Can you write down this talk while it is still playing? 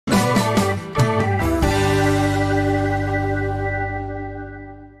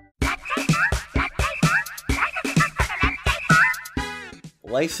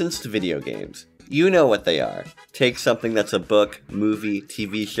Licensed video games. You know what they are. Take something that's a book, movie,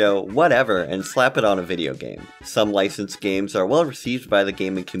 TV show, whatever, and slap it on a video game. Some licensed games are well received by the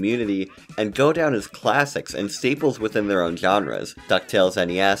gaming community and go down as classics and staples within their own genres. DuckTales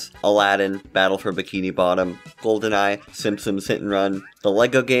NES, Aladdin, Battle for Bikini Bottom, GoldenEye, Simpsons Hit and Run, the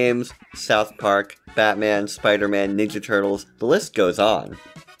Lego games, South Park, Batman, Spider-Man, Ninja Turtles, the list goes on.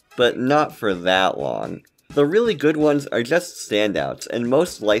 But not for that long. The really good ones are just standouts, and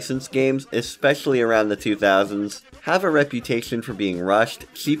most licensed games, especially around the 2000s, have a reputation for being rushed,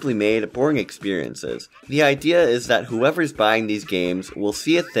 cheaply made, boring experiences. The idea is that whoever's buying these games will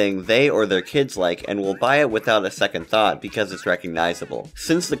see a thing they or their kids like and will buy it without a second thought because it's recognizable.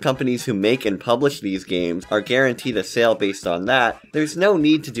 Since the companies who make and publish these games are guaranteed a sale based on that, there's no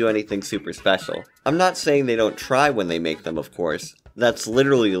need to do anything super special. I'm not saying they don't try when they make them, of course. That's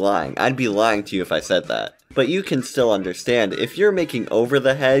literally lying. I'd be lying to you if I said that. But you can still understand, if you're making Over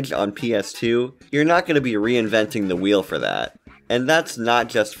the Hedge on PS2, you're not going to be reinventing the wheel for that. And that's not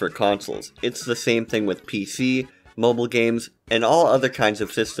just for consoles. It's the same thing with PC, mobile games, and all other kinds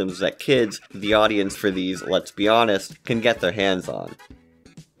of systems that kids, the audience for these, let's be honest, can get their hands on.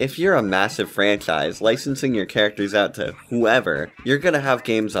 If you're a massive franchise, licensing your characters out to whoever, you're going to have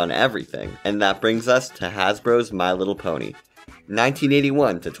games on everything. And that brings us to Hasbro's My Little Pony.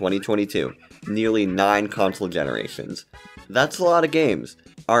 1981 to 2022. Nearly 9 console generations. That's a lot of games.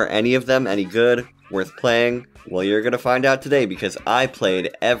 Are any of them any good? Worth playing? Well, you're gonna find out today because I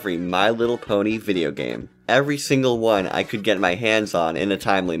played every My Little Pony video game. Every single one I could get my hands on in a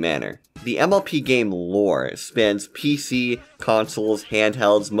timely manner. The MLP game lore spans PC, consoles,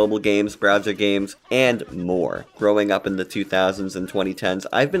 handhelds, mobile games, browser games, and more. Growing up in the 2000s and 2010s,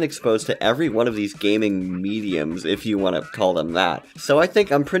 I've been exposed to every one of these gaming mediums, if you want to call them that. So I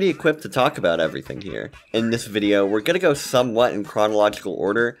think I'm pretty equipped to talk about everything here. In this video, we're gonna go somewhat in chronological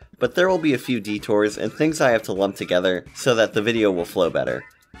order, but there will be a few detours and things I have to lump together so that the video will flow better.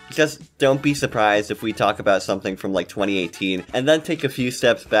 Just don't be surprised if we talk about something from like 2018 and then take a few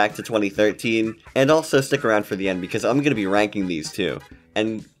steps back to 2013, and also stick around for the end because I'm going to be ranking these too.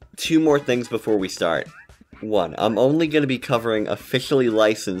 And 2 more things before we start. 1. I'm only going to be covering officially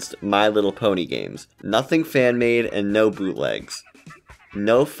licensed My Little Pony games. Nothing fan-made and no bootlegs.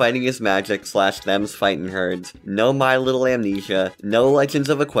 No Fighting is Magic / Them's Fightin' Herds, no My Little Amnesia, no Legends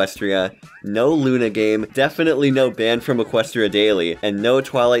of Equestria, no Luna game, definitely no Banned from Equestria Daily, and no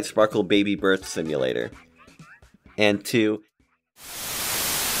Twilight Sparkle Baby Birth Simulator. And 2.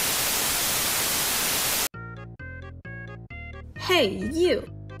 Hey, you!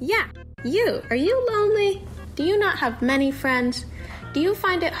 Yeah, you! Are you lonely? Do you not have many friends? Do you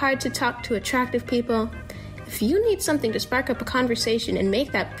find it hard to talk to attractive people? If you need something to spark up a conversation and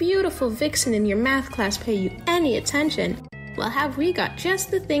make that beautiful vixen in your math class pay you any attention, well, have we got just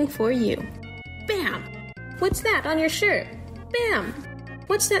the thing for you. Bam! What's that on your shirt? Bam!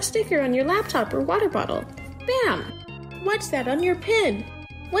 What's that sticker on your laptop or water bottle? Bam! What's that on your pin?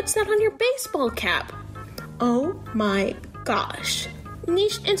 What's that on your baseball cap? Oh my gosh.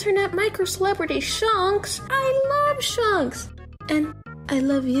 Niche internet micro-celebrity Shunks! I love Shunks! And I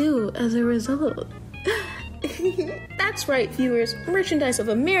love you as a result. That's right, viewers. Merchandise of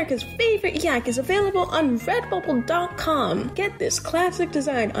America's favorite yak is available on Redbubble.com. Get this classic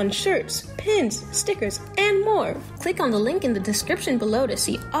design on shirts, pins, stickers, and more. Click on the link in the description below to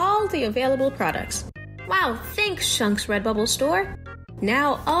see all the available products. Wow, thanks, Shunks Redbubble Store.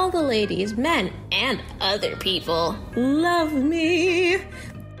 Now all the ladies, men, and other people love me.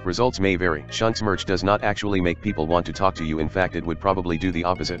 Results may vary. Shunks merch does not actually make people want to talk to you. In fact, it would probably do the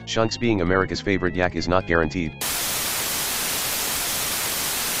opposite. Shunks being America's favorite yak is not guaranteed.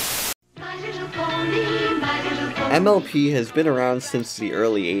 MLP has been around since the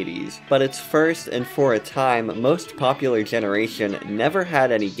early 80s, but its first and for a time most popular generation never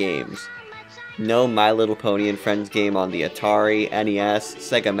had any games. No My Little Pony and Friends game on the Atari, NES,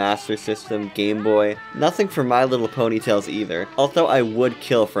 Sega Master System, Game Boy. Nothing for My Little Ponytails either, although I would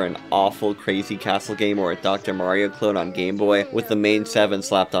kill for an awful Crazy Castle game or a Dr. Mario clone on Game Boy with the main 7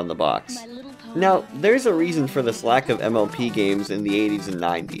 slapped on the box. Now, there's a reason for this lack of MLP games in the 80s and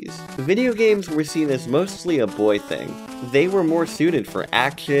 90s. Video games were seen as mostly a boy thing. They were more suited for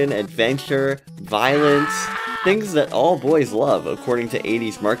action, adventure, violence, things that all boys love, according to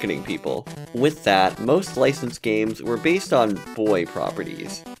 80s marketing people. With that, most licensed games were based on boy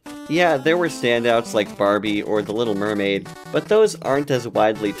properties. Yeah, there were standouts like Barbie or The Little Mermaid, but those aren't as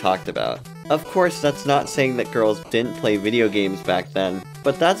widely talked about. Of course, that's not saying that girls didn't play video games back then,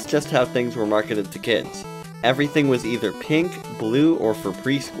 but that's just how things were marketed to kids. Everything was either pink, blue, or for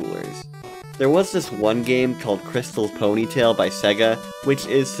preschoolers. There was this one game called Crystal's Ponytail by Sega, which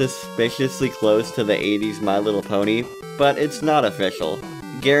is suspiciously close to the 80s My Little Pony, but it's not official.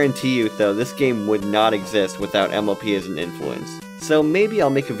 Guarantee you though, this game would not exist without MLP as an influence. So maybe I'll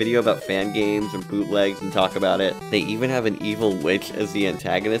make a video about fan games and bootlegs and talk about it. They even have an evil witch as the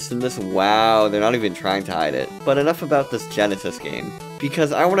antagonist in this. Wow, they're not even trying to hide it. But enough about this Genesis game,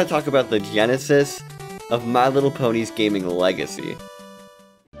 because I want to talk about the genesis of My Little Pony's gaming legacy.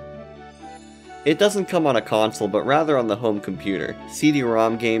 It doesn't come on a console, but rather on the home computer.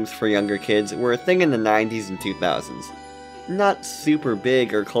 CD-ROM games for younger kids were a thing in the 90s and 2000s. Not super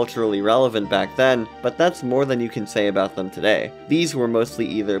big or culturally relevant back then, but that's more than you can say about them today. These were mostly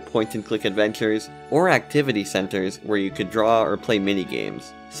either point-and-click adventures or activity centers where you could draw or play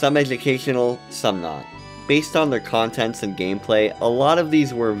mini-games. Some educational, some not. Based on their contents and gameplay, a lot of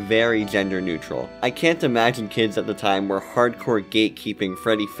these were very gender neutral. I can't imagine kids at the time were hardcore gatekeeping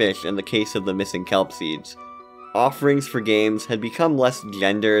Freddy Fish in the case of the missing kelp seeds. Offerings for games had become less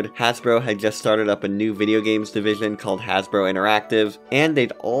gendered, Hasbro had just started up a new video games division called Hasbro Interactive, and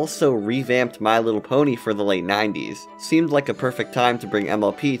they'd also revamped My Little Pony for the late 90s. Seemed like a perfect time to bring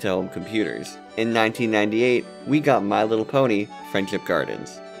MLP to home computers. In 1998, we got My Little Pony Friendship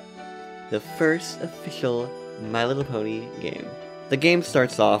Gardens, the first official My Little Pony game. The game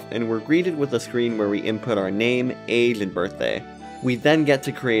starts off, and we're greeted with a screen where we input our name, age, and birthday. We then get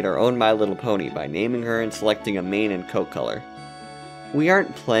to create our own My Little Pony by naming her and selecting a mane and coat color. We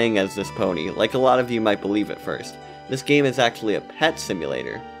aren't playing as this pony, like a lot of you might believe at first. This game is actually a pet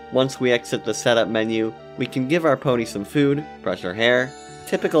simulator. Once we exit the setup menu, we can give our pony some food, brush her hair,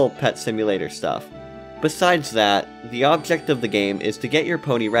 typical pet simulator stuff. Besides that, the object of the game is to get your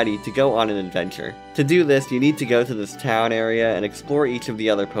pony ready to go on an adventure. To do this, you need to go to this town area and explore each of the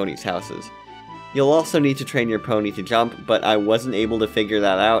other ponies' houses. You'll also need to train your pony to jump, but I wasn't able to figure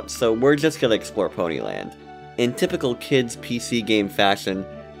that out, so we're just gonna explore Ponyland. In typical kids' PC game fashion,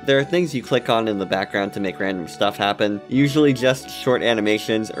 there are things you click on in the background to make random stuff happen, usually just short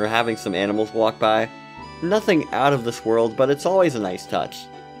animations or having some animals walk by. Nothing out of this world, but it's always a nice touch.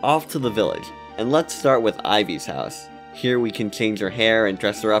 Off to the village, and let's start with Ivy's house. Here we can change her hair and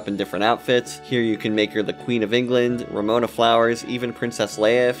dress her up in different outfits. Here you can make her the Queen of England, Ramona Flowers, even Princess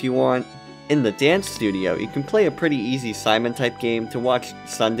Leia if you want. In the dance studio, you can play a pretty easy Simon-type game to watch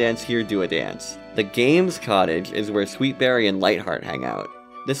Sundance here do a dance. The Games Cottage is where Sweetberry and Lightheart hang out.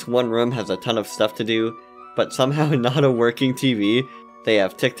 This one room has a ton of stuff to do, but somehow not a working TV. They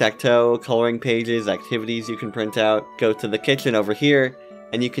have tic-tac-toe, coloring pages, activities you can print out. Go to the kitchen over here,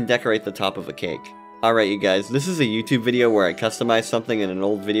 and you can decorate the top of a cake. Alright you guys, this is a YouTube video where I customize something in an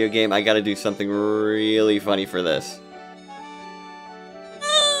old video game. I gotta do something really funny for this.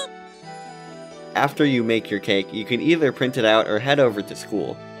 After you make your cake, you can either print it out or head over to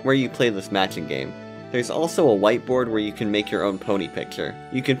school, where you play this matching game. There's also a whiteboard where you can make your own pony picture.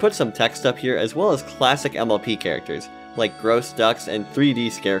 You can put some text up here as well as classic MLP characters, like Gross Ducks and 3D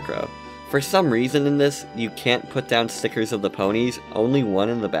Scarecrow. For some reason in this, you can't put down stickers of the ponies, only one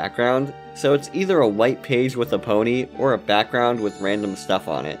in the background, so it's either a white page with a pony or a background with random stuff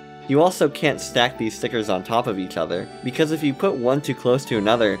on it. You also can't stack these stickers on top of each other, because if you put one too close to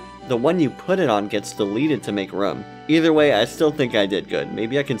another, the one you put it on gets deleted to make room. Either way, I still think I did good.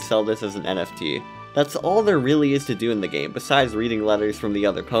 Maybe I can sell this as an NFT. That's all there really is to do in the game, besides reading letters from the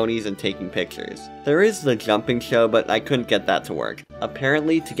other ponies and taking pictures. There is the jumping show, but I couldn't get that to work.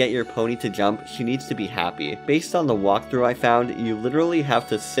 Apparently, to get your pony to jump, she needs to be happy. Based on the walkthrough I found, you literally have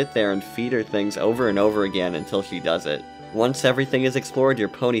to sit there and feed her things over and over again until she does it. Once everything is explored, your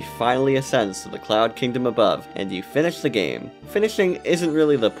pony finally ascends to the Cloud Kingdom above, and you finish the game. Finishing isn't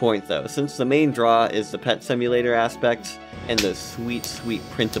really the point though, since the main draw is the pet simulator aspects and the sweet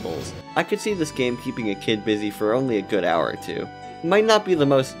printables. I could see this game keeping a kid busy for only a good hour or two. Might not be the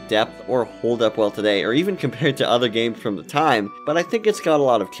most depth or hold up well today, or even compared to other games from the time, but I think it's got a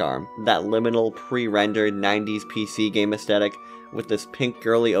lot of charm. That liminal, pre-rendered 90s PC game aesthetic with this pink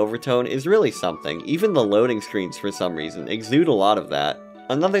girly overtone is really something. Even the loading screens, for some reason, exude a lot of that.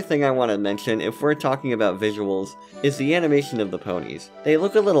 Another thing I want to mention, if we're talking about visuals, is the animation of the ponies. They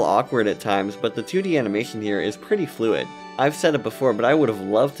look a little awkward at times, but the 2D animation here is pretty fluid. I've said it before, but I would have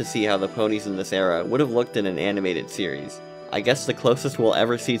loved to see how the ponies in this era would have looked in an animated series. I guess the closest we'll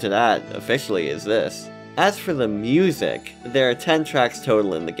ever see to that, officially, is this. As for the music, there are 10 tracks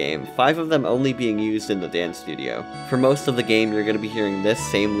total in the game, 5 of them only being used in the dance studio. For most of the game, you're going to be hearing this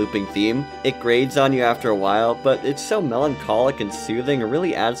same looping theme. It grades on you after a while, but it's so melancholic and soothing, it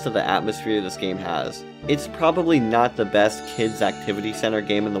really adds to the atmosphere this game has. It's probably not the best kids activity center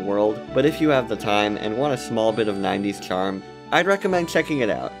game in the world, but if you have the time and want a small bit of 90s charm, I'd recommend checking it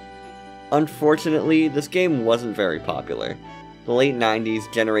out. Unfortunately, this game wasn't very popular. The late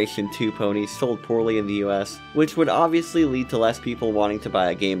 90s Generation 2 ponies sold poorly in the US, which would obviously lead to less people wanting to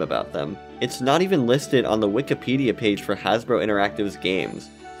buy a game about them. It's not even listed on the Wikipedia page for Hasbro Interactive's games.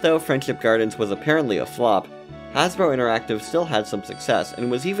 Though Friendship Gardens was apparently a flop, Hasbro Interactive still had some success and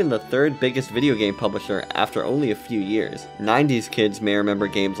was even the third biggest video game publisher after only a few years. 90s kids may remember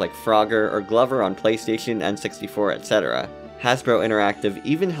games like Frogger or Glover on PlayStation, N64, etc. Hasbro Interactive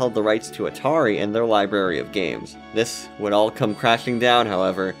even held the rights to Atari in their library of games. This would all come crashing down,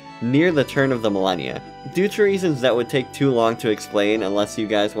 however, near the turn of the millennia. Due to reasons that would take too long to explain unless you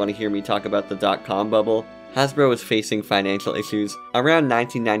guys want to hear me talk about the dot-com bubble, Hasbro was facing financial issues around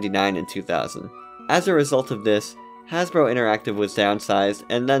 1999 and 2000. As a result of this, Hasbro Interactive was downsized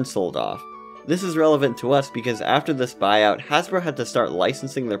and then sold off. This is relevant to us because after this buyout, Hasbro had to start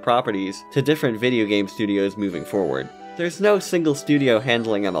licensing their properties to different video game studios moving forward. There's no single studio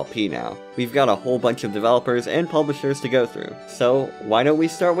handling MLP now. We've got a whole bunch of developers and publishers to go through. So why don't we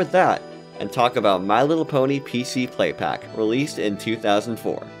start with that and talk about My Little Pony PC Play Pack, released in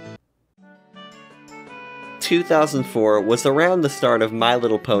 2004. 2004 was around the start of My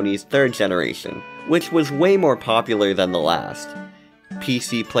Little Pony's third generation, which was way more popular than the last.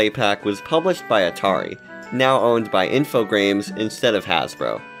 PC Play Pack was published by Atari, now owned by Infogrames instead of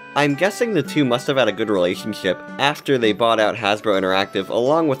Hasbro. I'm guessing the two must have had a good relationship after they bought out Hasbro Interactive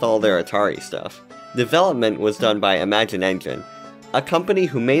along with all their Atari stuff. Development was done by Imagine Engine, a company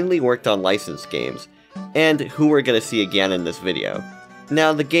who mainly worked on licensed games, and who we're gonna see again in this video.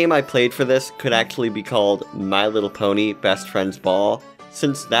 Now, the game I played for this could actually be called My Little Pony Best Friends Ball,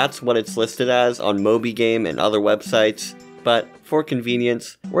 since that's what it's listed as on MobyGame and other websites, but for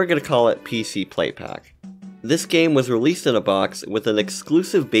convenience, we're gonna call it PC Play Pack. This game was released in a box with an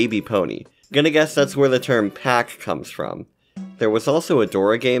exclusive baby pony. Gonna guess that's where the term pack comes from. There was also a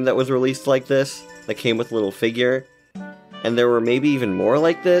Dora game that was released like this, that came with a little figure, and there were maybe even more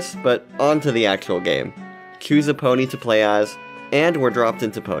like this, but on to the actual game. Choose a pony to play as, and we're dropped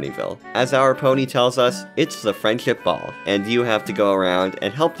into Ponyville. As our pony tells us, it's the Friendship Ball, and you have to go around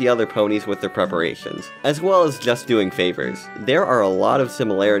and help the other ponies with their preparations, as well as just doing favors. There are a lot of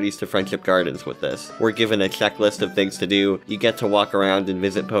similarities to Friendship Gardens with this. We're given a checklist of things to do, you get to walk around and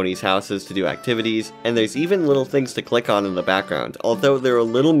visit ponies' houses to do activities, and there's even little things to click on in the background, although they're a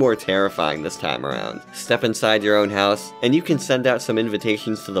little more terrifying this time around. Step inside your own house, and you can send out some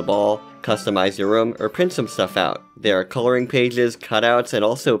invitations to the ball, customize your room, or print some stuff out. There are coloring pages, cutouts, and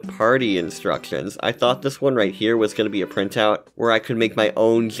also party instructions. I thought this one right here was going to be a printout, where I could make my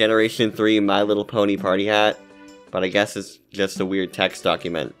own Generation 3 My Little Pony party hat, but I guess it's just a weird text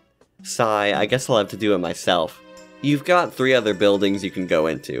document. Sigh, I guess I'll have to do it myself. You've got 3 other buildings you can go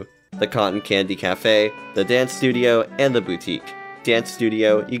into: the Cotton Candy Cafe, the Dance Studio, and the Boutique. Dance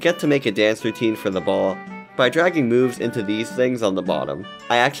Studio, you get to make a dance routine for the ball by dragging moves into these things on the bottom.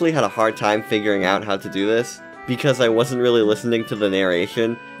 I actually had a hard time figuring out how to do this, because I wasn't really listening to the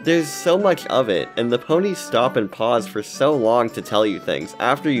narration. There's so much of it, and the ponies stop and pause for so long to tell you things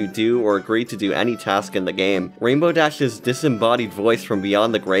after you do or agree to do any task in the game. Rainbow Dash's disembodied voice from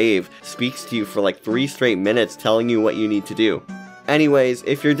beyond the grave speaks to you for like 3 straight minutes telling you what you need to do. Anyways,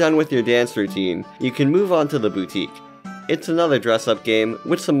 if you're done with your dance routine, you can move on to the Boutique. It's another dress-up game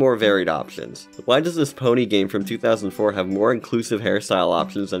with some more varied options. Why does this pony game from 2004 have more inclusive hairstyle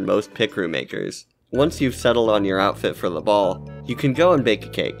options than most pick room makers? Once you've settled on your outfit for the ball, you can go and bake a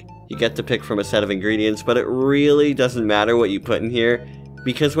cake. You get to pick from a set of ingredients, but it really doesn't matter what you put in here,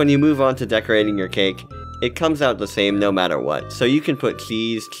 because when you move on to decorating your cake, it comes out the same no matter what. So you can put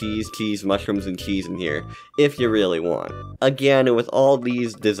cheese, mushrooms, and cheese in here, if you really want. Again, with all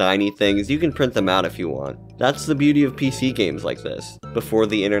these designy things, you can print them out if you want. That's the beauty of PC games like this. Before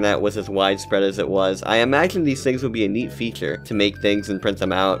the internet was as widespread as it was, I imagined these things would be a neat feature to make things and print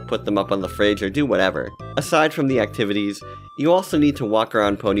them out, put them up on the fridge, or do whatever. Aside from the activities, you also need to walk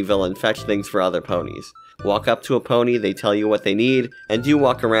around Ponyville and fetch things for other ponies. Walk up to a pony, they tell you what they need, and you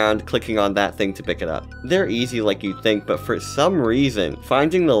walk around clicking on that thing to pick it up. They're easy like you'd think, but for some reason,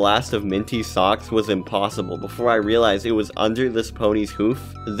 finding the last of Minty's socks was impossible before I realized it was under this pony's hoof.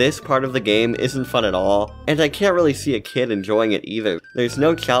 This part of the game isn't fun at all, and I can't really see a kid enjoying it either. There's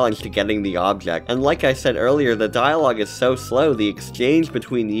no challenge to getting the object, and like I said earlier, the dialogue is so slow, the exchange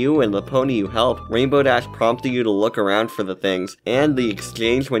between you and the pony you help, Rainbow Dash prompting you to look around for the things, and the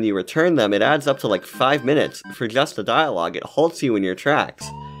exchange when you return them, it adds up to like 5 minutes for just the dialogue. It halts you in your tracks.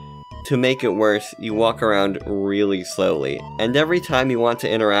 To make it worse, you walk around really slowly, and every time you want to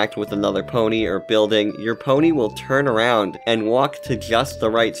interact with another pony or building, your pony will turn around and walk to just the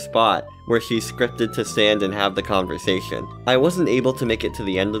right spot where she's scripted to stand and have the conversation. I wasn't able to make it to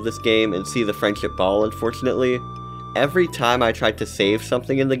the end of this game and see the friendship ball, unfortunately. Every time I tried to save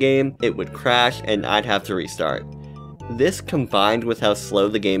something in the game, it would crash and I'd have to restart. This, combined with how slow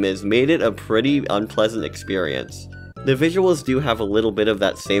the game is, made it a pretty unpleasant experience. The visuals do have a little bit of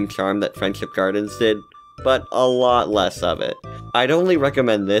that same charm that Friendship Gardens did, but a lot less of it. I'd only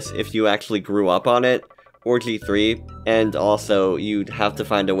recommend this if you actually grew up on it, or G3, and also you'd have to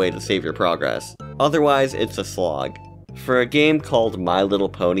find a way to save your progress. Otherwise, it's a slog. For a game called My Little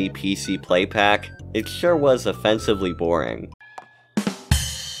Pony PC Play Pack, it sure was offensively boring.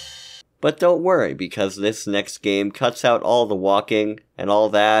 But don't worry, because this next game cuts out all the walking and all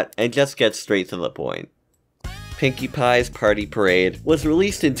that, and just gets straight to the point. Pinkie Pie's Party Parade was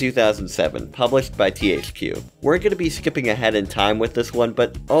released in 2007, published by THQ. We're going to be skipping ahead in time with this one,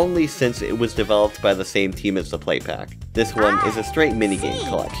 but only since it was developed by the same team as the Playpack. This one is a straight minigame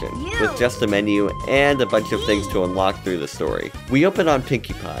collection, with just a menu and a bunch of things to unlock through the story. We open on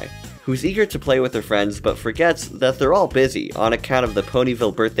Pinkie Pie, who's eager to play with her friends but forgets that they're all busy on account of the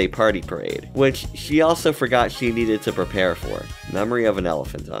Ponyville birthday party parade, which she also forgot she needed to prepare for. Memory of an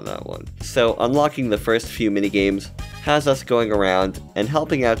elephant on that one. So unlocking the first few minigames has us going around and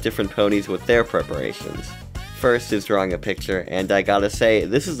helping out different ponies with their preparations. First is drawing a picture, and I gotta say,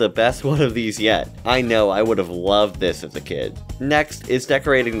 this is the best one of these yet. I know I would have loved this as a kid. Next is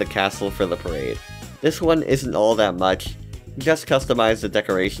decorating the castle for the parade. This one isn't all that much, just customize the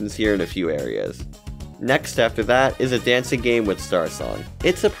decorations here in a few areas. Next after that is a dancing game with Star Song.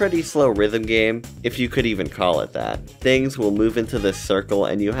 It's a pretty slow rhythm game, if you could even call it that. Things will move into this circle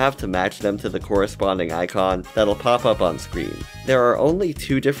and you have to match them to the corresponding icon that'll pop up on screen. There are only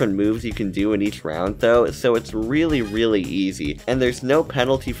 2 different moves you can do in each round though, so it's really easy, and there's no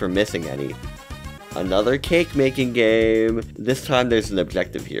penalty for missing any. Another cake making game! This time there's an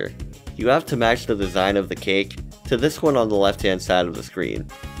objective here. You have to match the design of the cake to this one on the left hand side of the screen.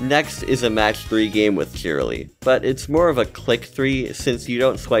 Next is a match 3 game with Cheerilee, but it's more of a click 3 since you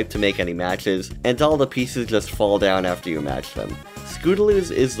don't swipe to make any matches, and all the pieces just fall down after you match them.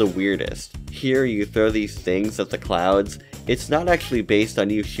 Scootaloo's is the weirdest. Here you throw these things at the clouds. It's not actually based on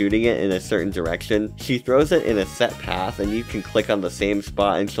you shooting it in a certain direction. She throws it in a set path and you can click on the same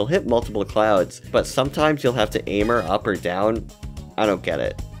spot and she'll hit multiple clouds, but sometimes you'll have to aim her up or down. I don't get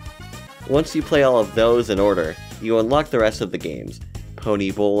it. Once you play all of those in order, you unlock the rest of the games.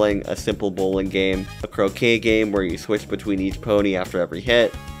 Pony Bowling, a simple bowling game, a croquet game where you switch between each pony after every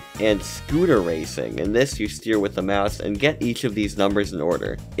hit, and Scooter Racing. In this you steer with the mouse and get each of these numbers in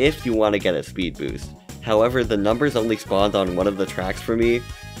order, if you want to get a speed boost. However, the numbers only spawned on one of the tracks for me.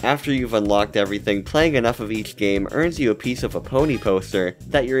 After you've unlocked everything, playing enough of each game earns you a piece of a pony poster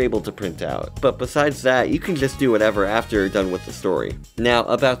that you're able to print out. But besides that, you can just do whatever after you're done with the story. Now,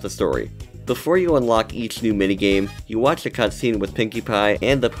 about the story. Before you unlock each new minigame, you watch a cutscene with Pinkie Pie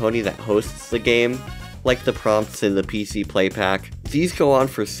and the pony that hosts the game, like the prompts in the PC Play Pack. These go on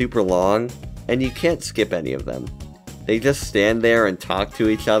for super long, and you can't skip any of them. They just stand there and talk to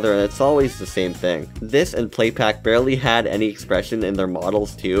each other, and it's always the same thing. This and Playpack barely had any expression in their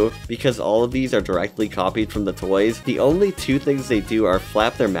models too, because all of these are directly copied from the toys. The only 2 things they do are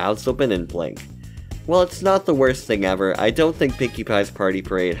flap their mouths open and blink. While it's not the worst thing ever, I don't think Pinkie Pie's Party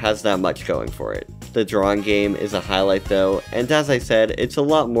Parade has that much going for it. The drawing game is a highlight though, and as I said, it's a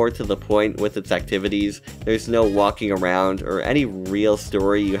lot more to the point with its activities. There's no walking around or any real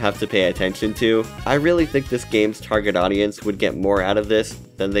story you have to pay attention to. I really think this game's target audience would get more out of this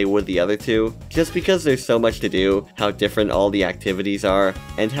than they would the other 2, just because there's so much to do, how different all the activities are,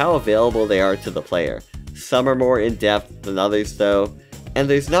 and how available they are to the player. Some are more in-depth than others though, and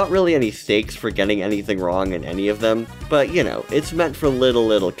there's not really any stakes for getting anything wrong in any of them, but you know, it's meant for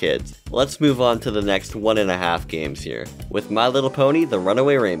little kids. Let's move on to the next 1.5 games here, with My Little Pony The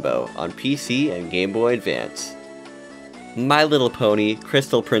Runaway Rainbow on PC and Game Boy Advance. My Little Pony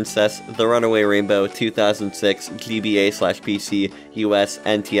Crystal Princess The Runaway Rainbow 2006 GBA/PC US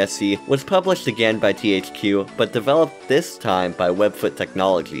NTSC was published again by THQ, but developed this time by Webfoot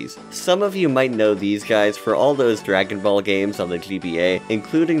Technologies. Some of you might know these guys for all those Dragon Ball games on the GBA,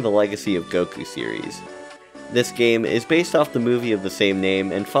 including the Legacy of Goku series. This game is based off the movie of the same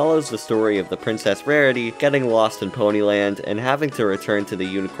name and follows the story of the Princess Rarity getting lost in Ponyland and having to return to the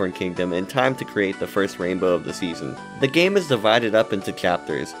Unicorn Kingdom in time to create the first rainbow of the season. The game is divided up into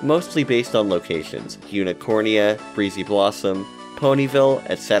chapters, mostly based on locations: Unicornia, Breezy Blossom, Ponyville,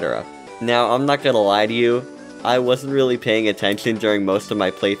 etc. Now, I'm not gonna lie to you, I wasn't really paying attention during most of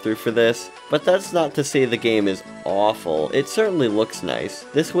my playthrough for this, but that's not to say the game is awful. It certainly looks nice.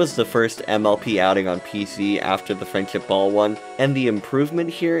 This was the first MLP outing on PC after the Friendship Ball one, and the improvement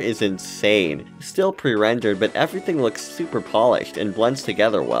here is insane. Still pre-rendered, but everything looks super polished and blends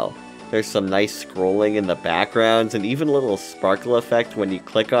together well. There's some nice scrolling in the backgrounds and even a little sparkle effect when you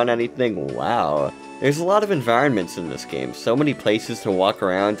click on anything. Wow. There's a lot of environments in this game, so many places to walk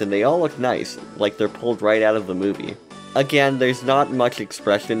around, and they all look nice, like they're pulled right out of the movie. Again, there's not much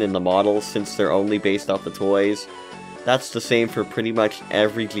expression in the models since they're only based off the toys. That's the same for pretty much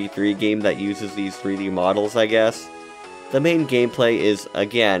every G3 game that uses these 3D models, I guess. The main gameplay is,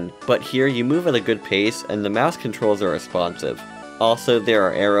 again, but here you move at a good pace and the mouse controls are responsive. Also, there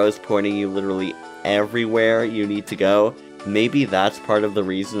are arrows pointing you literally everywhere you need to go. Maybe that's part of the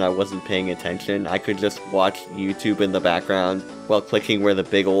reason I wasn't paying attention. I could just watch YouTube in the background while clicking where the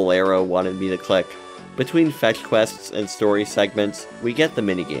big ol' arrow wanted me to click. Between fetch quests and story segments, we get the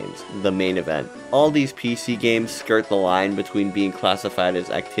minigames, the main event. All these PC games skirt the line between being classified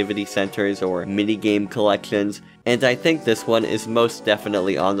as activity centers or minigame collections, and I think this one is most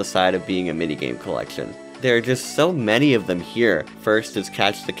definitely on the side of being a minigame collection. There are just so many of them here. First is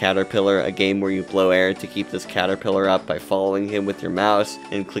Catch the Caterpillar, a game where you blow air to keep this caterpillar up by following him with your mouse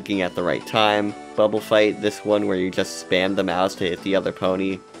and clicking at the right time. Bubble Fight, this one where you just spam the mouse to hit the other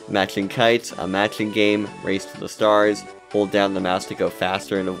pony. Matching Kites, a matching game. Race to the Stars, hold down the mouse to go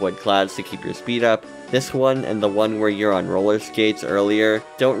faster and avoid clouds to keep your speed up. This one and the one where you're on roller skates earlier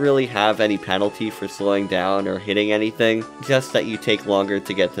don't really have any penalty for slowing down or hitting anything, just that you take longer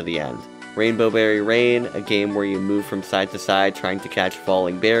to get to the end. Rainbow Berry Rain, a game where you move from side to side trying to catch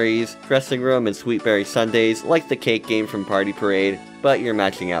falling berries. Dressing Room and Sweet Berry Sundaes, like the cake game from Party Parade, but you're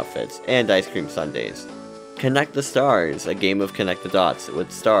matching outfits, and Ice Cream Sundaes. Connect the Stars, a game of connect the dots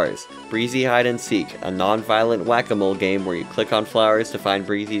with stars. Breezy Hide and Seek, a non-violent whack-a-mole game where you click on flowers to find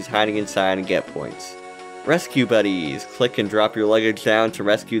breezies hiding inside and get points. Rescue Buddies, click and drop your luggage down to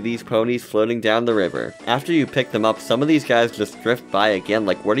rescue these ponies floating down the river. After you pick them up, some of these guys just drift by again,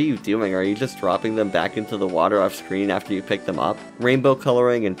 like what are you doing? Are you just dropping them back into the water off screen after you pick them up? Rainbow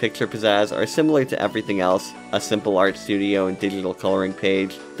coloring and picture pizzazz are similar to everything else, a simple art studio and digital coloring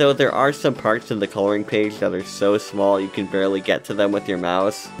page, though there are some parts in the coloring page that are so small you can barely get to them with your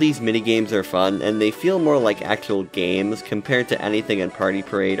mouse. These minigames are fun, and they feel more like actual games compared to anything in Party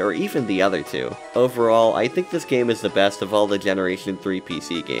Parade or even the other two. Overall, I think this game is the best of all the Generation 3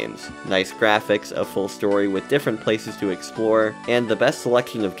 PC games. Nice graphics, a full story with different places to explore, and the best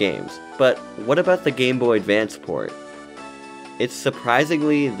selection of games. But what about the Game Boy Advance port? It's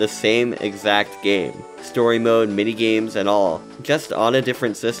surprisingly the same exact game. Story mode, minigames, and all, just on a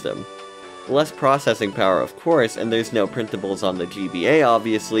different system. Less processing power, of course, and there's no printables on the GBA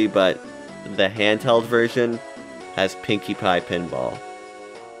obviously, but the handheld version has Pinkie Pie Pinball.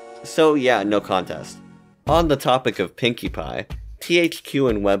 So yeah, no contest. On the topic of Pinkie Pie, THQ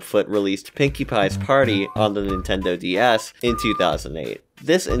and Webfoot released Pinkie Pie's Party on the Nintendo DS in 2008.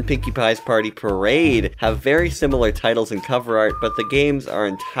 This and Pinkie Pie's Party Parade have very similar titles and cover art, but the games are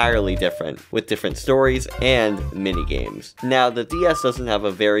entirely different, with different stories and minigames. Now, the DS doesn't have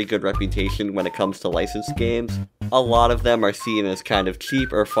a very good reputation when it comes to licensed games. A lot of them are seen as kind of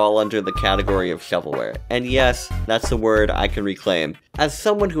cheap or fall under the category of shovelware. And yes, that's a word I can reclaim. As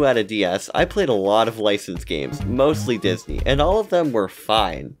someone who had a DS, I played a lot of licensed games, mostly Disney, and all of them were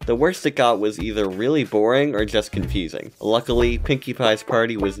fine. The worst it got was either really boring or just confusing. Luckily, Pinkie Pie's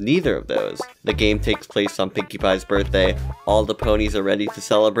Party was neither of those. The game takes place on Pinkie Pie's birthday, all the ponies are ready to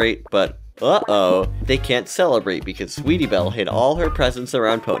celebrate, but uh-oh, they can't celebrate because Sweetie Belle hid all her presents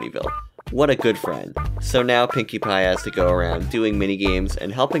around Ponyville. What a good friend. So now Pinkie Pie has to go around doing minigames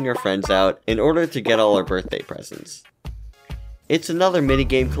and helping her friends out in order to get all her birthday presents. It's another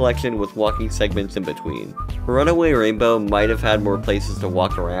minigame collection with walking segments in between. Runaway Rainbow might have had more places to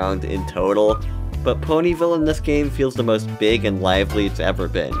walk around in total, but Ponyville in this game feels the most big and lively it's ever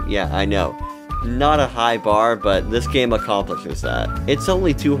been. Yeah, I know. Not a high bar, but this game accomplishes that. It's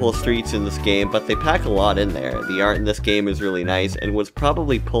only 2 whole streets in this game, but they pack a lot in there. The art in this game is really nice, and was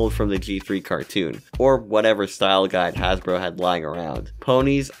probably pulled from the G3 cartoon, or whatever style guide Hasbro had lying around.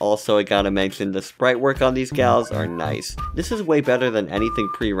 Ponies, also I gotta mention, the sprite work on these gals are nice. This is way better than anything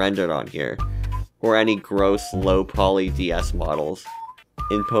pre-rendered on here, or any gross low-poly DS models.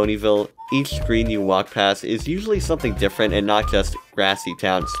 In Ponyville, each screen you walk past is usually something different and not just grassy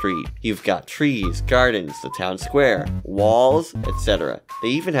town street. You've got trees, gardens, the town square, walls, etc. They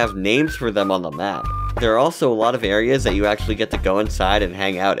even have names for them on the map. There are also a lot of areas that you actually get to go inside and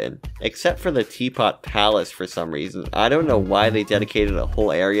hang out in, except for the Teapot Palace for some reason. I don't know why they dedicated a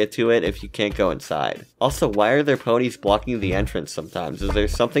whole area to it if you can't go inside. Also, why are there ponies blocking the entrance sometimes? Is there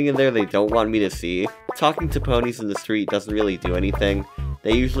something in there they don't want me to see? Talking to ponies in the street doesn't really do anything.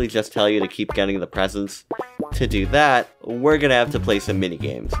 They usually just tell you to keep getting the presents. To do that, we're gonna have to play some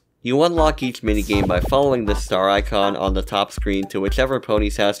minigames. You unlock each minigame by following the star icon on the top screen to whichever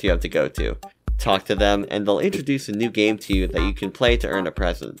pony's house you have to go to. Talk to them, and they'll introduce a new game to you that you can play to earn a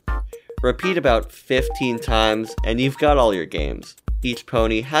present. Repeat about 15 times, and you've got all your games. Each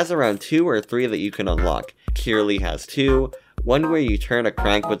pony has around 2 or 3 that you can unlock. Cheerly has 2, one where you turn a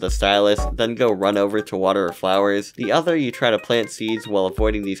crank with the stylus, then go run over to water or flowers. The other you try to plant seeds while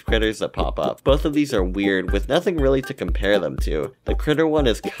avoiding these critters that pop up. Both of these are weird, with nothing really to compare them to. The critter one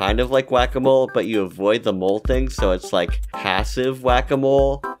is kind of like whack-a-mole, but you avoid the mole thing, so it's like passive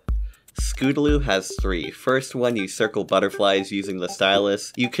whack-a-mole. Scootaloo has 3. First one, you circle butterflies using the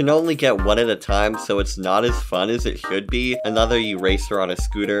stylus. You can only get one at a time, so it's not as fun as it should be. Another, you race her on a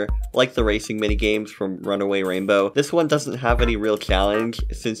scooter, like the racing minigames from Runaway Rainbow. This one doesn't have any real challenge,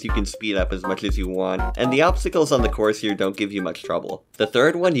 since you can speed up as much as you want, and the obstacles on the course here don't give you much trouble. The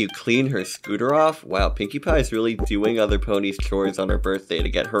third one, you clean her scooter off. Wow, Pinkie Pie is really doing other ponies' chores on her birthday to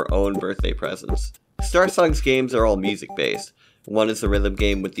get her own birthday presents. Star Song's games are all music-based. One is a rhythm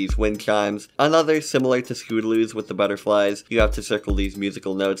game with these wind chimes, another similar to Scootaloo's with the butterflies. You have to circle these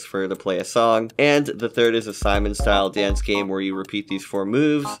musical notes for to play a song, and the third is a Simon-style dance game where you repeat these 4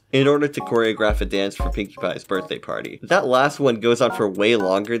 moves in order to choreograph a dance for Pinkie Pie's birthday party. That last one goes on for way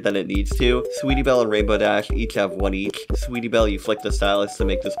longer than it needs to. Sweetie Belle and Rainbow Dash each have 1 each. Sweetie Belle, you flick the stylus to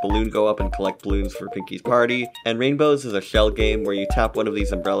make this balloon go up and collect balloons for Pinkie's party, and Rainbows is a shell game where you tap one of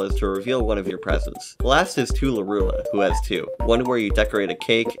these umbrellas to reveal one of your presents. Last is Toolarula, who has 2. One where you decorate a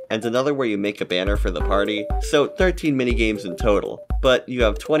cake, and another where you make a banner for the party. So 13 minigames in total, but you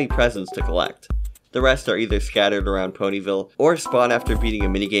have 20 presents to collect. The rest are either scattered around Ponyville, or spawn after beating a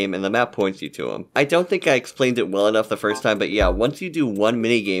minigame and the map points you to them. I don't think I explained it well enough the first time, but yeah, once you do one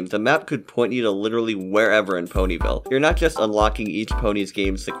minigame, the map could point you to literally wherever in Ponyville. You're not just unlocking each pony's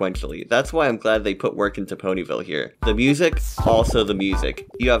game sequentially. That's why I'm glad they put work into Ponyville here. The music, also the music.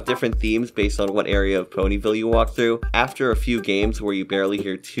 You have different themes based on what area of Ponyville you walk through. After a few games where you barely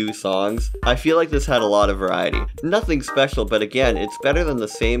hear 2 songs, I feel like this had a lot of variety. Nothing special, but again, it's better than the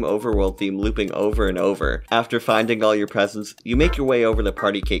same overworld theme looping over and over. After finding all your presents, you make your way over to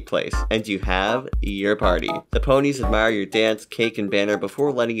Party Cake Place, and you have your party. The ponies admire your dance, cake, and banner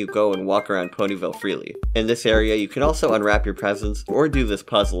before letting you go and walk around Ponyville freely. In this area, you can also unwrap your presents, or do this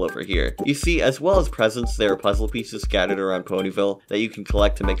puzzle over here. You see, as well as presents, there are puzzle pieces scattered around Ponyville that you can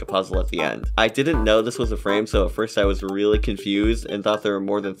collect to make a puzzle at the end. I didn't know this was a frame, so at first I was really confused and thought there were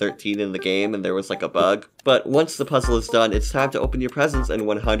more than 13 in the game and there was like a bug. But once the puzzle is done, it's time to open your presents and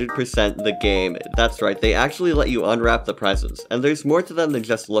 100% the game. That's right, they actually let you unwrap the presents, and there's more to them than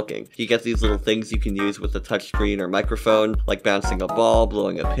just looking. You get these little things you can use with the touchscreen or microphone, like bouncing a ball,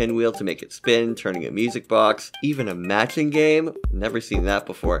 blowing a pinwheel to make it spin, turning a music box, even a matching game. Never seen that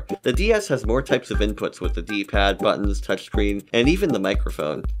before. The DS has more types of inputs with the D-pad, buttons, touchscreen, and even the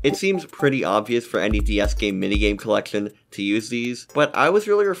microphone. It seems pretty obvious for any DS game minigame collection to use these, but I was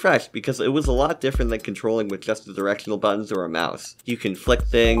really refreshed because it was a lot different than controlling with just the directional buttons or a mouse. You can flick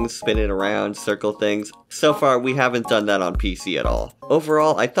things, spin it around, circle things. So far, we haven't done that on PC at all.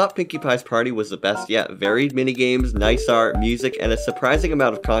 Overall, I thought Pinkie Pie's Party was the best yet. Varied minigames, nice art, music, and a surprising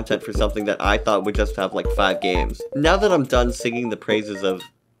amount of content for something that I thought would just have like 5 games. Now that I'm done singing the praises of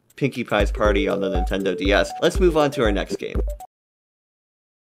Pinkie Pie's Party on the Nintendo DS, let's move on to our next game.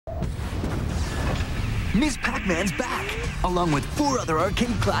 Miss Pac-Man's back, along with 4 other arcade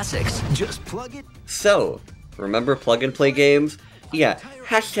classics. Just plug it. So, remember plug and play games? Yeah,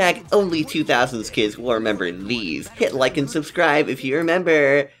 hashtag only 2000s kids will remember these. Hit like and subscribe if you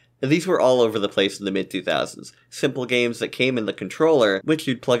remember. These were all over the place in the mid-2000s. Simple games that came in the controller, which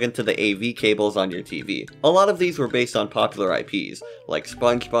you'd plug into the AV cables on your TV. A lot of these were based on popular IPs, like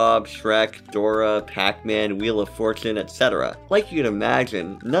SpongeBob, Shrek, Dora, Pac-Man, Wheel of Fortune, etc. Like you'd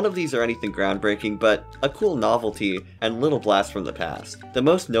imagine, none of these are anything groundbreaking, but a cool novelty and little blast from the past. The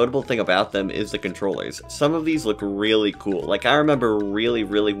most notable thing about them is the controllers. Some of these look really cool, like I remember really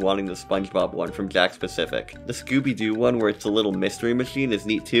wanting the SpongeBob one from Jack's Pacific. The Scooby-Doo one where it's a little mystery machine is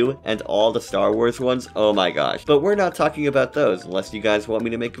neat too, and all the Star Wars ones, oh my gosh. But we're not talking about those, unless you guys want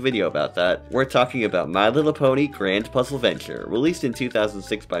me to make a video about that. We're talking about My Little Pony Grand Puzzle Venture, released in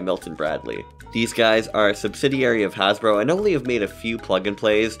 2006 by Milton Bradley. These guys are a subsidiary of Hasbro and only have made a few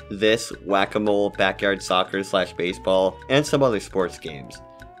plug-and-plays, this, Whack-A-Mole, Backyard Soccer / Baseball, and some other sports games.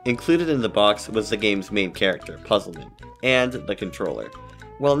 Included in the box was the game's main character, Puzzlement, and the controller.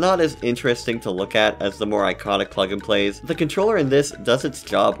 While not as interesting to look at as the more iconic plug-and-plays, the controller in this does its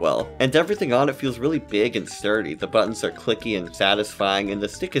job well, and everything on it feels really big and sturdy. The buttons are clicky and satisfying, and the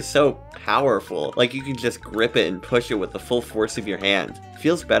stick is so powerful, like you can just grip it and push it with the full force of your hand.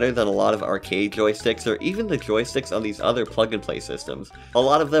 Feels better than a lot of arcade joysticks or even the joysticks on these other plug-and-play systems. A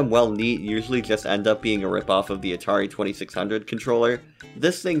lot of them, while neat, usually just end up being a ripoff of the Atari 2600 controller.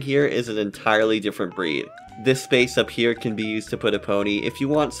 This thing here is an entirely different breed. This space up here can be used to put a pony if you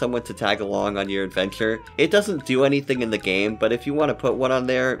want someone to tag along on your adventure. It doesn't do anything in the game, but if you want to put one on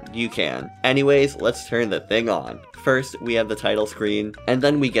there, you can. Anyways, let's turn the thing on. First, we have the title screen, and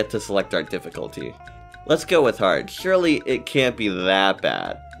then we get to select our difficulty. Let's go with hard. Surely it can't be that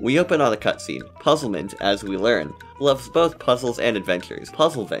bad. We open on a cutscene. Puzzlement, as we learn, loves both puzzles and adventures.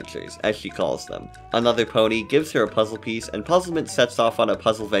 Puzzle ventures, as she calls them. Another pony gives her a puzzle piece, and Puzzlement sets off on a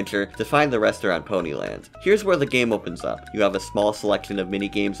puzzle venture to find the rest around Ponyland. Here's where the game opens up. You have a small selection of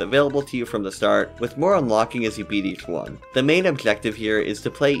mini-games available to you from the start, with more unlocking as you beat each one. The main objective here is to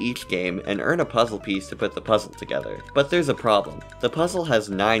play each game and earn a puzzle piece to put the puzzle together. But there's a problem. The puzzle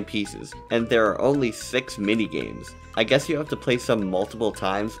has 9 pieces, and there are only 6 mini-games. I guess you have to play some multiple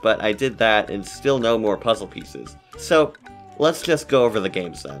times, but I did that and still no more puzzle pieces. So, let's just go over the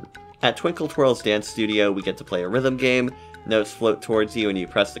games then. At Twinkle Twirl's Dance Studio, we get to play a rhythm game. Notes float towards you and you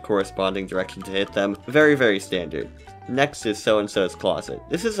press the corresponding direction to hit them. Very, very standard. Next is So-and-So's Closet.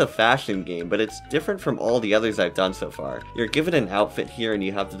 This is a fashion game, but it's different from all the others I've done so far. You're given an outfit here and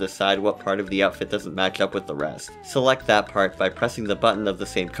you have to decide what part of the outfit doesn't match up with the rest. Select that part by pressing the button of the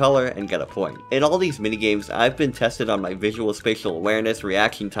same color and get a point. In all these minigames, I've been tested on my visual spatial awareness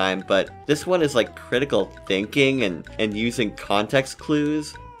reaction time, but this one is like critical thinking and using context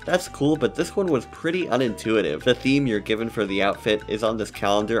clues. That's cool, but this one was pretty unintuitive. The theme you're given for the outfit is on this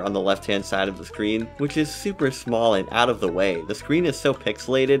calendar on the left-hand side of the screen, which is super small and out of the way. The screen is so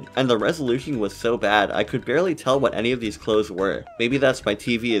pixelated, and the resolution was so bad, I could barely tell what any of these clothes were. Maybe that's my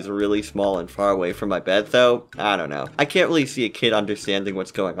TV is really small and far away from my bed, though? I don't know. I can't really see a kid understanding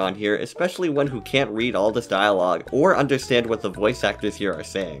what's going on here, especially one who can't read all this dialogue, or understand what the voice actors here are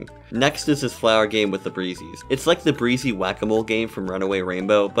saying. Next is this flower game with the Breezies. It's like the Breezy Whack-A-Mole game from Runaway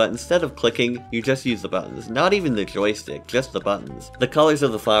Rainbow, but instead of clicking, you just use the buttons. Not even the joystick, just the buttons. The colors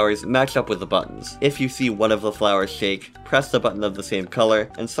of the flowers match up with the buttons. If you see one of the flowers shake, press the button of the same color,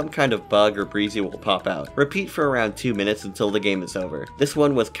 and some kind of bug or breezy will pop out. Repeat for around 2 minutes until the game is over. This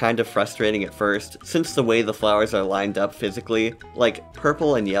one was kind of frustrating at first, since the way the flowers are lined up physically, like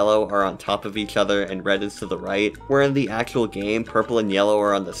purple and yellow are on top of each other and red is to the right, where in the actual game, purple and yellow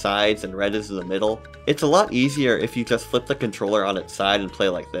are on the sides and red is in the middle. It's a lot easier if you just flip the controller on its side and play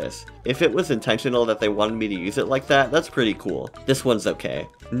like this. If it was intentional that they wanted me to use it like that, that's pretty cool. This one's okay.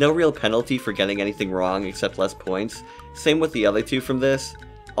 No real penalty for getting anything wrong except less points. Same with the other two from this.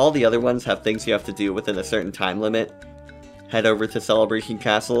 All the other ones have things you have to do within a certain time limit. Head over to Celebration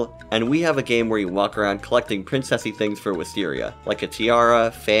Castle, and we have a game where you walk around collecting princessy things for Wisteria, like a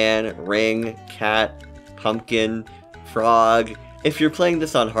tiara, fan, ring, cat, pumpkin, frog. If you're playing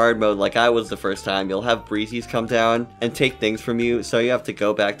this on hard mode like I was the first time, you'll have breezies come down and take things from you, so you have to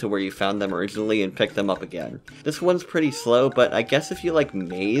go back to where you found them originally and pick them up again. This one's pretty slow, but I guess if you like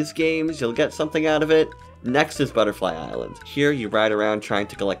maze games, you'll get something out of it. Next is Butterfly Island. Here you ride around trying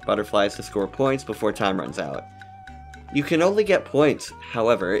to collect butterflies to score points before time runs out. You can only get points,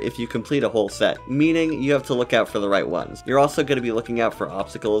 however, if you complete a whole set, meaning you have to look out for the right ones. You're also going to be looking out for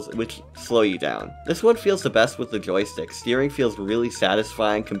obstacles, which slow you down. This one feels the best with the joystick. Steering feels really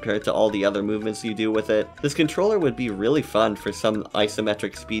satisfying compared to all the other movements you do with it. This controller would be really fun for some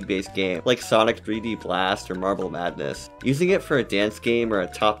isometric speed-based game, like Sonic 3D Blast or Marble Madness. Using it for a dance game or a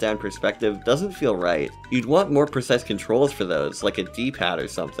top-down perspective doesn't feel right. You'd want more precise controls for those, like a D-pad or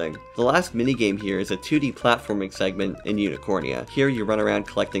something. The last minigame here is a 2D platforming segment in Unicornia. Here you run around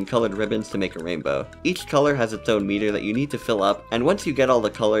collecting colored ribbons to make a rainbow. Each color has its own meter that you need to fill up, and once you get all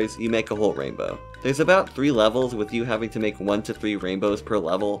the colors, you make a whole rainbow. There's about 3 levels, with you having to make 1 to 3 rainbows per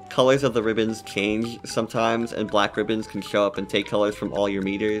level. Colors of the ribbons change sometimes, and black ribbons can show up and take colors from all your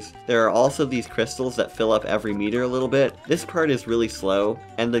meters. There are also these crystals that fill up every meter a little bit. This part is really slow,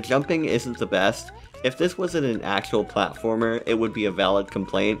 and the jumping isn't the best. If this wasn't an actual platformer, it would be a valid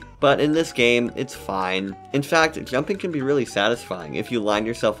complaint, but in this game, it's fine. In fact, jumping can be really satisfying if you line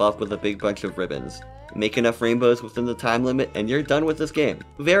yourself up with a big bunch of ribbons. Make enough rainbows within the time limit, and you're done with this game.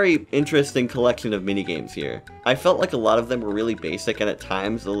 Very interesting collection of minigames here. I felt like a lot of them were really basic and at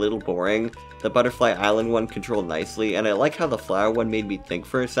times a little boring. The Butterfly Island one controlled nicely, and I like how the flower one made me think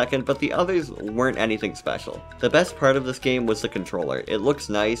for a second, but the others weren't anything special. The best part of this game was the controller. It looks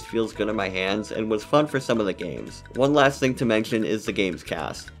nice, feels good in my hands, and was fun for some of the games. One last thing to mention is the game's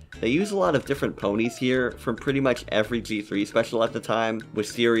cast. They use a lot of different ponies here from pretty much every G3 special at the time.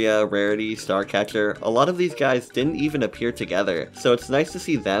 Wisteria, Rarity, Starcatcher, a lot of these guys didn't even appear together, so it's nice to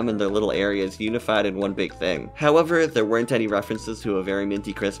see them and their little areas unified in one big thing. However, there weren't any references to A Very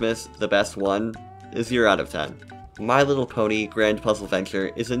Minty Christmas. The best one is 0 out of 10. My Little Pony Grand Puzzle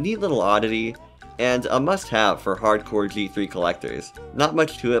Venture is a neat little oddity, and a must-have for hardcore G3 collectors. Not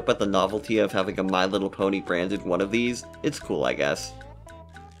much to it but the novelty of having a My Little Pony branded one of these. It's cool, I guess.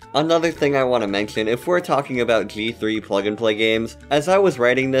 Another thing I want to mention, if we're talking about G3 plug-and-play games, as I was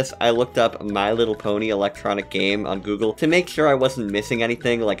writing this, I looked up My Little Pony electronic game on Google to make sure I wasn't missing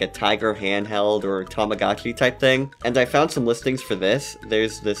anything like a Tiger handheld or Tamagotchi type thing, and I found some listings for this.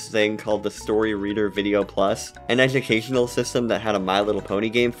 There's this thing called the Story Reader Video Plus, an educational system that had a My Little Pony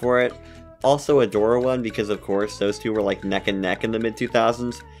game for it. Also a Dora one, because of course those two were like neck and neck in the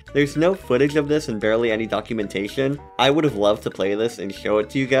mid-2000s. There's no footage of this and barely any documentation. I would have loved to play this and show it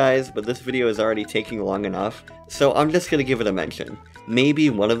to you guys, but this video is already taking long enough, so I'm just gonna give it a mention. Maybe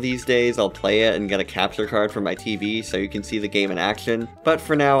one of these days I'll play it and get a capture card for my TV so you can see the game in action, but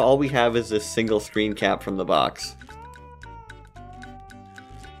for now all we have is this single screen cap from the box.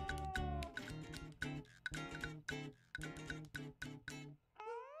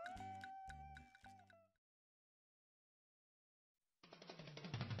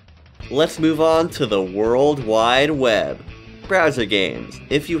 Let's move on to the World Wide Web. Browser games.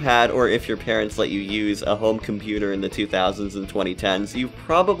 If you had, or if your parents let you use, a home computer in the 2000s and 2010s, you've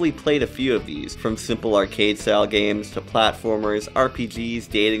probably played a few of these, from simple arcade-style games to platformers, RPGs,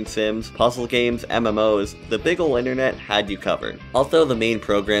 dating sims, puzzle games, MMOs. The big ol' internet had you covered. Although the main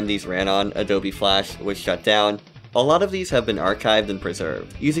program these ran on, Adobe Flash, was shut down, a lot of these have been archived and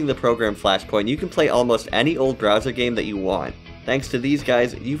preserved. Using the program Flashpoint, you can play almost any old browser game that you want. Thanks to these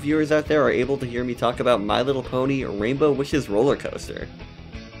guys, you viewers out there are able to hear me talk about My Little Pony Rainbow Wishes Roller Coaster.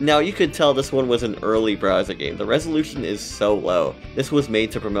 Now, you could tell this one was an early browser game. The resolution is so low. This was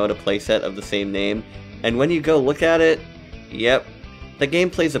made to promote a playset of the same name, and when you go look at it, yep. The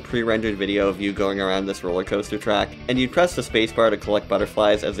game plays a pre-rendered video of you going around this roller coaster track, and you press the spacebar to collect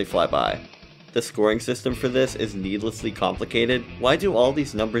butterflies as they fly by. The scoring system for this is needlessly complicated. Why do all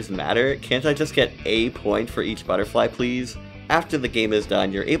these numbers matter? Can't I just get a point for each butterfly, please? After the game is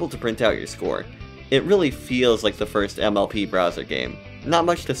done, you're able to print out your score. It really feels like the first MLP browser game. Not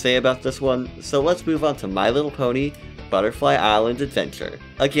much to say about this one, so let's move on to My Little Pony Butterfly Island Adventure.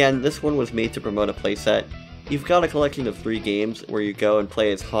 Again, this one was made to promote a playset. You've got a collection of 3 games where you go and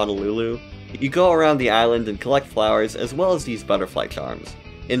play as Honolulu. You go around the island and collect flowers as well as these butterfly charms.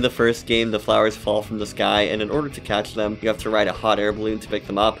 In the first game, the flowers fall from the sky, and in order to catch them, you have to ride a hot air balloon to pick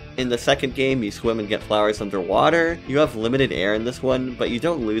them up. In the second game, you swim and get flowers underwater. You have limited air in this one, but you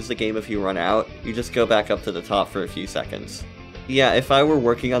don't lose the game if you run out. You just go back up to the top for a few seconds. Yeah, if I were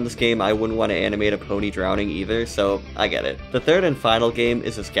working on this game, I wouldn't want to animate a pony drowning either, so I get it. The third and final game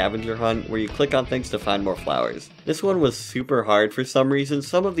is a scavenger hunt, where you click on things to find more flowers. This one was super hard for some reason.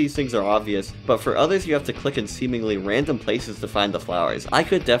 Some of these things are obvious, but for others you have to click in seemingly random places to find the flowers. I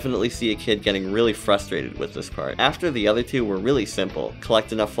could definitely see a kid getting really frustrated with this part. After the other two were really simple.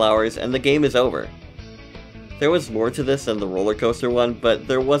 Collect enough flowers and the game is over. There was more to this than the roller coaster one, but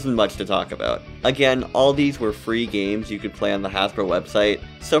there wasn't much to talk about. Again, all these were free games you could play on the Hasbro website,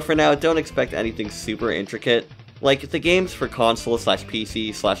 so for now don't expect anything super intricate. Like, the games for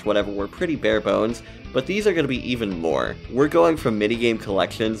console/PC/whatever were pretty bare bones, but these are going to be even more. We're going from minigame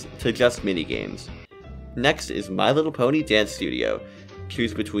collections to just minigames. Next is My Little Pony Dance Studio.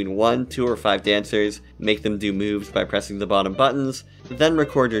 Choose between 1, 2, or 5 dancers, make them do moves by pressing the bottom buttons, then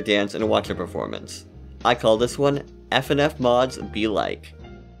record your dance and watch a performance. I call this one F&F Mods Be Like.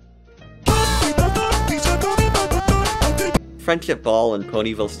 Friendship Ball and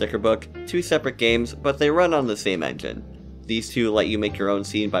Ponyville Sticker Book, 2 separate games, but they run on the same engine. These two let you make your own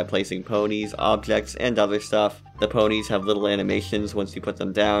scene by placing ponies, objects, and other stuff. The ponies have little animations once you put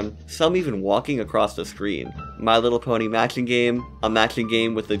them down, some even walking across the screen. My Little Pony Matching Game, a matching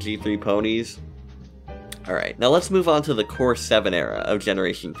game with the G3 ponies. Alright, now let's move on to the Core 7 era of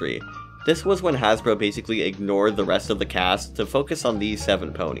Generation 3. This was when Hasbro basically ignored the rest of the cast to focus on these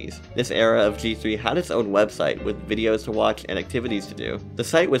 7 ponies. This era of G3 had its own website with videos to watch and activities to do. The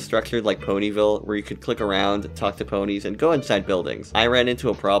site was structured like Ponyville, where you could click around, talk to ponies, and go inside buildings. I ran into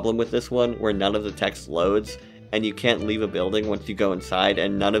a problem with this one where none of the text loads, and you can't leave a building once you go inside,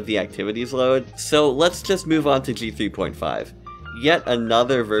 and none of the activities load. So let's just move on to G3.5. Yet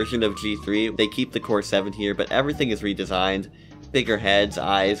another version of G3. They keep the core 7 here, but everything is redesigned. Bigger heads,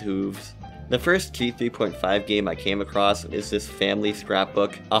 eyes, hooves. The first G3.5 game I came across is this family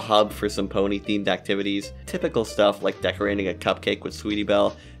scrapbook, a hub for some pony-themed activities, typical stuff like decorating a cupcake with Sweetie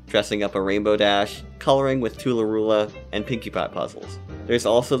Belle, dressing up a Rainbow Dash, coloring with Tula-Rula, and Pinkie Pie puzzles. There's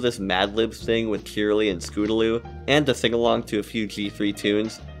also this Mad Libs thing with Cheerly and Scootaloo, and a sing-along to a few G3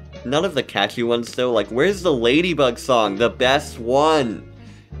 tunes. None of the catchy ones though, like where's the Ladybug song, the best one?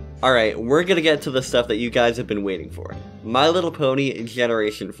 Alright, we're gonna get to the stuff that you guys have been waiting for. My Little Pony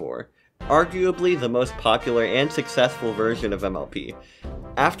Generation 4. Arguably the most popular and successful version of MLP.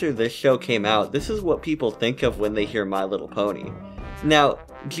 After this show came out, this is what people think of when they hear My Little Pony. Now,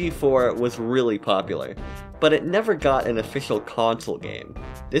 G4 was really popular, but it never got an official console game.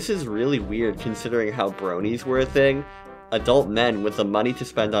 This is really weird considering how bronies were a thing. Adult men with the money to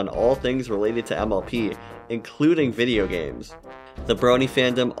spend on all things related to MLP, including video games. The brony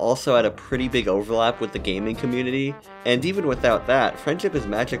fandom also had a pretty big overlap with the gaming community, and even without that, Friendship is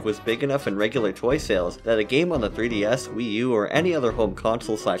Magic was big enough in regular toy sales that a game on the 3DS, Wii U, or any other home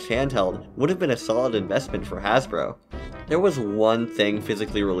console/handheld would have been a solid investment for Hasbro. There was one thing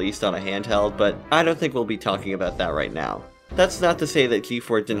physically released on a handheld, but I don't think we'll be talking about that right now. That's not to say that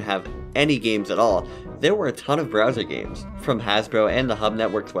G4 didn't have any games at all. There were a ton of browser games, from Hasbro and the Hub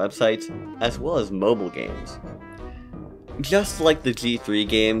Network's websites, as well as mobile games. Just like the G3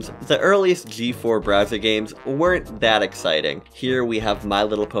 games, the earliest G4 browser games weren't that exciting. Here we have My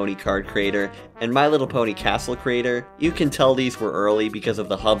Little Pony Card Creator and My Little Pony Castle Creator. You can tell these were early because of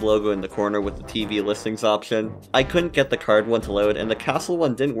the Hub logo in the corner with the TV listings option. I couldn't get the card one to load and the castle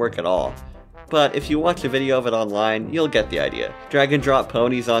one didn't work at all. But if you watch a video of it online, you'll get the idea. Drag and drop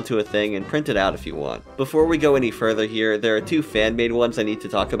ponies onto a thing and print it out if you want. Before we go any further here, there are 2 fan-made ones I need to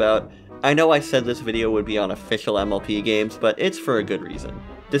talk about. I know I said this video would be on official MLP games, but it's for a good reason.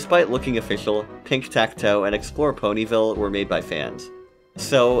 Despite looking official, Pink Tac-Toe and Explore Ponyville were made by fans.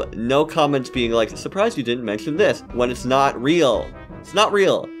 So, no comments being like, surprised you didn't mention this, when it's not real. It's not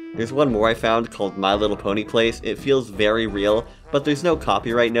real. There's one more I found called My Little Pony Place. It feels very real, but there's no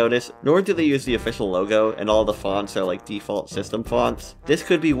copyright notice, nor do they use the official logo, and all the fonts are like default system fonts. This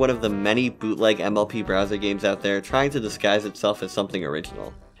could be one of the many bootleg MLP browser games out there trying to disguise itself as something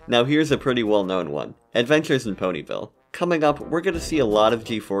original. Now here's a pretty well-known one, Adventures in Ponyville. Coming up, we're going to see a lot of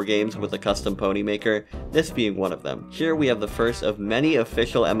G4 games with a custom pony maker, this being one of them. Here we have the first of many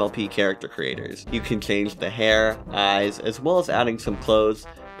official MLP character creators. You can change the hair, eyes, as well as adding some clothes,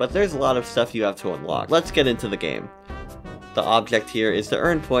 but there's a lot of stuff you have to unlock. Let's get into the game. The object here is to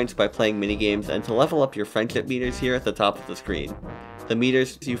earn points by playing minigames and to level up your friendship meters here at the top of the screen. The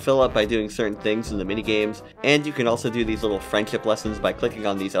meters you fill up by doing certain things in the minigames, and you can also do these little friendship lessons by clicking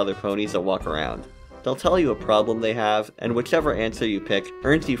on these other ponies that walk around. They'll tell you a problem they have, and whichever answer you pick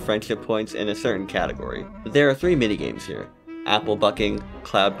earns you friendship points in a certain category. There are 3 minigames here: apple bucking,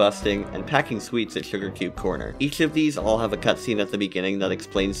 cloud busting, and packing sweets at Sugar Cube Corner. Each of these all have a cutscene at the beginning that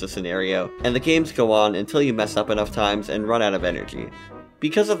explains the scenario, and the games go on until you mess up enough times and run out of energy.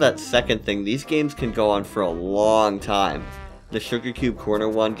 Because of that second thing, these games can go on for a long time. The Sugar Cube Corner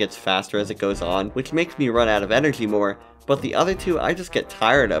one gets faster as it goes on, which makes me run out of energy more, but the other 2 I just get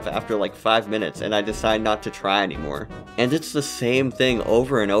tired of after like 5 minutes and I decide not to try anymore. And it's the same thing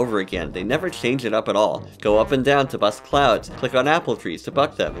over and over again, they never change it up at all. Go up and down to bust clouds, click on apple trees to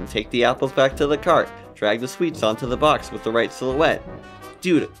buck them and take the apples back to the cart, drag the sweets onto the box with the right silhouette.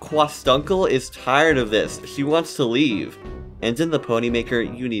 Dude, Quastuncle is tired of this, she wants to leave. And in the Pony Maker,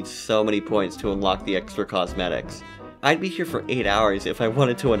 you need so many points to unlock the extra cosmetics. I'd be here for 8 hours if I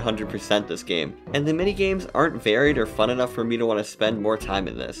wanted to 100% this game, and the minigames aren't varied or fun enough for me to want to spend more time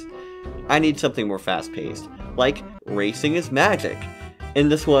in this. I need something more fast-paced, like Racing is Magic. In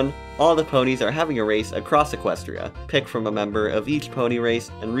this one, all the ponies are having a race across Equestria. Pick from a member of each pony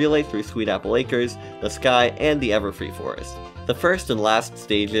race and relay through Sweet Apple Acres, the Sky, and the Everfree Forest. The first and last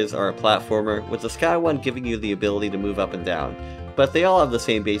stages are a platformer, with the Sky one giving you the ability to move up and down. But they all have the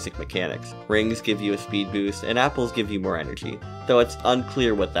same basic mechanics. Rings give you a speed boost, and apples give you more energy, though it's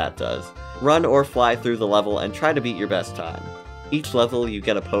unclear what that does. Run or fly through the level and try to beat your best time. Each level you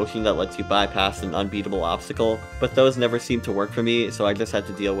get a potion that lets you bypass an unbeatable obstacle, but those never seem to work for me, so I just had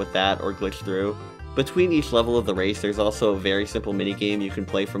to deal with that or glitch through. Between each level of the race, there's also a very simple minigame you can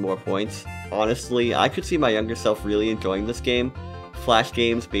play for more points. Honestly, I could see my younger self really enjoying this game. Flash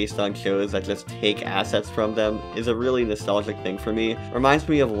games based on shows that just take assets from them is a really nostalgic thing for me. Reminds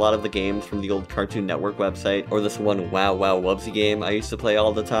me of a lot of the games from the old Cartoon Network website, or this one Wow Wow Wubsy game I used to play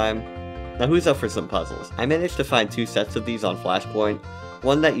all the time. Now who's up for some puzzles? I managed to find 2 sets of these on Flashpoint,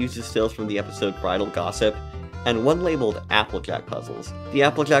 one that uses stills from the episode Bridal Gossip, and one labeled Applejack puzzles. The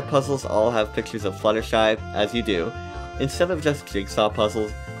Applejack puzzles all have pictures of Fluttershy, as you do. Instead of just jigsaw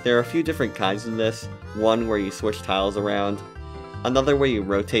puzzles, there are a few different kinds in this, one where you switch tiles around, another where you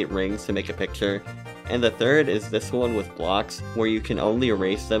rotate rings to make a picture, and the third is this one with blocks, where you can only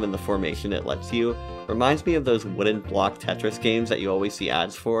erase them in the formation it lets you. Reminds me of those wooden block Tetris games that you always see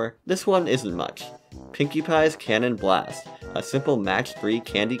ads for. This one isn't much. Pinkie Pie's Cannon Blast, a simple match 3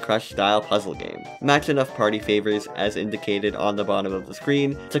 Candy Crush style puzzle game. Match enough party favors, as indicated on the bottom of the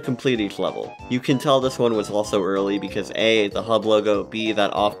screen, to complete each level. You can tell this one was also early because A, the hub logo, B,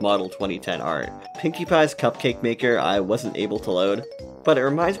 that off-model 2010 art. Pinkie Pie's Cupcake Maker I wasn't able to load, but it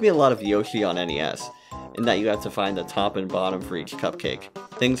reminds me a lot of Yoshi on NES, in that you have to find the top and bottom for each cupcake.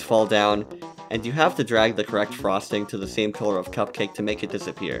 Things fall down, and you have to drag the correct frosting to the same color of cupcake to make it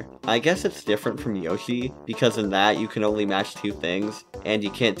disappear. I guess it's different from Yoshi, because in that you can only match 2 things, and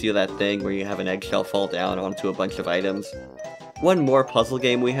you can't do that thing where you have an eggshell fall down onto a bunch of items. One more puzzle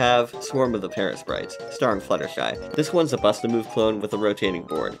game we have, Swarm of the Parasprites, starring Fluttershy. This one's a Bust-A-Move clone with a rotating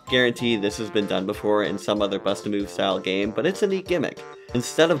board. Guaranteed this has been done before in some other Bust-A-Move style game, but it's a neat gimmick.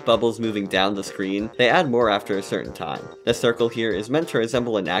 Instead of bubbles moving down the screen, they add more after a certain time. The circle here is meant to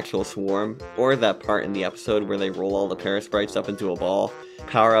resemble an actual swarm, or that part in the episode where they roll all the Parasprites up into a ball.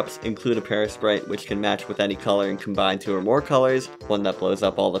 Power-ups include a Parasprite which can match with any color and combine 2 or more colors, one that blows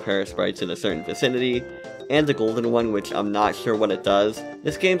up all the Parasprites in a certain vicinity, and a golden one which I'm not sure what it does.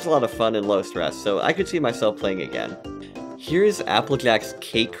 This game's a lot of fun and low stress, so I could see myself playing again. Here's Applejack's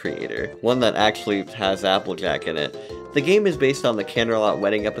Cake Creator, one that actually has Applejack in it. The game is based on the Canterlot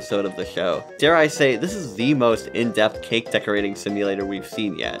Wedding episode of the show. Dare I say, this is the most in-depth cake decorating simulator we've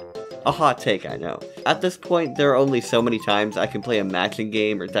seen yet. A hot take, I know. At this point, there are only so many times I can play a matching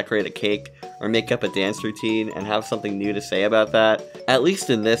game or decorate a cake, or make up a dance routine and have something new to say about that. At least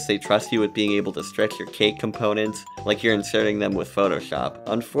in this, they trust you with being able to stretch your cake components, like you're inserting them with Photoshop.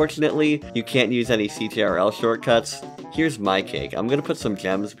 Unfortunately, you can't use any CTRL shortcuts. Here's my cake. I'm gonna put some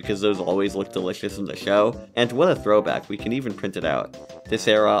gems because those always look delicious in the show, and what a throwback, we can even print it out. This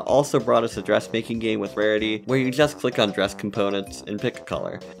era also brought us a dressmaking game with Rarity, where you just click on dress components and pick a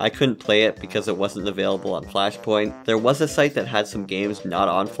color. I couldn't play it because it wasn't available on Flashpoint. There was a site that had some games not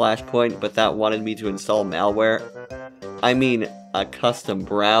on Flashpoint, but that wanted me to install malware. I mean, a custom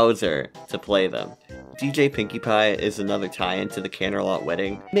browser to play them. DJ Pinkie Pie is another tie-in to the Canterlot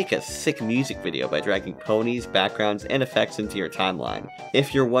Wedding. Make a sick music video by dragging ponies, backgrounds, and effects into your timeline.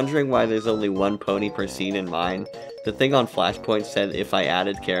 If you're wondering why there's only 1 pony per scene in mine, the thing on Flashpoint said if I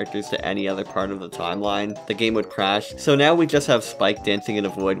added characters to any other part of the timeline, the game would crash, so now we just have Spike dancing in a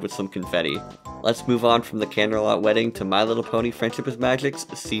void with some confetti. Let's move on from the Canterlot Wedding to My Little Pony Friendship is Magic's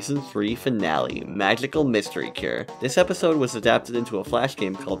Season 3 finale, Magical Mystery Cure. This episode was adapted into a Flash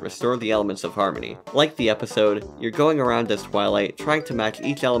game called Restore the Elements of Harmony. Like the episode, you're going around as Twilight, trying to match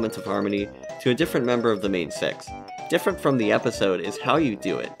each element of Harmony to a different member of the main 6. Different from the episode is how you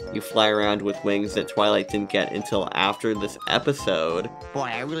do it. You fly around with wings that Twilight didn't get until after this episode.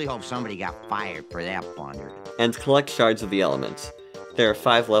 Boy, I really hope somebody got fired for that blunder. And collect shards of the elements. There are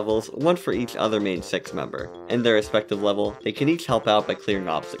 5 levels, 1 for each other main 6 member. In their respective level, they can each help out by clearing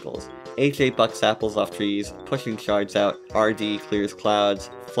obstacles. AJ bucks apples off trees, pushing shards out, RD clears clouds,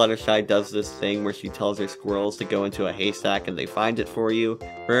 Fluttershy does this thing where she tells her squirrels to go into a haystack and they find it for you,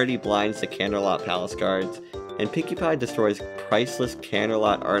 Rarity blinds the Canterlot Palace guards, and Pinkie Pie destroys priceless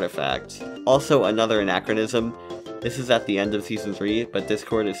Canterlot artifacts. Also, another anachronism, this is at the end of Season 3, but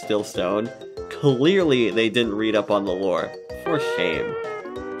Discord is still stone. Clearly, they didn't read up on the lore. For shame.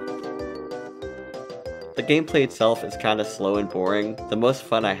 The gameplay itself is kinda slow and boring. The most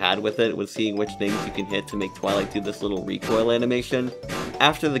fun I had with it was seeing which things you can hit to make Twilight do this little recoil animation.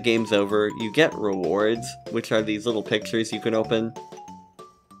 After the game's over, you get rewards, which are these little pictures you can open.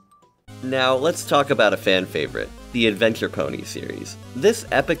 Now, let's talk about a fan favorite, the Adventure Pony series. This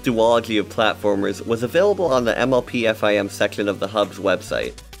epic duology of platformers was available on the MLP FIM section of the Hub's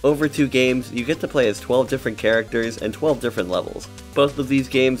website. Over 2 games, you get to play as 12 different characters and 12 different levels. Both of these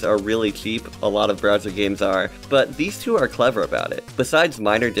games are really cheap, a lot of browser games are, but these 2 are clever about it. Besides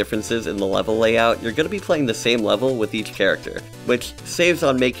minor differences in the level layout, you're going to be playing the same level with each character, which saves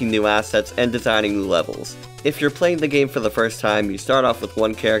on making new assets and designing new levels. If you're playing the game for the first time, you start off with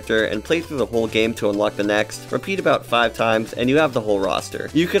one character and play through the whole game to unlock the next, repeat about 5 times, and you have the whole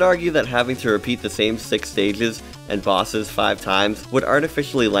roster. You could argue that having to repeat the same 6 stages and bosses 5 times would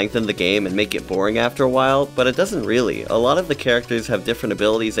artificially lengthen the game and make it boring after a while, but it doesn't really. A lot of the characters have different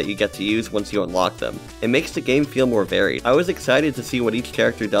abilities that you get to use once you unlock them. It makes the game feel more varied. I was excited to see what each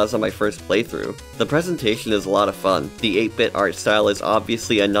character does on my first playthrough. The presentation is a lot of fun. The 8-bit art style is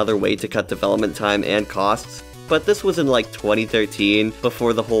obviously another way to cut development time and costs, but this was in like 2013,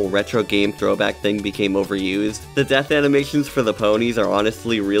 before the whole retro game throwback thing became overused. The death animations for the ponies are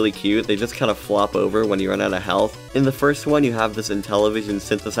honestly really cute, they just kind of flop over when you run out of health. In the first one, you have this Intellivision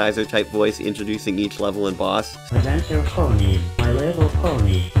synthesizer type voice introducing each level and boss. Adventure Pony, my little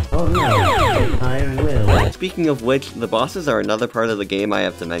pony. Oh no, Iron Will. Speaking of which, the bosses are another part of the game I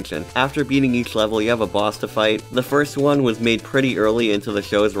have to mention. After beating each level, you have a boss to fight. The first one was made pretty early into the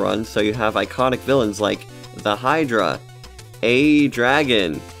show's run, so you have iconic villains like the Hydra, a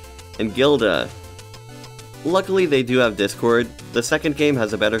Dragon, and Gilda. Luckily, they do have Discord. The second game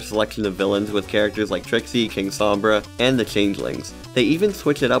has a better selection of villains with characters like Trixie, King Sombra, and the Changelings. They even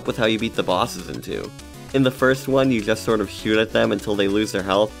switch it up with how you beat the bosses in 2. In the first one, you just sort of shoot at them until they lose their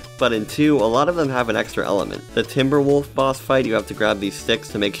health, but in 2, a lot of them have an extra element. The Timberwolf boss fight, you have to grab these sticks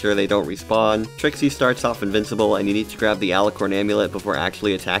to make sure they don't respawn. Trixie starts off invincible and you need to grab the Alicorn amulet before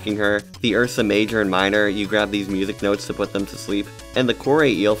actually attacking her. The Ursa Major and Minor, you grab these music notes to put them to sleep. And the Kore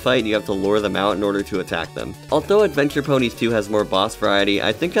Eel fight, you have to lure them out in order to attack them. Although Adventure Ponies 2 has more boss variety,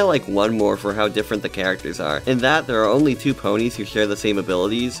 I think I like 1 more for how different the characters are. In that, there are only 2 ponies who share the same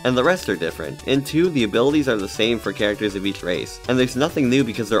abilities, and the rest are different. In 2, the abilities are the same for characters of each race, and there's nothing new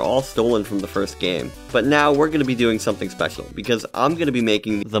because they're all stolen from the first game. But now we're going to be doing something special, because I'm going to be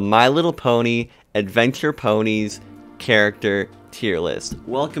making the My Little Pony Adventure Ponies character tier list.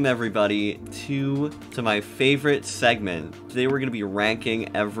 Welcome everybody to my favorite segment. Today we're going to be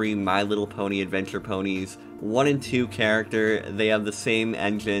ranking every My Little Pony Adventure Ponies 1 and 2 character. They have the same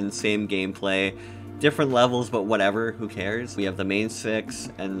engine, same gameplay, different levels, but whatever, who cares? We have the main 6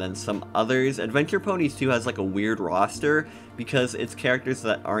 and then some others. Adventure Ponies 2 has like a weird roster because it's characters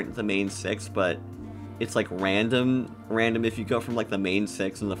that aren't the main 6, but it's like random if you go from like the main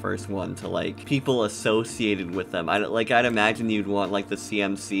 6 in the first one to like people associated with them. I'd imagine you'd want like the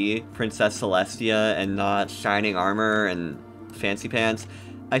CMC, Princess Celestia, and not Shining Armor and Fancy Pants.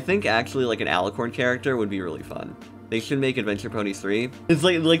 I think actually like an Alicorn character would be really fun. They should make Adventure Ponies 3. It's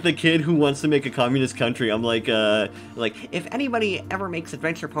like the kid who wants to make a communist country. I'm like, if anybody ever makes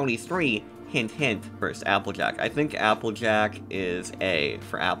Adventure Ponies 3, hint hint. First, Applejack. I think Applejack is A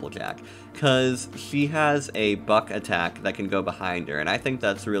for Applejack, because she has a buck attack that can go behind her, and I think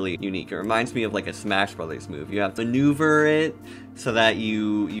that's really unique. It reminds me of like a Smash Brothers move. You have to maneuver it so that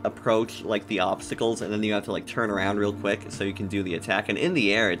you approach like the obstacles, and then you have to like turn around real quick so you can do the attack. And in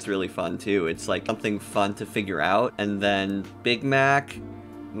the air, it's really fun too. It's like something fun to figure out. And then Big Mac,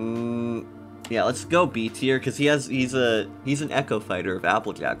 yeah, let's go B tier, because he's an Echo Fighter of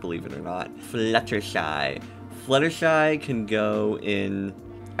Applejack, believe it or not. Fluttershy. Fluttershy can go in,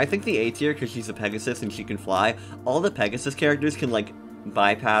 I think, the A tier, because she's a Pegasus and she can fly. All the Pegasus characters can like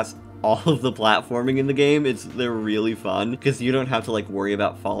bypass all of the platforming in the game. They're really fun, because you don't have to like worry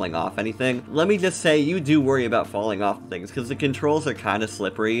about falling off anything. Let me just say, you do worry about falling off things, because the controls are kind of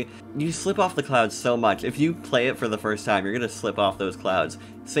slippery. You slip off the clouds so much. If you play it for the first time, you're gonna slip off those clouds.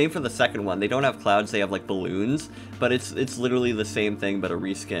 Same for the second one. They don't have clouds, they have like balloons, but it's literally the same thing, but a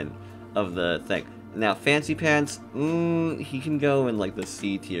reskin of the thing. Now, Fancy Pants, he can go in like the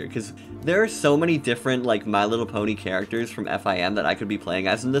C tier, because there are so many different like My Little Pony characters from FIM that I could be playing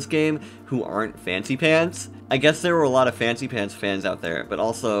as in this game who aren't Fancy Pants. I guess there were a lot of Fancy Pants fans out there, but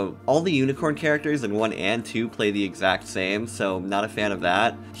also all the unicorn characters in 1 and 2 play the exact same, so not a fan of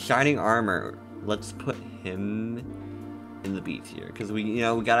that. Shining Armor, let's put him in the B tier, because we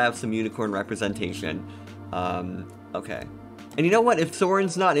gotta have some unicorn representation. Okay. And you know what? If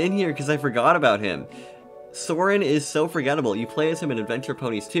Soren's not in here, because I forgot about him. Soren is so forgettable. You play as him in Adventure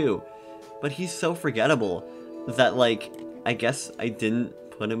Ponies 2, but he's so forgettable that, like, I guess I didn't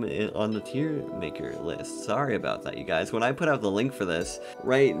put him on the tier maker list. Sorry about that, you guys. When I put out the link for this,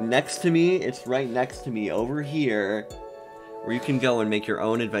 right next to me, it's right next to me over here, where you can go and make your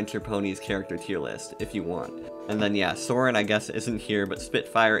own Adventure Ponies character tier list if you want. And then, yeah, Soren, I guess, isn't here, but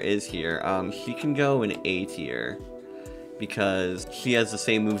Spitfire is here. She can go in A tier, because she has the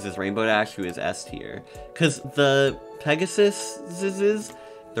same moves as Rainbow Dash, who is S tier. Because the Pegasuses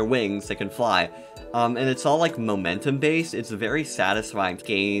their wings, they can fly. And it's all like momentum based. It's very satisfying to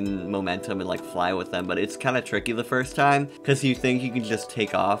gain momentum and like fly with them, but it's kind of tricky the first time because you think you can just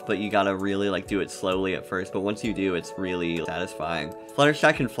take off, but you gotta really like do it slowly at first. But once you do, it's really satisfying.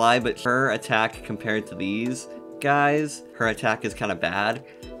 Fluttershy can fly, but her attack compared to these guys, her attack is kind of bad.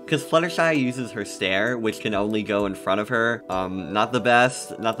 Because Fluttershy uses her stare, which can only go in front of her. Not the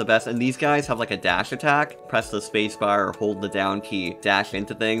best. And these guys have like a dash attack. Press the spacebar or hold the down key, dash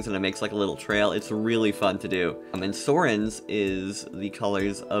into things, and it makes like a little trail. It's really fun to do. And Soren's is the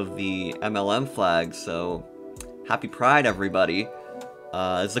colors of the MLM flag, so happy Pride, everybody.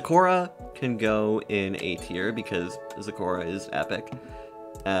 Zecora can go in A tier because Zecora is epic.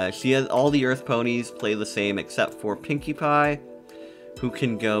 She has all the Earth ponies play the same except for Pinkie Pie, who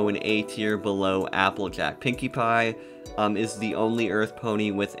can go in A tier below Applejack. Pinkie Pie is the only Earth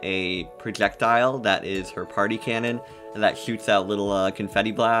pony with a projectile that is her party cannon that shoots out little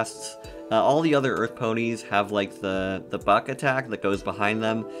confetti blasts. All the other Earth ponies have like the buck attack that goes behind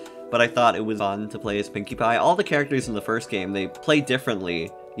them, but I thought it was fun to play as Pinkie Pie. All the characters in the first game, they play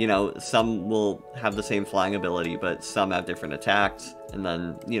differently. You know, some will have the same flying ability, but some have different attacks. And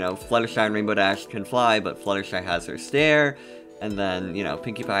then, you know, Fluttershy and Rainbow Dash can fly, but Fluttershy has her stare. And then, you know,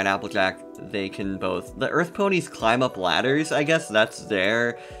 Pinkie Pie and Applejack, they can both... The Earth Ponies climb up ladders, I guess that's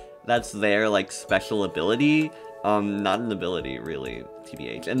their like, special ability. Not an ability, really,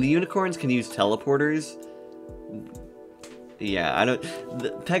 TBH. And the Unicorns can use teleporters. Yeah, I don't...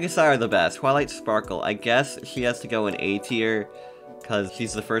 The Pegasi are the best. Twilight Sparkle, I guess she has to go in A tier, because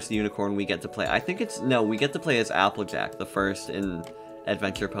she's the first unicorn we get to play. I think it's... No, we get to play as Applejack, the first in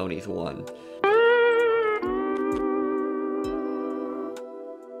Adventure Ponies 1.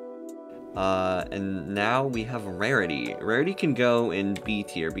 And now we have Rarity. Rarity can go in B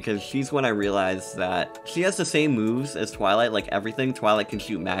tier because she's when I realized that she has the same moves as Twilight, like everything. Twilight can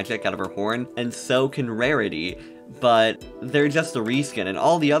shoot magic out of her horn, and so can Rarity, but they're just a reskin, and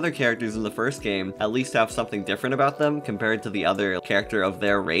all the other characters in the first game at least have something different about them compared to the other character of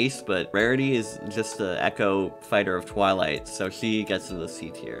their race, but Rarity is just the Echo fighter of Twilight, so she gets in the C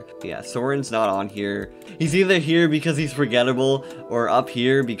tier. Yeah, Soren's not on here. He's either here because he's forgettable, or up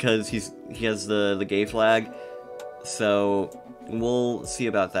here because he has the gay flag, so we'll see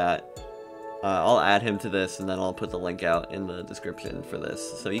about that. I'll add him to this, and then I'll put the link out in the description for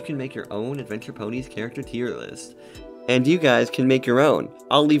this, so you can make your own Adventure Ponies character tier list. And you guys can make your own.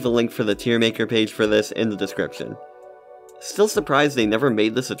 I'll leave a link for the tier maker page for this in the description. Still surprised they never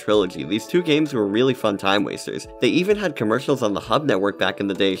made this a trilogy. These two games were really fun time wasters. They even had commercials on the Hub Network back in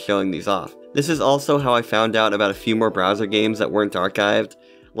the day showing these off. This is also how I found out about a few more browser games that weren't archived,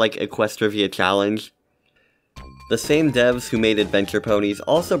 like Equestravia Challenge. The same devs who made Adventure Ponies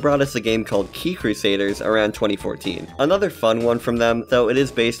also brought us a game called Key Crusaders around 2014. Another fun one from them, though it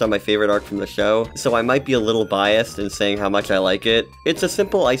is based on my favorite arc from the show, so I might be a little biased in saying how much I like it. It's a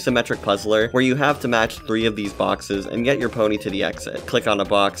simple isometric puzzler where you have to match 3 of these boxes and get your pony to the exit. Click on a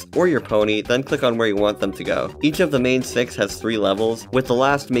box, or your pony, then click on where you want them to go. Each of the main 6 has 3 levels, with the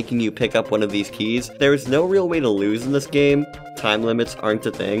last making you pick up one of these keys. There is no real way to lose in this game. Time limits aren't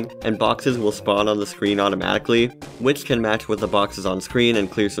a thing, and boxes will spawn on the screen automatically, which can match with the boxes on screen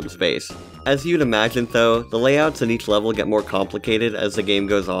and clear some space. As you'd imagine though, the layouts in each level get more complicated as the game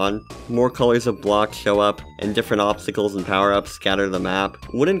goes on. More colors of blocks show up, and different obstacles and power-ups scatter the map.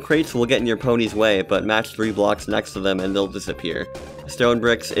 Wooden crates will get in your pony's way, but match 3 blocks next to them and they'll disappear. Stone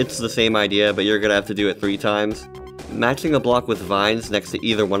bricks, it's the same idea, but you're gonna have to do it 3 times. Matching a block with vines next to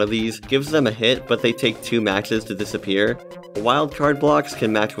either one of these gives them a hit, but they take 2 matches to disappear. Wildcard blocks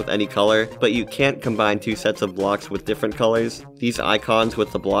can match with any color, but you can't combine 2 sets of blocks with different colors. These icons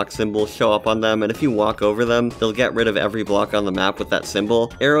with the block symbol show up on them, and if you walk over them, they'll get rid of every block on the map with that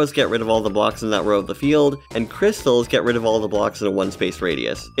symbol. Arrows get rid of all the blocks in that row of the field, and crystals get rid of all the blocks in a 1 space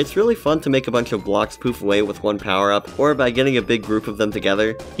radius. It's really fun to make a bunch of blocks poof away with 1 power-up, or by getting a big group of them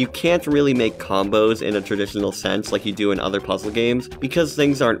together. You can't really make combos in a traditional sense like you do in other puzzle games, because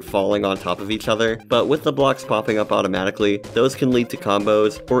things aren't falling on top of each other, but with the blocks popping up automatically, those can lead to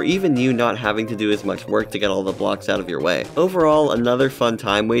combos, or even you not having to do as much work to get all the blocks out of your way. Overall, another fun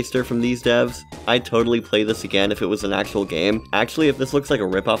time waster from these devs. I'd totally play this again if it was an actual game. Actually, if this looks like a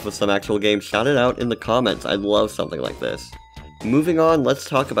ripoff of some actual game, shout it out in the comments. I'd love something like this. Moving on, let's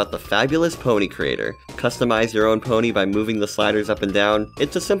talk about the fabulous Pony Creator. Customize your own pony by moving the sliders up and down.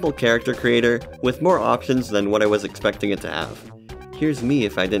 It's a simple character creator, with more options than what I was expecting it to have. Here's me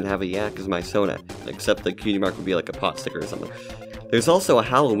if I didn't have a yak as my Sona, except the cutie mark would be like a pot sticker or something. There's also a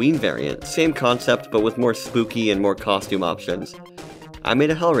Halloween variant, same concept but with more spooky and more costume options. I made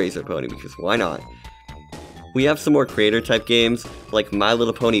a Hellraiser pony because why not? We have some more creator type games, like My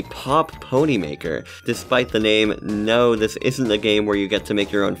Little Pony Pop Pony Maker. Despite the name, no, this isn't a game where you get to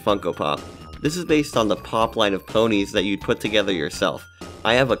make your own Funko Pop. This is based on the Pop line of ponies that you'd put together yourself.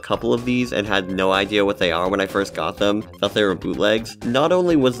 I have a couple of these and had no idea what they are when I first got them, thought they were bootlegs. Not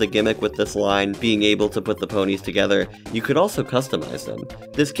only was the gimmick with this line being able to put the ponies together, you could also customize them.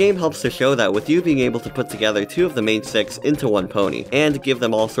 This game helps to show that with you being able to put together 2 of the main 6 into one pony, and give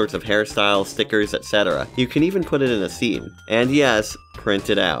them all sorts of hairstyles, stickers, etc. You can even put it in a scene. And yes, print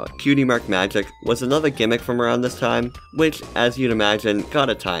it out. Cutie Mark Magic was another gimmick from around this time, which, as you'd imagine,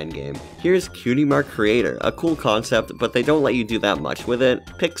 got a tie-in game. Here's Cutie Mark Creator, a cool concept, but they don't let you do that much with it.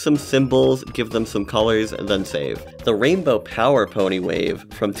 Pick some symbols, give them some colors, and then save. The Rainbow Power Pony Wave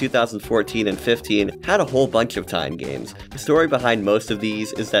from 2014 and 15 had a whole bunch of tie-in games. The story behind most of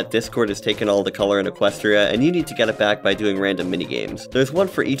these is that Discord has taken all the color in Equestria, and you need to get it back by doing random minigames. There's one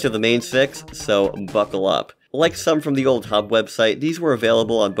for each of the main 6, so buckle up. Like some from the old Hub website, these were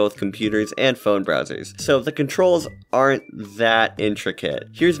available on both computers and phone browsers, so the controls aren't that intricate.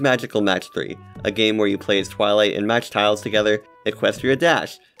 Here's Magical Match 3, a game where you play as Twilight and match tiles together. Equestria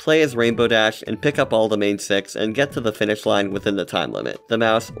Dash. Play as Rainbow Dash and pick up all the main 6 and get to the finish line within the time limit, the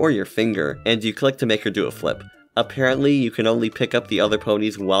mouse or your finger, and you click to make her do a flip. Apparently, you can only pick up the other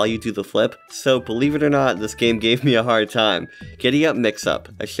ponies while you do the flip, so believe it or not, this game gave me a hard time. Giddy Up Mix Up,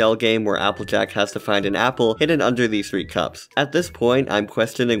 a shell game where Applejack has to find an apple hidden under these 3 cups. At this point, I'm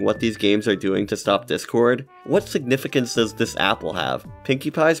questioning what these games are doing to stop Discord. What significance does this apple have?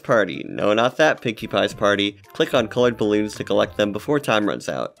 Pinkie Pie's Party. No, not that Pinkie Pie's Party. Click on colored balloons to collect them before time runs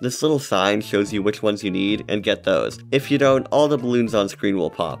out. This little sign shows you which ones you need, and get those. If you don't, all the balloons on screen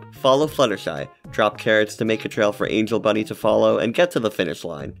will pop. Follow Fluttershy. Drop carrots to make a trail for Angel Bunny to follow and get to the finish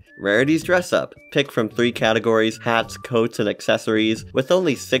line. Rarities Dress Up. Pick from 3 categories, hats, coats, and accessories, with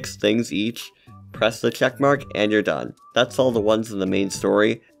only 6 things each. Press the check mark and you're done. That's all the ones in the main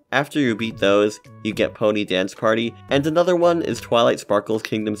story. After you beat those, you get Pony Dance Party, and another one is Twilight Sparkle's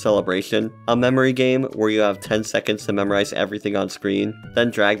Kingdom Celebration, a memory game where you have 10 seconds to memorize everything on screen,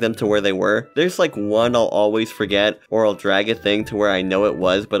 then drag them to where they were. There's like one I'll always forget, or I'll drag a thing to where I know it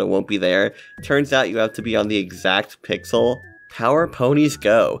was but it won't be there. Turns out you have to be on the exact pixel. Power Ponies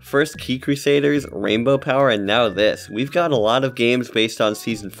Go. First Key Crusaders, Rainbow Power, and now this. We've got a lot of games based on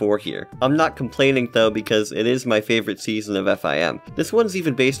Season 4 here. I'm not complaining though because it is my favorite season of FIM. This one's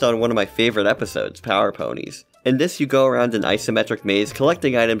even based on one of my favorite episodes, Power Ponies. In this, you go around an isometric maze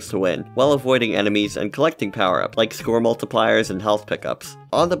collecting items to win, while avoiding enemies and collecting power-ups, like score multipliers and health pickups.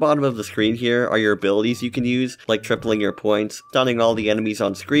 On the bottom of the screen here are your abilities you can use, like tripling your points, stunning all the enemies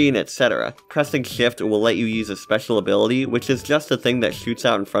on screen, etc. Pressing shift will let you use a special ability, which is just a thing that shoots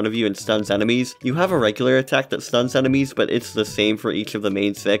out in front of you and stuns enemies. You have a regular attack that stuns enemies, but it's the same for each of the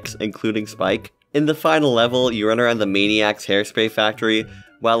main 6, including Spike. In the final level, you run around the Maniac's hairspray factory,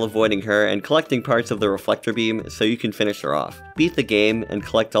 while avoiding her and collecting parts of the reflector beam so you can finish her off. Beat the game and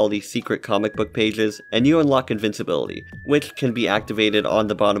collect all these secret comic book pages, and you unlock invincibility, which can be activated on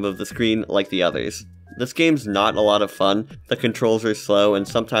the bottom of the screen like the others. This game's not a lot of fun, the controls are slow and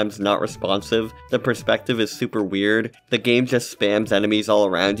sometimes not responsive, the perspective is super weird, the game just spams enemies all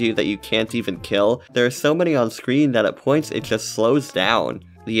around you that you can't even kill, there are so many on screen that at points it just slows down.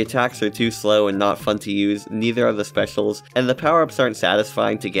 The attacks are too slow and not fun to use, neither are the specials, and the power-ups aren't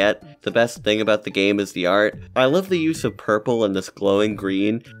satisfying to get. The best thing about the game is the art. I love the use of purple and this glowing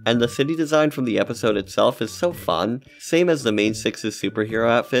green, and the city design from the episode itself is so fun. Same as the main 6's superhero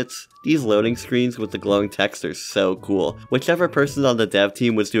outfits. These loading screens with the glowing text are so cool. Whichever person on the dev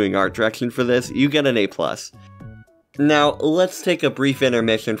team was doing art direction for this, you get an A+. Now, let's take a brief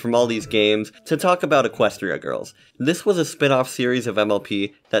intermission from all these games to talk about Equestria Girls. This was a spin-off series of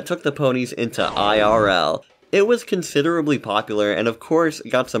MLP that took the ponies into IRL. It was considerably popular and of course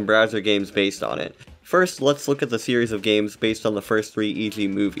got some browser games based on it. First, let's look at the series of games based on the first 3 EG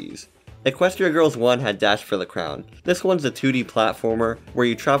movies. Equestria Girls 1 had Dash for the Crown. This one's a 2D platformer where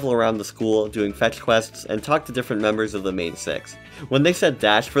you travel around the school doing fetch quests and talk to different members of the main 6. When they said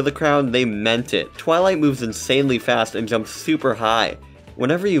Dash for the Crown, they meant it. Twilight moves insanely fast and jumps super high.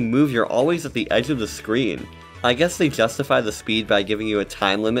 Whenever you move, you're always at the edge of the screen. I guess they justify the speed by giving you a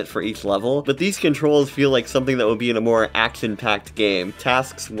time limit for each level, but these controls feel like something that would be in a more action-packed game.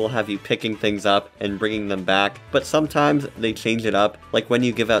 Tasks will have you picking things up and bringing them back, but sometimes they change it up, like when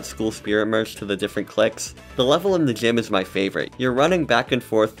you give out school spirit merch to the different cliques. The level in the gym is my favorite. You're running back and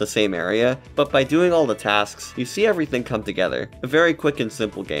forth the same area, but by doing all the tasks, you see everything come together. A very quick and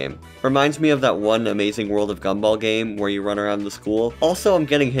simple game. Reminds me of that one Amazing World of Gumball game where you run around the school. Also, I'm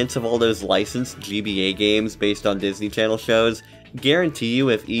getting hints of all those licensed GBA games based based on Disney Channel shows. Guarantee you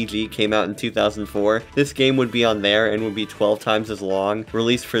if EG came out in 2004, this game would be on there and would be 12 times as long,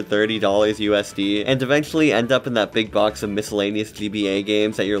 released for $30 USD, and eventually end up in that big box of miscellaneous GBA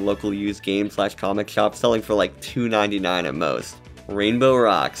games at your local used game/comic shop selling for like $2.99 at most. Rainbow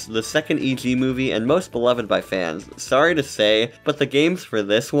Rocks, the second EG movie and most beloved by fans. Sorry to say, but the games for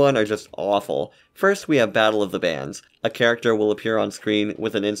this one are just awful. First, we have Battle of the Bands. A character will appear on screen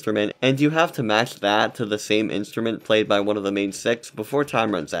with an instrument, and you have to match that to the same instrument played by one of the main 6 before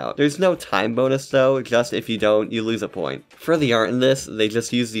time runs out. There's no time bonus though, just if you don't, you lose a point. For the art in this, they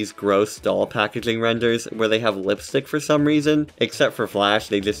just use these gross doll packaging renders where they have lipstick for some reason, except for Flash,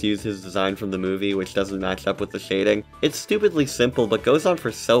 they just use his design from the movie, which doesn't match up with the shading. It's stupidly simple, but goes on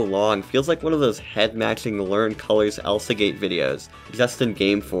for so long, feels like one of those head-matching Learn Colors Elsagate videos, just in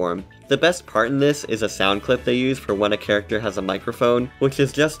game form. The best part in this is a sound clip they use for when a character has a microphone, which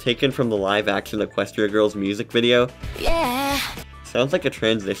is just taken from the live-action Equestria Girls music video. Yeah. Sounds like a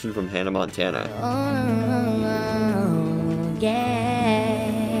transition from Hannah Montana. Oh, yeah.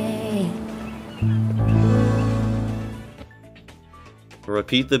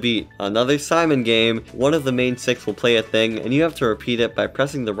 Repeat the beat. Another Simon game. One of the main 6 will play a thing, and you have to repeat it by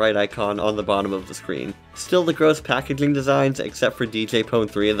pressing the right icon on the bottom of the screen. Still the gross packaging designs, except for DJ Pone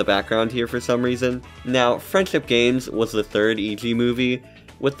 3 in the background here for some reason. Now, Friendship Games was the third EG movie.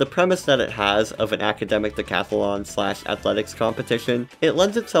 With the premise that it has of an academic decathlon/athletics competition, it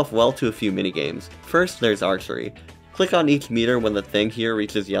lends itself well to a few minigames. First, there's archery. Click on each meter when the thing here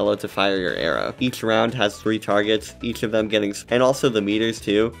reaches yellow to fire your arrow. Each round has 3 targets, each of them getting and also the meters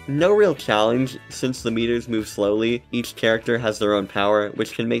too. No real challenge, since the meters move slowly. Each character has their own power,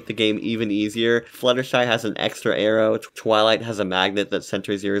 which can make the game even easier. Fluttershy has an extra arrow, Twilight has a magnet that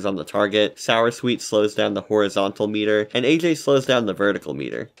centers yours on the target, Sour Sweet slows down the horizontal meter, and AJ slows down the vertical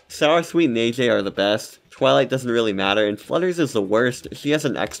meter. Sour Sweet and AJ are the best. Twilight doesn't really matter, and Flutters is the worst. She has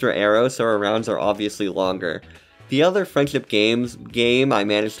an extra arrow, so her rounds are obviously longer. The other Friendship Games game I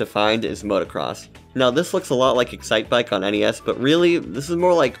managed to find is Motocross. Now this looks a lot like Excitebike on NES, but really, this is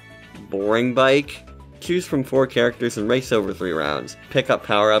more like Boring Bike. Choose from 4 characters and race over 3 rounds. Pick up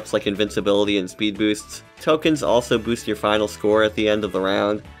power-ups like invincibility and speed boosts. Tokens also boost your final score at the end of the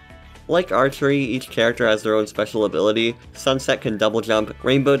round. Like archery, each character has their own special ability. Sunset can double jump,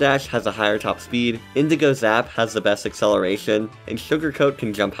 Rainbow Dash has a higher top speed, Indigo Zap has the best acceleration, and Sugarcoat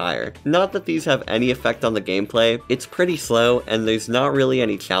can jump higher. Not that these have any effect on the gameplay, it's pretty slow and there's not really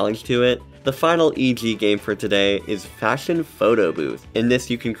any challenge to it. The final EG game for today is Fashion Photo Booth. In this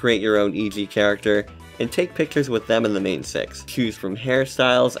you can create your own EG character and take pictures with them in the main 6. Choose from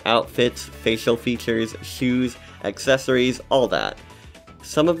hairstyles, outfits, facial features, shoes, accessories, all that.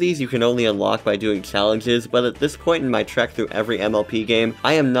 Some of these you can only unlock by doing challenges, but at this point in my trek through every MLP game,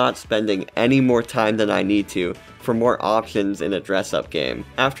 I am not spending any more time than I need to for more options in a dress-up game.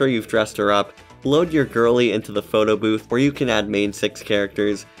 After you've dressed her up, load your girly into the photo booth where you can add main 6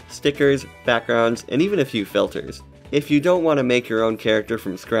 characters, stickers, backgrounds, and even a few filters. If you don't want to make your own character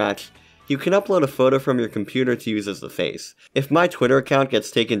from scratch, you can upload a photo from your computer to use as the face. If my Twitter account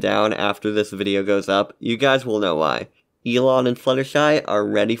gets taken down after this video goes up, you guys will know why. Elon and Fluttershy are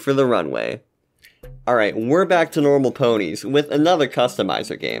ready for the runway. Alright, we're back to normal ponies with another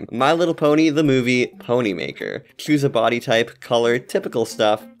customizer game. My Little Pony, the movie, Pony Maker. Choose a body type, color, typical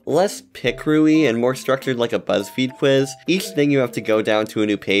stuff. Less pick-rooey and more structured like a BuzzFeed quiz. Each thing you have to go down to a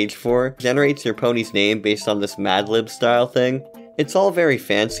new page for generates your pony's name based on this Mad Lib style thing. It's all very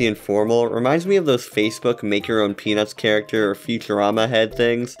fancy and formal, reminds me of those Facebook make-your-own-peanuts character or Futurama head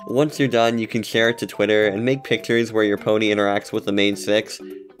things. Once you're done, you can share it to Twitter and make pictures where your pony interacts with the main 6.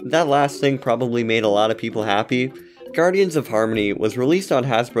 That last thing probably made a lot of people happy. Guardians of Harmony was released on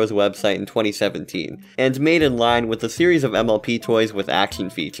Hasbro's website in 2017, and made in line with a series of MLP toys with action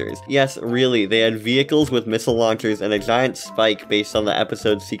features. Yes, really, they had vehicles with missile launchers and a giant spike based on the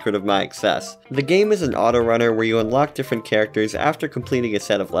episode Secret of My Excess. The game is an auto-runner where you unlock different characters after completing a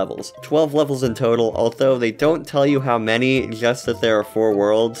set of levels. 12 levels in total, although they don't tell you how many, just that there are 4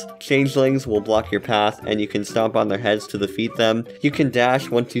 worlds. Changelings will block your path, and you can stomp on their heads to defeat them. You can dash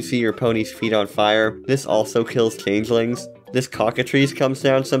once you see your pony's feet on fire. This also kills changelings. This cockatrice comes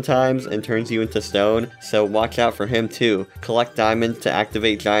down sometimes and turns you into stone, so watch out for him too. Collect diamonds to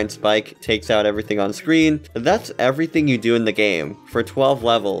activate Giant Spike, takes out everything on screen. That's everything you do in the game, for 12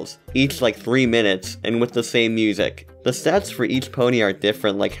 levels, each like 3 minutes, and with the same music. The stats for each pony are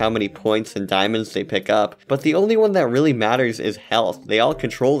different, like how many points and diamonds they pick up, but the only one that really matters is health. They all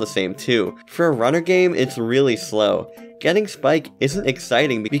control the same too. For a runner game, it's really slow. Getting Spike isn't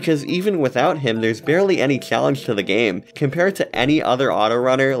exciting because even without him, there's barely any challenge to the game, compared to any other auto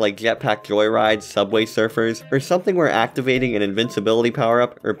runner like Jetpack Joyride, Subway Surfers, or something where activating an invincibility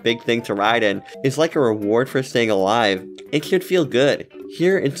power-up or big thing to ride in is like a reward for staying alive. It should feel good.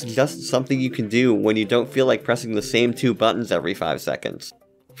 Here, it's just something you can do when you don't feel like pressing the same 2 buttons every 5 seconds.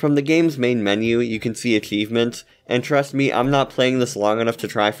 From the game's main menu, you can see achievements, and trust me, I'm not playing this long enough to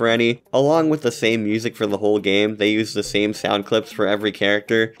try for any. Along with the same music for the whole game, they use the same sound clips for every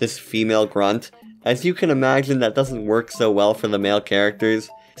character, this female grunt. As you can imagine, that doesn't work so well for the male characters.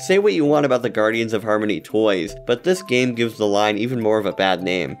 Say what you want about the Guardians of Harmony toys, but this game gives the line even more of a bad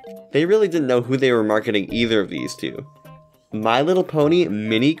name. They really didn't know who they were marketing either of these to. My Little Pony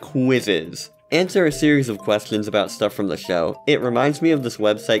Mini Quizzes. Answer a series of questions about stuff from the show. It reminds me of this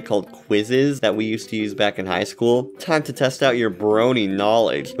website called Quizzes that we used to use back in high school. Time to test out your brony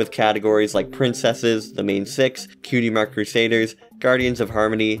knowledge with categories like Princesses, the main 6, Cutie Mark Crusaders, Guardians of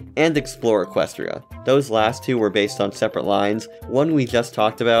Harmony, and Explore Equestria. Those last 2 were based on separate lines, one we just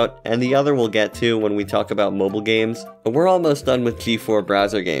talked about, and the other we'll get to when we talk about mobile games. We're almost done with G4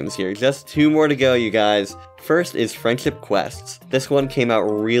 browser games here, just 2 more to go, you guys. First is Friendship Quests. This one came out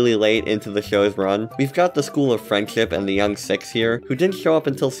really late into the show's run. We've got the School of Friendship and the Young Six here, who didn't show up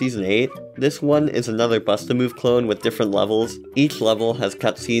until Season 8. This one is another Bust-A-Move clone with different levels. Each level has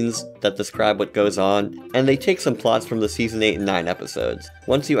cutscenes that describe what goes on, and they take some plots from the Season 8 and 9 episodes.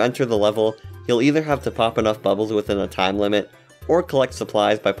 Once you enter the level, you'll either have to pop enough bubbles within a time limit, or collect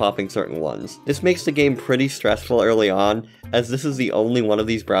supplies by popping certain ones. This makes the game pretty stressful early on, as this is the only one of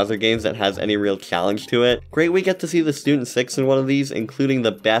these browser games that has any real challenge to it. Great we get to see the Student 6 in one of these, including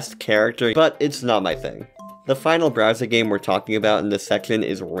the best character, but it's not my thing. The final browser game we're talking about in this section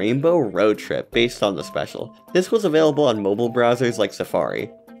is Rainbow Road Trip, based on the special. This was available on mobile browsers like Safari,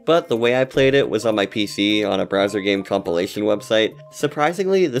 but the way I played it was on my PC on a browser game compilation website.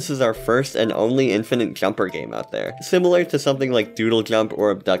 Surprisingly, this is our first and only infinite jumper game out there, similar to something like Doodle Jump or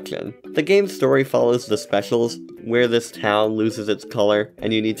Abduction. The game's story follows the specials, where this town loses its color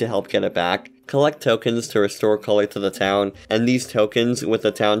and you need to help get it back. Collect tokens to restore color to the town, and these tokens with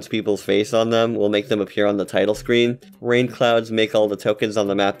the townspeople's face on them will make them appear on the title screen. Rain clouds make all the tokens on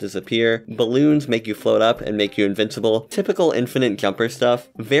the map disappear. Balloons make you float up and make you invincible. Typical infinite jumper stuff.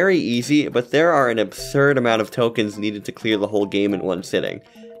 Very easy, but there are an absurd amount of tokens needed to clear the whole game in one sitting.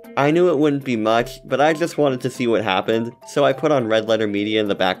 I knew it wouldn't be much, but I just wanted to see what happened, so I put on Red Letter Media in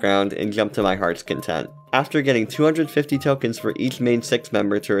the background and jumped to my heart's content. After getting 250 tokens for each main 6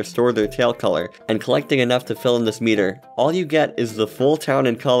 member to restore their tail color, and collecting enough to fill in this meter, all you get is the full town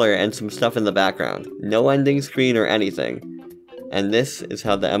in color and some stuff in the background. No ending screen or anything. And this is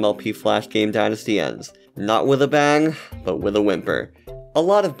how the MLP Flash Game Dynasty ends. Not with a bang, but with a whimper. A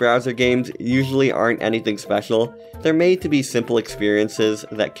lot of browser games usually aren't anything special. They're made to be simple experiences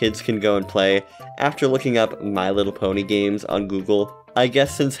that kids can go and play after looking up My Little Pony games on Google. I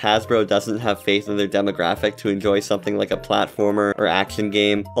guess since Hasbro doesn't have faith in their demographic to enjoy something like a platformer or action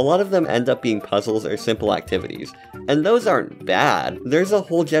game, a lot of them end up being puzzles or simple activities. And those aren't bad. There's a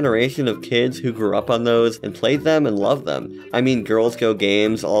whole generation of kids who grew up on those and played them and loved them. I mean, Girls Go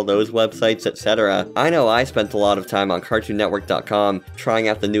Games, all those websites, etc. I know I spent a lot of time on CartoonNetwork.com trying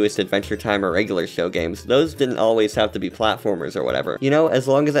out the newest Adventure Time or regular show games. Those didn't always have to be platformers or whatever. You know, as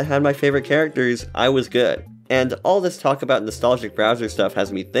long as it had my favorite characters, I was good. And all this talk about nostalgic browser stuff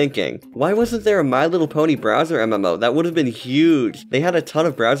has me thinking, why wasn't there a My Little Pony browser MMO? That would have been huge. They had a ton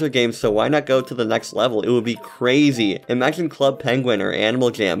of browser games, so why not go to the next level? It would be crazy. Imagine Club Penguin or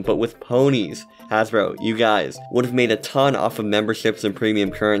Animal Jam, but with ponies. Hasbro, you guys, would have made a ton off of memberships and premium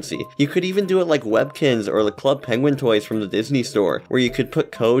currency. You could even do it like Webkins or the Club Penguin toys from the Disney Store, where you could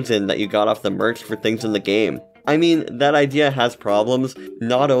put codes in that you got off the merch for things in the game. I mean, that idea has problems.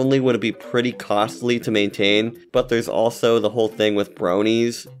 Not only would it be pretty costly to maintain, but there's also the whole thing with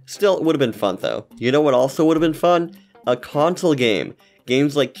bronies. Still, it would have been fun though. You know what also would have been fun? A console game.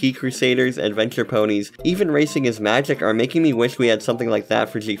 Games like Key Crusaders, Adventure Ponies, even Racing is Magic are making me wish we had something like that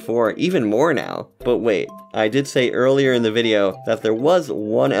for G4, even more now. But wait, I did say earlier in the video that there was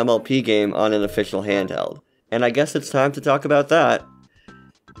one MLP game on an official handheld. And I guess it's time to talk about that.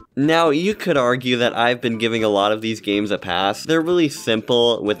 Now, you could argue that I've been giving a lot of these games a pass. They're really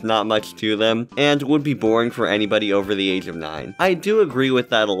simple, with not much to them, and would be boring for anybody over the age of 9. I do agree with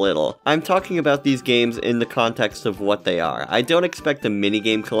that a little. I'm talking about these games in the context of what they are. I don't expect a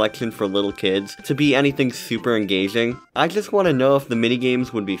minigame collection for little kids to be anything super engaging. I just want to know if the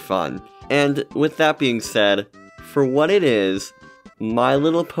minigames would be fun. And with that being said, for what it is, My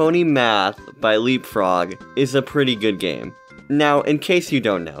Little Pony Math by Leapfrog is a pretty good game. Now, in case you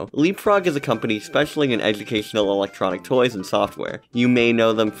don't know, Leapfrog is a company specializing in educational electronic toys and software. You may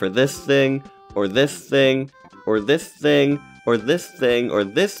know them for this thing, or this thing, or this thing, or this thing, or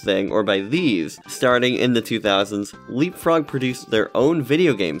this thing, or by these. Starting in the 2000s, Leapfrog produced their own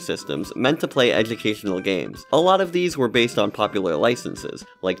video game systems meant to play educational games. A lot of these were based on popular licenses,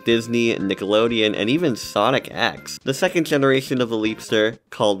 like Disney, Nickelodeon, and even Sonic X. The second generation of the Leapster,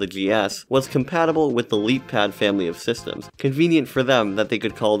 called the GS, was compatible with the LeapPad family of systems. Convenient for them that they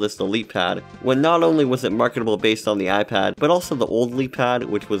could call this the LeapPad, when not only was it marketable based on the iPad, but also the old LeapPad,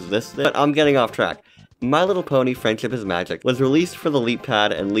 which was this thing. But I'm getting off track. My Little Pony Friendship is Magic was released for the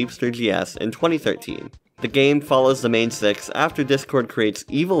LeapPad and Leapster GS in 2013. The game follows the main six after Discord creates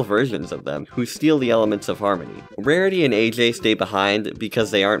evil versions of them who steal the elements of Harmony. Rarity and AJ stay behind because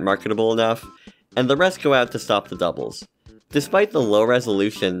they aren't marketable enough, and the rest go out to stop the doubles. Despite the low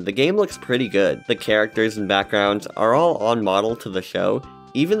resolution, the game looks pretty good. The characters and backgrounds are all on model to the show.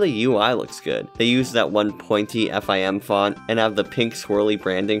 Even the UI looks good. They use that one pointy FIM font and have the pink swirly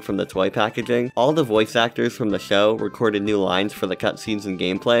branding from the toy packaging. All the voice actors from the show recorded new lines for the cutscenes and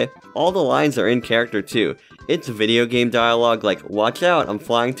gameplay. All the lines are in character too. It's video game dialogue like, "Watch out, I'm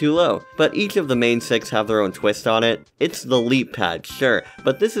flying too low." But each of the main six have their own twist on it. It's the LeapPad, sure,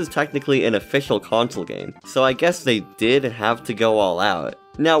 but this is technically an official console game, so I guess they did have to go all out.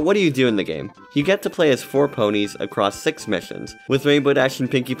 Now, what do you do in the game? You get to play as 4 ponies across 6 missions, with Rainbow Dash and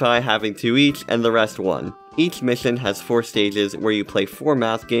Pinkie Pie having 2 each and the rest 1. Each mission has 4 stages where you play 4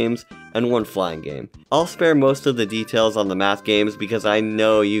 math games and 1 flying game. I'll spare most of the details on the math games because I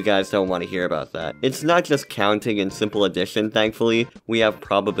know you guys don't want to hear about that. It's not just counting and simple addition, thankfully. We have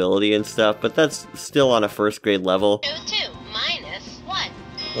probability and stuff, but that's still on a first grade level. 2 minus 1.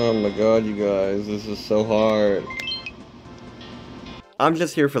 Oh my god, you guys, this is so hard. I'm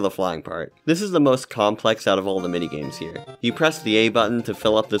just here for the flying part. This is the most complex out of all the minigames here. You press the A button to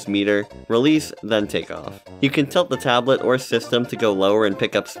fill up this meter, release, then take off. You can tilt the tablet or system to go lower and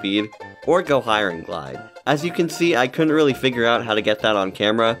pick up speed, or go higher and glide. As you can see, I couldn't really figure out how to get that on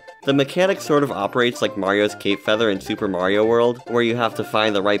camera. The mechanic sort of operates like Mario's Cape Feather in Super Mario World, where you have to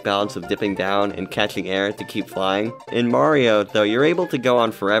find the right balance of dipping down and catching air to keep flying. In Mario, though, you're able to go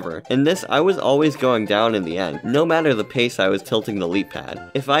on forever. In this, I was always going down in the end, no matter the pace I was tilting the LeapPad.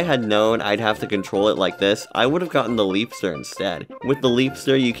 If I had known I'd have to control it like this, I would have gotten the Leapster instead. With the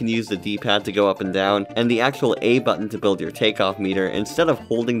Leapster, you can use the D-pad to go up and down, and the actual A button to build your takeoff meter instead of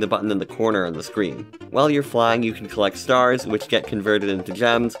holding the button in the corner on the screen. While you're flying, you can collect stars, which get converted into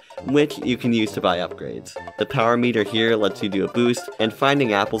gems, which you can use to buy upgrades. The power meter here lets you do a boost, and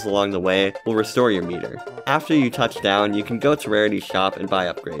finding apples along the way will restore your meter. After you touch down, you can go to Rarity's shop and buy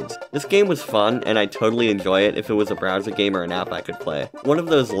upgrades. This game was fun, and I'd totally enjoy it if it was a browser game or an app I could play. One of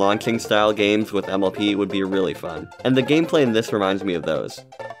those launching style games with MLP would be really fun, and the gameplay in this reminds me of those.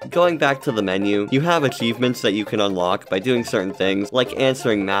 Going back to the menu, you have achievements that you can unlock by doing certain things, like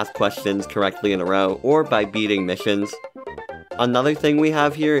answering math questions correctly in a row, or by beating missions. Another thing we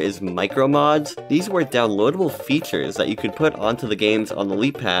have here is micro mods. These were downloadable features that you could put onto the games on the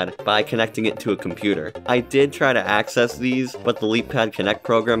LeapPad by connecting it to a computer. I did try to access these, but the LeapPad Connect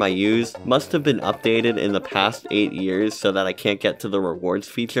program I used must have been updated in the past 8 years so that I can't get to the rewards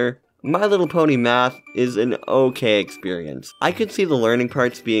feature. My Little Pony Math is an okay experience. I could see the learning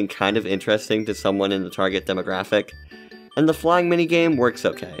parts being kind of interesting to someone in the target demographic, and the flying minigame works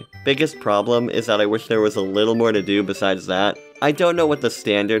okay. Biggest problem is that I wish there was a little more to do besides that. I don't know what the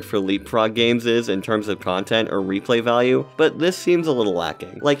standard for Leapfrog games is in terms of content or replay value, but this seems a little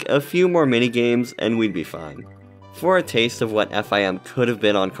lacking. Like a few more minigames and we'd be fine. For a taste of what FIM could have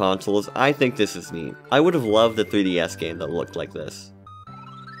been on consoles, I think this is neat. I would have loved the 3DS game that looked like this.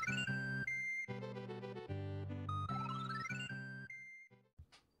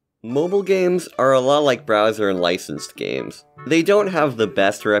 Mobile games are a lot like browser and licensed games. They don't have the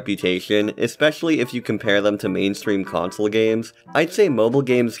best reputation, especially if you compare them to mainstream console games. I'd say mobile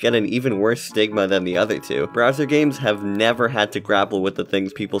games get an even worse stigma than the other two. Browser games have never had to grapple with the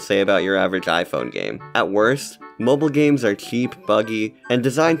things people say about your average iPhone game. At worst, mobile games are cheap, buggy, and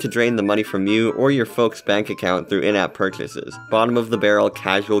designed to drain the money from you or your folks' bank account through in-app purchases. Bottom-of-the-barrel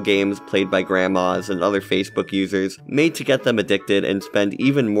casual games played by grandmas and other Facebook users, made to get them addicted and spend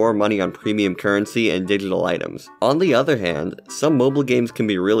even more money on premium currency and digital items. On the other hand, some mobile games can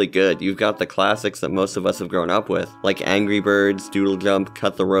be really good. You've got the classics that most of us have grown up with, like Angry Birds, Doodle Jump,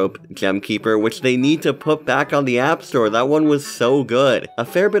 Cut the Rope, Gem Keeper, which they need to put back on the App Store. That one was so good. A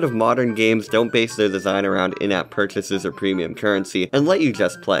fair bit of modern games don't base their design around in-app purchases or premium currency and let you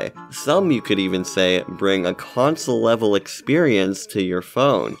just play. Some, you could even say, bring a console-level experience to your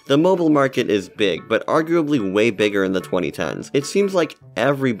phone. The mobile market is big, but arguably way bigger in the 2010s. It seems like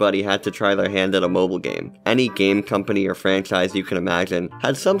everybody had to try their hand at a mobile game. Any game company or franchise you can imagine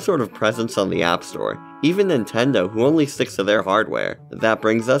had some sort of presence on the App Store. Even Nintendo, who only sticks to their hardware. That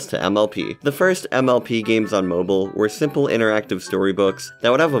brings us to MLP. The first MLP games on mobile were simple interactive storybooks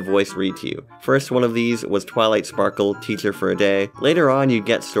that would have a voice read to you. First one of these was Twilight Sparkle, Teacher for a Day. Later on, you'd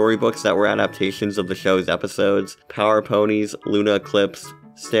get storybooks that were adaptations of the show's episodes, Power Ponies, Luna Eclipse,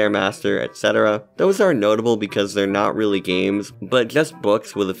 Stairmaster, etc. Those are notable because they're not really games, but just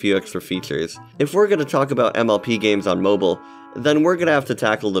books with a few extra features. If we're going to talk about MLP games on mobile, then we're going to have to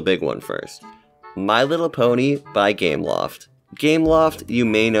tackle the big one first. My Little Pony by Gameloft. Gameloft you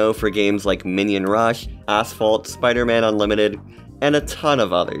may know for games like Minion Rush, Asphalt, Spider-Man Unlimited, and a ton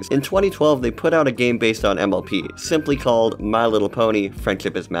of others. In 2012, they put out a game based on MLP, simply called My Little Pony: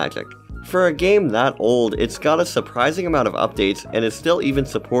 Friendship is Magic. For a game that old, it's got a surprising amount of updates and is still even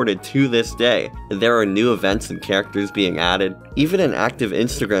supported to this day. There are new events and characters being added, even an active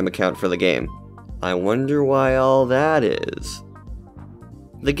Instagram account for the game. I wonder why all that is.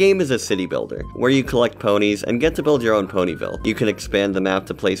 The game is a city builder, where you collect ponies and get to build your own Ponyville. You can expand the map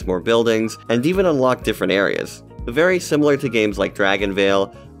to place more buildings, and even unlock different areas. Very similar to games like Dragon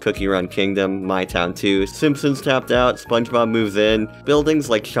Vale, Cookie Run Kingdom, My Town 2, Simpsons Tapped Out, SpongeBob Moves In. Buildings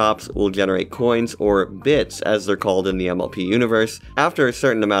like shops will generate coins, or bits as they're called in the MLP universe, after a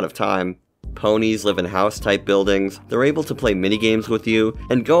certain amount of time. Ponies live in house-type buildings, they're able to play minigames with you,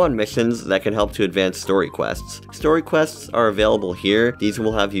 and go on missions that can help to advance story quests. Story quests are available here. These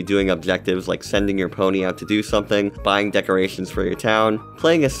will have you doing objectives like sending your pony out to do something, buying decorations for your town,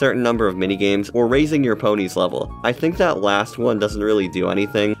 playing a certain number of minigames, or raising your pony's level. I think that last one doesn't really do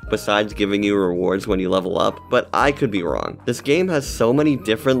anything, besides giving you rewards when you level up, but I could be wrong. This game has so many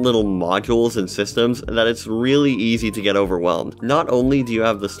different little modules and systems that it's really easy to get overwhelmed. Not only do you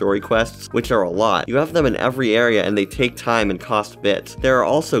have the story quests, which are a lot, you have them in every area and they take time and cost bits. There are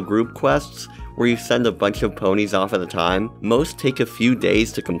also group quests, where you send a bunch of ponies off at a time. Most take a few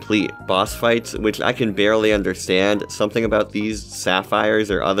days to complete. Boss fights, which I can barely understand, something about these sapphires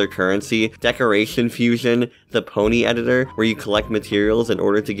or other currency. Decoration fusion, the pony editor, where you collect materials in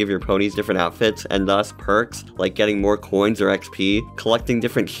order to give your ponies different outfits, and thus perks, like getting more coins or XP. Collecting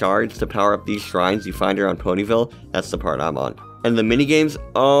different shards to power up these shrines you find around Ponyville, that's the part I'm on. And the minigames,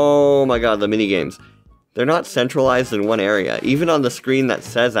 oh my god, the minigames. They're not centralized in one area. Even on the screen that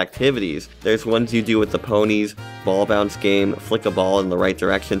says activities, there's ones you do with the ponies, ball bounce game, flick a ball in the right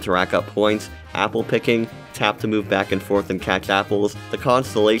direction to rack up points, apple picking, tap to move back and forth and catch apples, the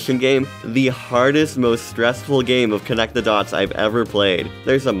constellation game, the hardest, most stressful game of connect the dots I've ever played.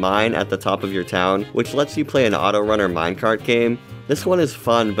 There's a mine at the top of your town, which lets you play an auto-runner minecart game. This one is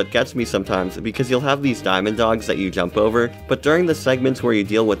fun, but gets me sometimes, because you'll have these diamond dogs that you jump over, but during the segments where you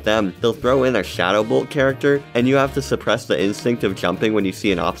deal with them, they'll throw in a Shadow Bolt character, and you have to suppress the instinct of jumping when you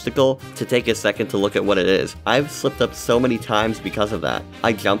see an obstacle, to take a second to look at what it is. I've slipped up so many times because of that.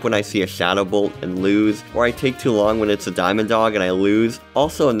 I jump when I see a Shadow Bolt and lose, or I take too long when it's a diamond dog and I lose.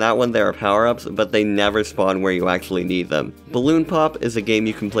 Also in that one there are power-ups, but they never spawn where you actually need them. Balloon Pop is a game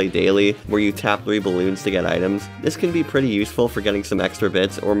you can play daily, where you tap 3 balloons to get items. This can be pretty useful for getting some extra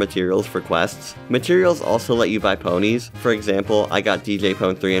bits or materials for quests. Materials also let you buy ponies. For example, I got DJ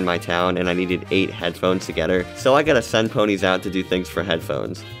Pone 3 in my town and I needed 8 headphones to get her, so I gotta send ponies out to do things for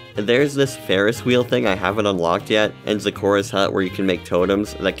headphones. There's this Ferris wheel thing I haven't unlocked yet, and Zecora's Hut where you can make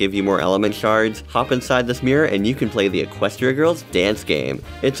totems that give you more element shards. Hop inside this mirror and you can play the Equestria Girls dance game.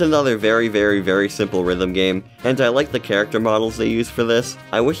 It's another very simple rhythm game, and I like the character models they use for this.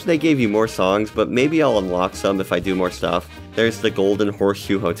 I wish they gave you more songs, but maybe I'll unlock some if I do more stuff. There's the Golden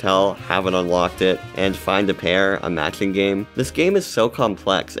Horseshoe Hotel, haven't unlocked it, and Find a Pair, a matching game. This game is so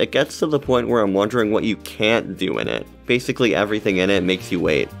complex, it gets to the point where I'm wondering what you can't do in it. Basically everything in it makes you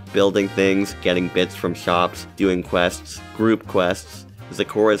wait. Building things, getting bits from shops, doing quests, group quests.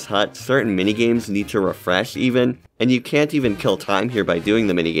 Zecora's Hut, certain minigames need to refresh even, and you can't even kill time here by doing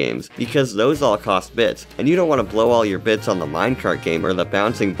the minigames, because those all cost bits, and you don't want to blow all your bits on the minecart game or the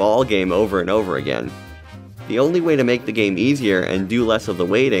bouncing ball game over and over again. The only way to make the game easier and do less of the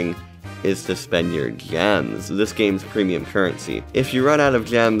waiting is to spend your gems, this game's premium currency. If you run out of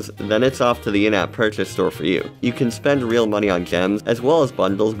gems, then it's off to the in-app purchase store for you. You can spend real money on gems, as well as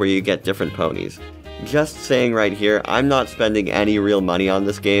bundles where you get different ponies. Just saying right here, I'm not spending any real money on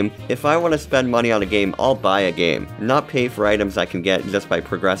this game. If I want to spend money on a game, I'll buy a game, not pay for items I can get just by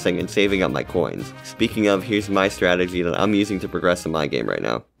progressing and saving up my coins. Speaking of, here's my strategy that I'm using to progress in my game right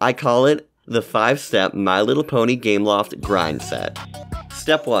now. I call it the 5-step My Little Pony Gameloft grind set.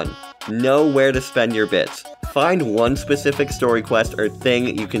 Step 1. Know where to spend your bits. Find one specific story quest or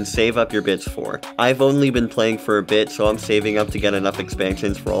thing you can save up your bits for. I've only been playing for a bit, so I'm saving up to get enough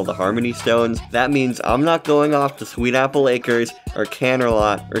expansions for all the Harmony Stones. That means I'm not going off to Sweet Apple Acres or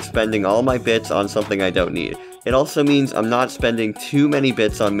Canterlot or spending all my bits on something I don't need. It also means I'm not spending too many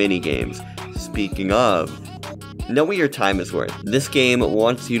bits on minigames. Speaking of, know what your time is worth. This game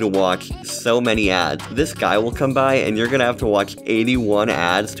wants you to watch so many ads. This guy will come by and you're gonna have to watch 81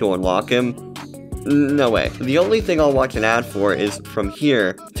 ads to unlock him. No way. The only thing I'll watch an ad for is from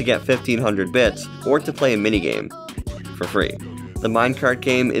here to get 1500 bits or to play a minigame for free. The minecart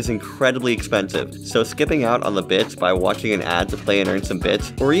game is incredibly expensive, so skipping out on the bits by watching an ad to play and earn some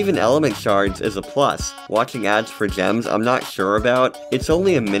bits, or even element shards, is a plus. Watching ads for gems, I'm not sure about. It's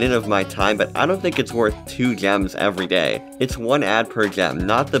only a minute of my time, but I don't think it's worth 2 gems every day. It's 1 ad per gem,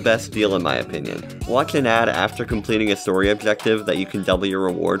 not the best deal in my opinion. Watch an ad after completing a story objective that you can double your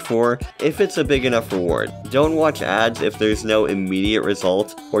reward for, if it's a big enough reward. Don't watch ads if there's no immediate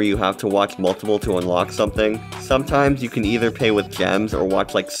result, or you have to watch multiple to unlock something. Sometimes you can either pay with gems or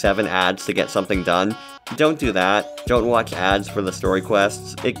watch like 7 ads to get something done. Don't do that. Don't watch ads for the story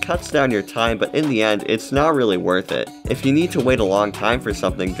quests. It cuts down your time, but in the end, it's not really worth it. If you need to wait a long time for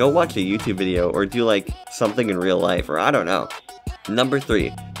something, go watch a YouTube video or do like something in real life, or I don't know. Number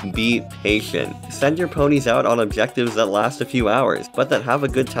 3. Be patient. Send your ponies out on objectives that last a few hours, but that have a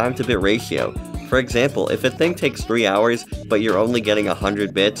good time to bit ratio. For example, if a thing takes 3 hours, but you're only getting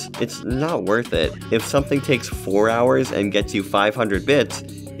 100 bits, it's not worth it. If something takes 4 hours and gets you 500 bits,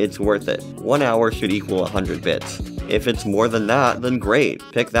 it's worth it. 1 hour should equal 100 bits. If it's more than that, then great,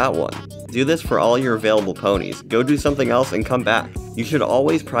 pick that one. Do this for all your available ponies. Go do something else and come back. You should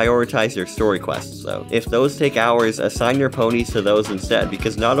always prioritize your story quests though. If those take hours, assign your ponies to those instead,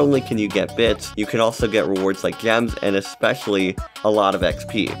 because not only can you get bits, you can also get rewards like gems and especially a lot of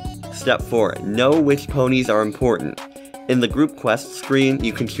XP. Step 4. Know which ponies are important. In the group quest screen,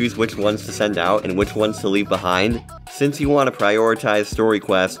 you can choose which ones to send out and which ones to leave behind. Since you want to prioritize story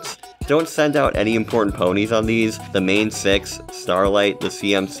quests, don't send out any important ponies on these. The main 6, Starlight, the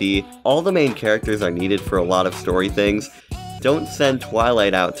CMC, all the main characters are needed for a lot of story things. Don't send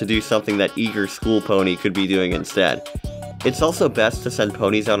Twilight out to do something that Eager School Pony could be doing instead. It's also best to send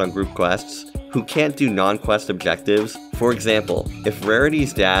ponies out on group quests who can't do non-quest objectives. For example, if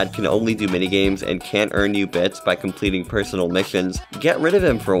Rarity's dad can only do minigames and can't earn you bits by completing personal missions, get rid of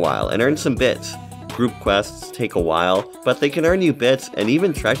him for a while and earn some bits. Group quests take a while, but they can earn you bits and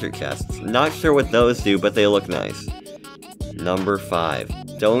even treasure chests. Not sure what those do, but they look nice. Number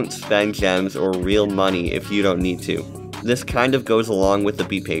 5. Don't spend gems or real money if you don't need to. This kind of goes along with the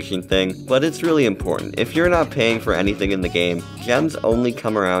be patient thing, but it's really important. If you're not paying for anything in the game, gems only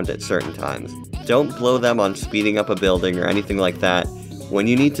come around at certain times. Don't blow them on speeding up a building or anything like that when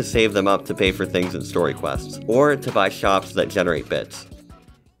you need to save them up to pay for things in story quests, or to buy shops that generate bits.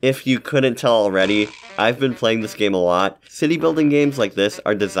 If you couldn't tell already, I've been playing this game a lot. City building games like this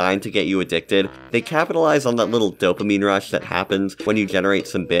are designed to get you addicted. They capitalize on that little dopamine rush that happens when you generate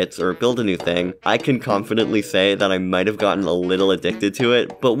some bits or build a new thing. I can confidently say that I might have gotten a little addicted to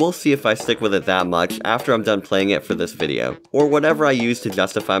it, but we'll see if I stick with it that much after I'm done playing it for this video, or whatever I use to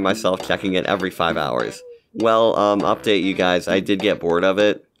justify myself checking it every 5 hours. Well, update you guys, I did get bored of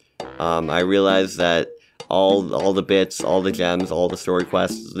it. I realized that all the bits, all the gems, all the story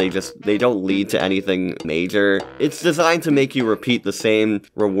quests, they don't lead to anything major. It's designed to make you repeat the same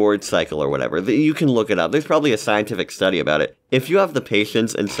reward cycle or whatever. You can look it up. There's probably a scientific study about it. If you have the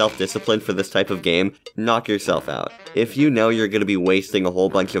patience and self-discipline for this type of game, knock yourself out. If you know you're going to be wasting a whole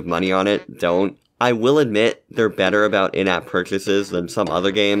bunch of money on it, don't. I will admit they're better about in-app purchases than some other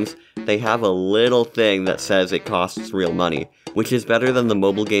games. They have a little thing that says it costs real money, which is better than the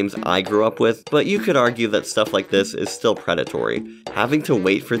mobile games I grew up with, but you could argue that stuff like this is still predatory. Having to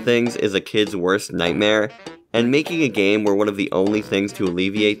wait for things is a kid's worst nightmare, and making a game where one of the only things to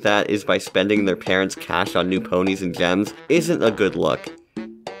alleviate that is by spending their parents' cash on new ponies and gems isn't a good look.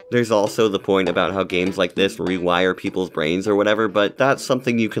 There's also the point about how games like this rewire people's brains or whatever, but that's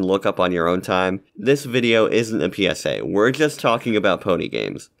something you can look up on your own time. This video isn't a PSA, we're just talking about pony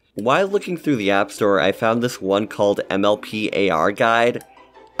games. While looking through the App Store, I found this one called MLP AR Guide.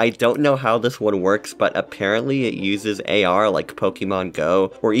 I don't know how this one works, but apparently it uses AR like Pokemon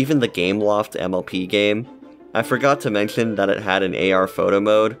Go, or even the Gameloft MLP game. I forgot to mention that it had an AR photo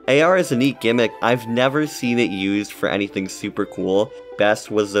mode. AR is a neat gimmick. I've never seen it used for anything super cool. Best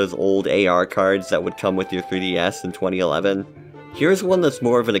was those old AR cards that would come with your 3DS in 2011. Here's one that's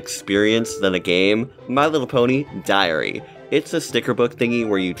more of an experience than a game. My Little Pony Diary. It's a sticker book thingy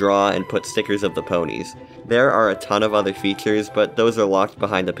where you draw and put stickers of the ponies. There are a ton of other features, but those are locked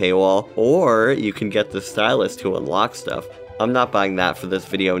behind a paywall, or you can get the stylus to unlock stuff. I'm not buying that for this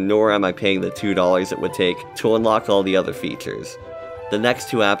video, nor am I paying the $2 it would take to unlock all the other features. The next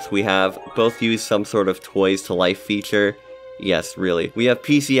two apps we have both use some sort of toys to life feature. Yes, really. We have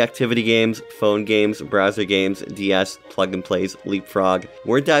PC activity games, phone games, browser games, DS, plug and plays, Leapfrog.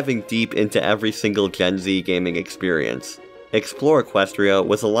 We're diving deep into every single Gen Z gaming experience. Explore Equestria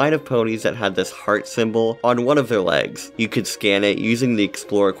was a line of ponies that had this heart symbol on one of their legs. You could scan it using the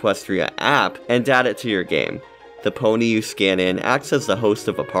Explore Equestria app and add it to your game. The pony you scan in acts as the host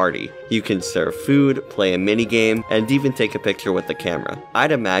of a party. You can serve food, play a minigame, and even take a picture with the camera.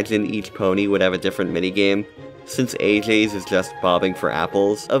 I'd imagine each pony would have a different minigame, since AJ's is just bobbing for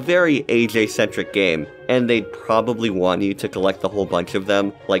apples, a very AJ-centric game, and they'd probably want you to collect a whole bunch of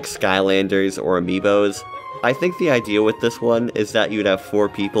them, like Skylanders or Amiibos. I think the idea with this one is that you'd have 4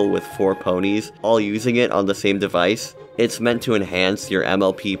 people with 4 ponies, all using it on the same device. It's meant to enhance your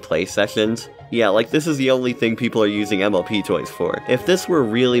MLP play sessions. Yeah, like this is the only thing people are using MLP toys for. If this were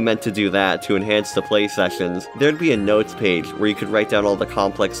really meant to do that, to enhance the play sessions, there'd be a notes page where you could write down all the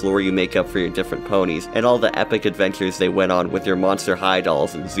complex lore you make up for your different ponies, and all the epic adventures they went on with your Monster High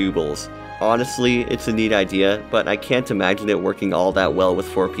dolls and Zoobles. Honestly, it's a neat idea, but I can't imagine it working all that well with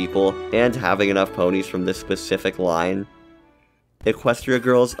 4 people, and having enough ponies from this specific line. Equestria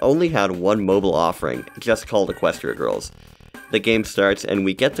Girls only had one mobile offering, just called Equestria Girls. The game starts and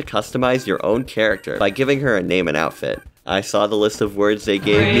we get to customize your own character by giving her a name and outfit. I saw the list of words they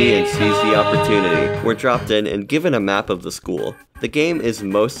gave me and seized the opportunity. We're dropped in and given a map of the school. The game is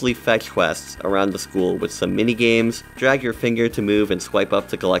mostly fetch quests around the school with some mini-games, drag your finger to move and swipe up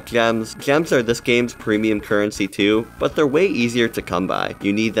to collect gems. Gems are this game's premium currency too, but they're way easier to come by.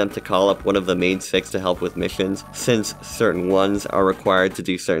 You need them to call up one of the main 6 to help with missions, since certain ones are required to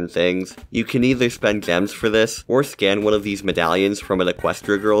do certain things. You can either spend gems for this, or scan one of these medallions from an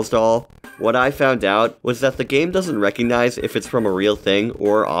Equestria Girls doll. What I found out was that the game doesn't recognize if it's from a real thing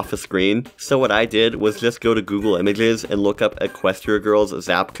or off a screen, so what I did was just go to Google Images and look up Equestria Girls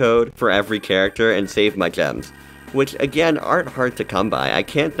zap code for every character and save my gems, which again aren't hard to come by. I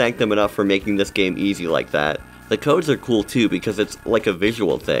can't thank them enough for making this game easy like that. The codes are cool too because it's like a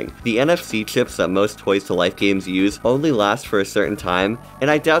visual thing. The NFC chips that most Toys to Life games use only last for a certain time,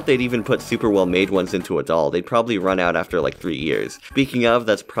 and I doubt they'd even put super well made ones into a doll. They'd probably run out after like 3 years. Speaking of,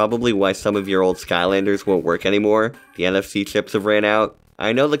 that's probably why some of your old Skylanders won't work anymore. The NFC chips have ran out.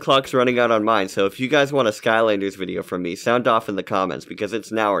 I know the clock's running out on mine, so if you guys want a Skylanders video from me, sound off in the comments because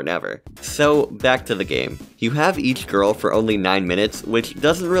it's now or never. So, back to the game. You have each girl for only 9 minutes, which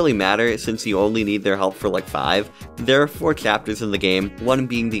doesn't really matter since you only need their help for like 5. There are 4 chapters in the game, one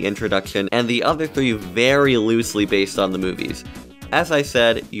being the introduction, and the other 3 very loosely based on the movies. As I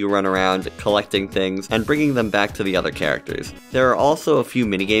said, you run around collecting things and bringing them back to the other characters. There are also a few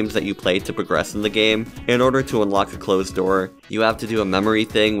minigames that you play to progress in the game. In order to unlock a closed door, you have to do a memory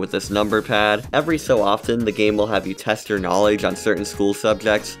thing with this number pad. Every so often, the game will have you test your knowledge on certain school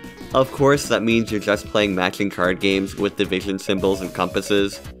subjects. Of course, that means you're just playing matching card games with division symbols and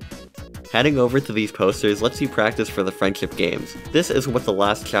compasses. Heading over to these posters lets you practice for the friendship games. This is what the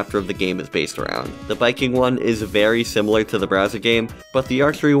last chapter of the game is based around. The biking one is very similar to the browser game, but the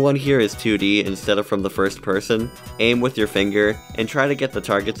archery one here is 2D instead of from the first person. Aim with your finger, and try to get the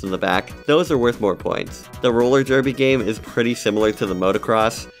targets in the back. Those are worth more points. The roller derby game is pretty similar to the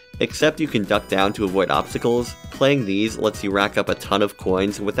motocross, except you can duck down to avoid obstacles. Playing these lets you rack up a ton of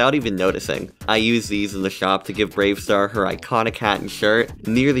coins without even noticing. I use these in the shop to give Bravestar her iconic hat and shirt.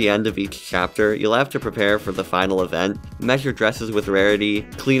 Near the end of each chapter, you'll have to prepare for the final event, measure dresses with rarity,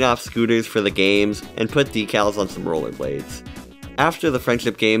 clean off scooters for the games, and put decals on some rollerblades. After the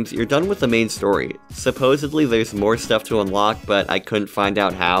friendship games, you're done with the main story. Supposedly there's more stuff to unlock, but I couldn't find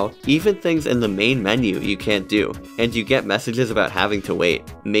out how. Even things in the main menu you can't do, and you get messages about having to wait.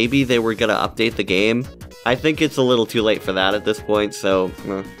 Maybe they were gonna update the game? I think it's a little too late for that at this point, so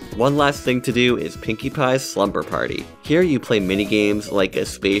One last thing to do is Pinkie Pie's Slumber Party. Here you play minigames like a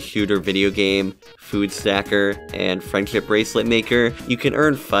space shooter video game, food stacker, and friendship bracelet maker. You can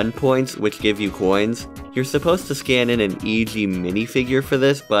earn fun points which give you coins. You're supposed to scan in an EG minifigure for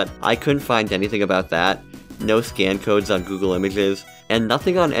this, but I couldn't find anything about that. No scan codes on Google Images, and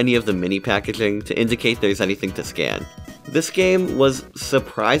nothing on any of the mini packaging to indicate there's anything to scan. This game was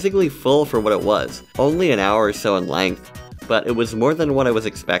surprisingly full for what it was, only an hour or so in length. but it was more than what I was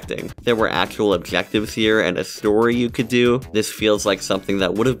expecting. There were actual objectives here and a story you could do. This feels like something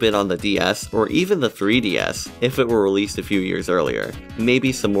that would have been on the DS or even the 3DS if it were released a few years earlier.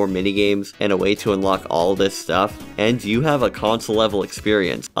 Maybe some more minigames and a way to unlock all this stuff, and you have a console level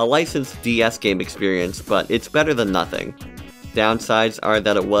experience. A licensed DS game experience, but it's better than nothing. Downsides are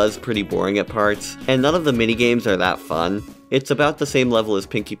that it was pretty boring at parts, and none of the minigames are that fun. It's about the same level as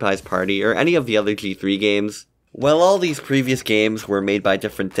Pinkie Pie's Party or any of the other G3 games. While all these previous games were made by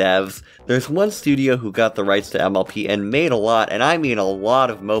different devs, there's one studio who got the rights to MLP and made a lot, and I mean a lot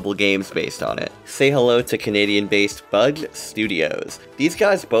of mobile games based on it. Say hello to Canadian-based Budge Studios. These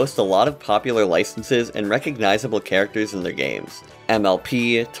guys boast a lot of popular licenses and recognizable characters in their games.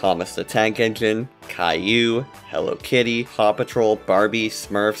 MLP, Thomas the Tank Engine, Caillou, Hello Kitty, Paw Patrol, Barbie,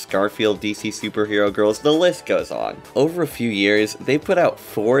 Smurfs, Garfield, DC Superhero Girls, the list goes on. Over a few years, they put out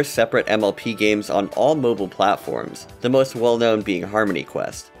 4 separate MLP games on all mobile platforms, the most well-known being Harmony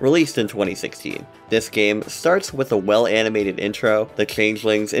Quest, released in 2016. This game starts with a well-animated intro. The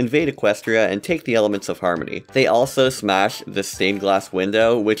changelings invade Equestria and take the elements of Harmony. They also smash the stained glass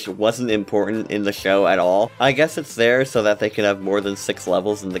window, which wasn't important in the show at all. I guess it's there so that they can have more than 6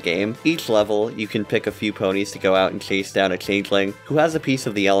 levels in the game. Each level, you can pick a few ponies to go out and chase down a changeling who has a piece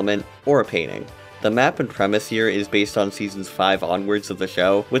of the element or a painting. The map and premise here is based on seasons 5 onwards of the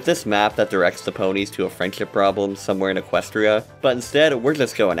show, with this map that directs the ponies to a friendship problem somewhere in Equestria, but instead we're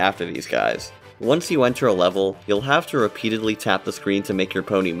just going after these guys. Once you enter a level, you'll have to repeatedly tap the screen to make your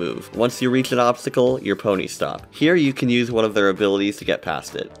pony move. Once you reach an obstacle, your pony stop. Here you can use one of their abilities to get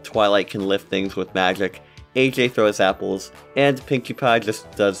past it. Twilight can lift things with magic, AJ throws apples, and Pinkie Pie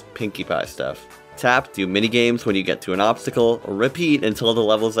just does Pinkie Pie stuff. Tap, do minigames when you get to an obstacle, repeat until the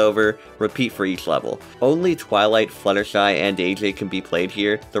level's over, repeat for each level. Only Twilight, Fluttershy, and AJ can be played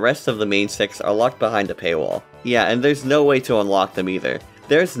here. The rest of the main 6 are locked behind a paywall. Yeah, and there's no way to unlock them either.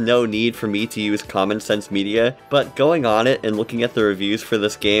 There's no need for me to use common sense media, but going on it and looking at the reviews for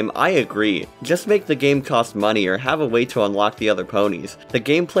this game, I agree. Just make the game cost money or have a way to unlock the other ponies. The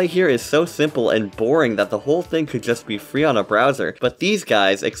gameplay here is so simple and boring that the whole thing could just be free on a browser, but these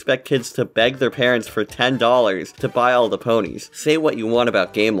guys expect kids to beg their parents for $10 to buy all the ponies. Say what you want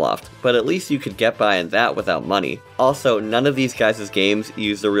about Gameloft, but at least you could get by on that without money. Also, none of these guys' games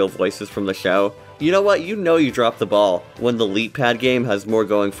use the real voices from the show. You know what? You know you dropped the ball when the Leap Pad game has more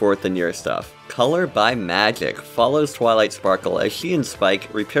going for it than your stuff. Color by Magic follows Twilight Sparkle as she and Spike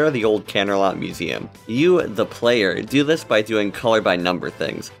repair the old Canterlot Museum. You, the player, do this by doing color by number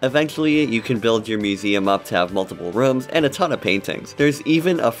things. Eventually, you can build your museum up to have multiple rooms and a ton of paintings. There's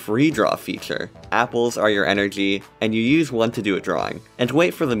even a free draw feature. Apples are your energy, and you use one to do a drawing, and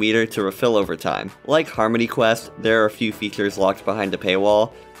wait for the meter to refill over time. Like Harmony Quest, there are a few features locked behind a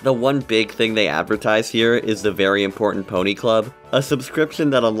paywall. The one big thing they advertise here is the very important Pony Club, a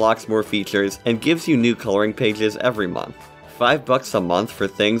subscription that unlocks more features and gives you new coloring pages every month. $5 a month for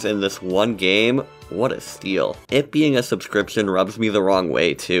things in this one game? What a steal. It being a subscription rubs me the wrong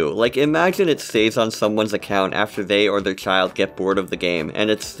way too. Like, imagine it stays on someone's account after they or their child get bored of the game, and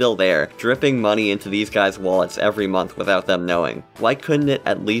it's still there, dripping money into these guys' wallets every month without them knowing. Why couldn't it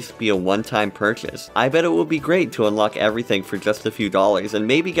at least be a one-time purchase? I bet it would be great to unlock everything for just a few dollars, and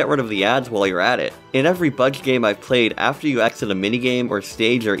maybe get rid of the ads while you're at it. In every Budge game I've played, after you exit a minigame or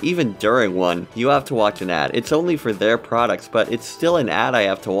stage, or even during one, you have to watch an ad. It's only for their products, but it's still an ad I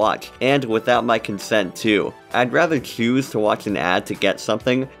have to watch, and without my consent too. I'd rather choose to watch an ad to get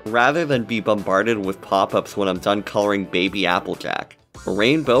something, rather than be bombarded with pop-ups when I'm done coloring Baby Applejack.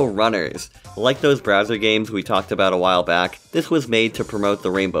 Rainbow Runners. Like those browser games we talked about a while back, this was made to promote the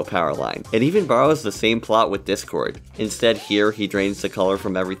Rainbow Power line. It even borrows the same plot with Discord. Instead here, he drains the color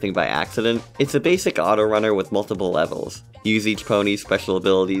from everything by accident. It's a basic auto runner with multiple levels. Use each pony's special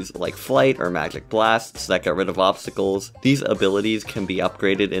abilities like Flight or Magic Blasts that get rid of obstacles. These abilities can be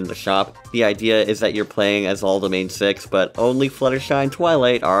upgraded in the shop. The idea is that you're playing as all the main 6, but only Fluttershy and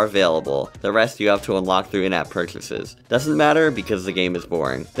Twilight are available. The rest you have to unlock through in-app purchases. Doesn't matter because the game is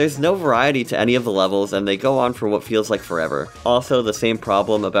boring. There's no variety to any of the levels, and they go on for what feels like forever. Also, the same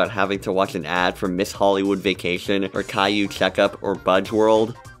problem about having to watch an ad for Miss Hollywood Vacation or Caillou Checkup or Budge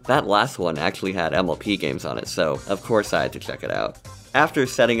World. That last one actually had MLP games on it, so of course I had to check it out. After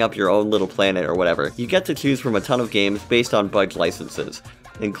setting up your own little planet or whatever, you get to choose from a ton of games based on Budge licenses,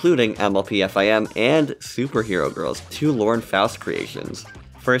 including MLP FIM and Superhero Girls, 2 Lauren Faust creations.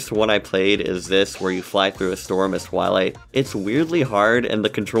 First one I played is this, where you fly through a storm as Twilight. It's weirdly hard and the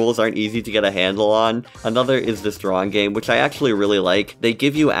controls aren't easy to get a handle on. Another is this drawing game, which I actually really like. They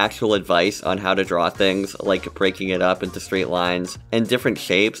give you actual advice on how to draw things, like breaking it up into straight lines and different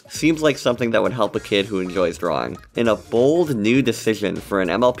shapes. Seems like something that would help a kid who enjoys drawing. In a bold new decision for an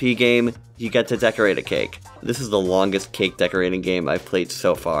MLP game, you get to decorate a cake. This is the longest cake decorating game I've played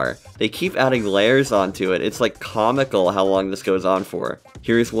so far. They keep adding layers onto it. It's like comical how long this goes on for.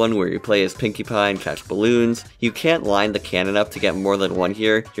 Here's one where you play as Pinkie Pie and catch balloons. You can't line the cannon up to get more than one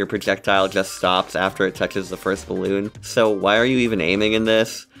here. Your projectile just stops after it touches the first balloon. So why are you even aiming in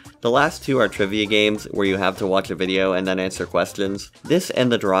this? The last two are trivia games where you have to watch a video and then answer questions. This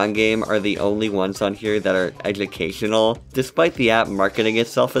and the drawing game are the only ones on here that are educational. Despite the app marketing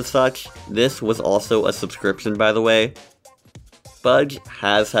itself as such, this was also a subscription, by the way. Budge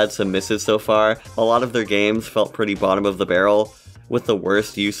has had some misses so far. A lot of their games felt pretty bottom of the barrel, with the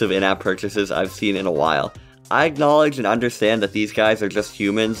worst use of in-app purchases I've seen in a while. I acknowledge and understand that these guys are just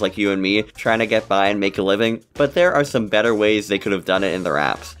humans like you and me, trying to get by and make a living, but there are some better ways they could have done it in their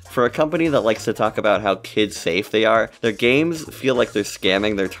apps. For a company that likes to talk about how kid-safe they are, their games feel like they're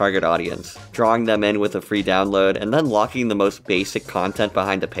scamming their target audience, drawing them in with a free download, and then locking the most basic content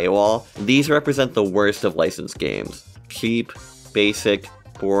behind a paywall. These represent the worst of licensed games. Cheap, basic,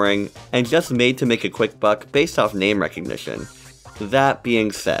 boring, and just made to make a quick buck based off name recognition. That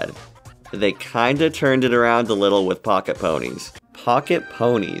being said, they kinda turned it around a little with Pocket Ponies. Pocket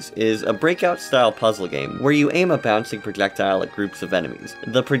Ponies is a breakout-style puzzle game where you aim a bouncing projectile at groups of enemies.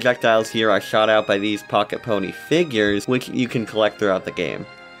 The projectiles here are shot out by these Pocket Pony figures, which you can collect throughout the game.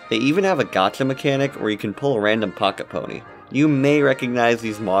 They even have a gacha mechanic where you can pull a random Pocket Pony. You may recognize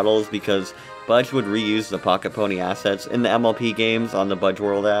these models because Budge would reuse the Pocket Pony assets in the MLP games on the Budge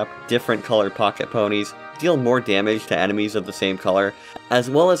World app. Different colored Pocket Ponies deal more damage to enemies of the same color,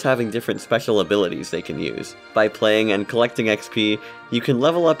 as well as having different special abilities they can use. By playing and collecting XP, you can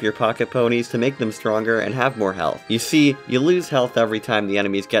level up your Pocket Ponies to make them stronger and have more health. You see, you lose health every time the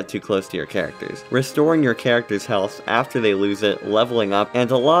enemies get too close to your characters. Restoring your character's health after they lose it, leveling up, and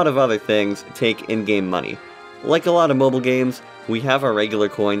a lot of other things take in-game money. Like a lot of mobile games, we have our regular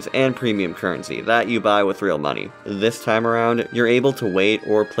coins and premium currency that you buy with real money. This time around, you're able to wait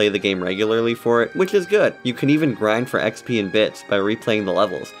or play the game regularly for it, which is good. You can even grind for XP and bits by replaying the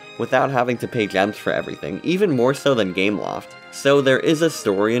levels, without having to pay gems for everything, even more so than Gameloft. So there is a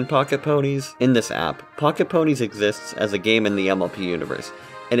story in Pocket Ponies. In this app, Pocket Ponies exists as a game in the MLP universe,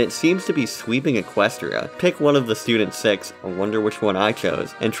 and it seems to be sweeping Equestria. Pick one of the student 6, I wonder which one I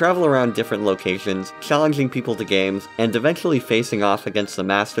chose, and travel around different locations, challenging people to games, and eventually facing off against the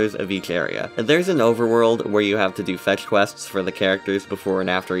masters of each area. There's an overworld where you have to do fetch quests for the characters before and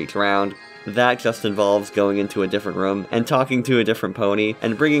after each round. That just involves going into a different room and talking to a different pony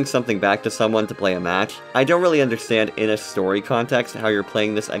and bringing something back to someone to play a match. I don't really understand in a story context how you're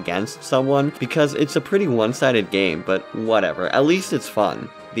playing this against someone because it's a pretty one-sided game, but whatever, at least it's fun.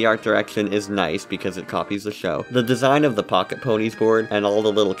 The art direction is nice because it copies the show. The design of the Pocket Ponies board and all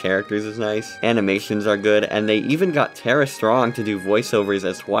the little characters is nice. Animations are good, and they even got Tara Strong to do voiceovers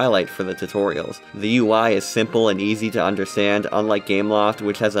as Twilight for the tutorials. The UI is simple and easy to understand, unlike Gameloft,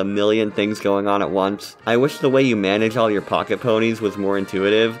 which has a million things going on at once. I wish the way you manage all your Pocket Ponies was more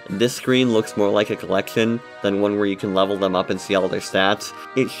intuitive. This screen looks more like a collection than one where you can level them up and see all their stats.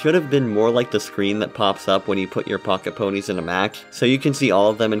 It should have been more like the screen that pops up when you put your Pocket Ponies in a match, so you can see all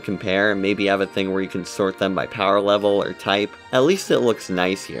of them and compare, and maybe have a thing where you can sort them by power level or type. At least it looks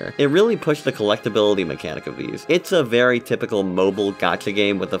nice here. It really pushed the collectability mechanic of these. It's a very typical mobile gacha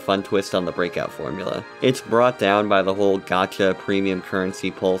game with a fun twist on the breakout formula. It's brought down by the whole gacha premium currency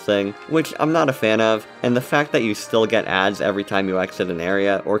pull thing, which I'm not a fan of, and the fact that you still get ads every time you exit an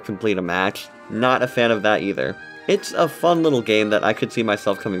area or complete a match, not a fan of that either. It's a fun little game that I could see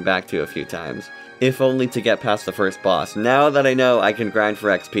myself coming back to a few times, if only to get past the first boss, now that I know I can grind for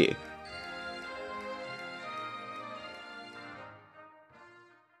XP.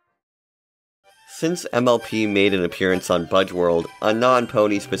 Since MLP made an appearance on Budge World, a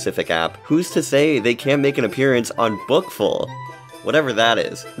non-pony specific app, who's to say they can't make an appearance on Bookful? Whatever that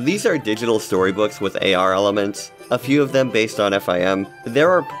is. These are digital storybooks with AR elements, a few of them based on FIM. There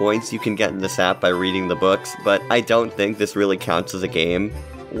are points you can get in this app by reading the books, but I don't think this really counts as a game.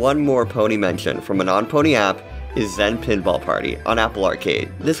 One more pony mention from a non-pony app is Zen Pinball Party on Apple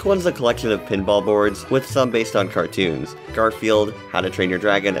Arcade. This one's a collection of pinball boards, with some based on cartoons, Garfield, How to Train Your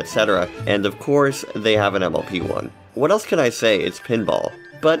Dragon, etc. And of course, they have an MLP one. What else can I say? It's pinball.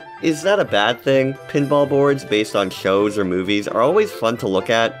 But is that a bad thing? Pinball boards based on shows or movies are always fun to look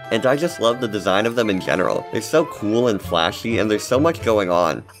at, and I just love the design of them in general. They're so cool and flashy, and there's so much going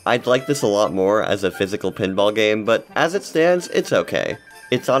on. I'd like this a lot more as a physical pinball game, but as it stands, it's okay.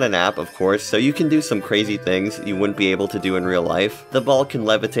 It's on an app, of course, so you can do some crazy things you wouldn't be able to do in real life. The ball can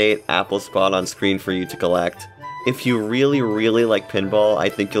levitate, apples spawn on screen for you to collect. If you really like pinball, I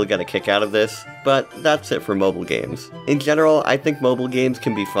think you'll get a kick out of this, but that's it for mobile games. In general, I think mobile games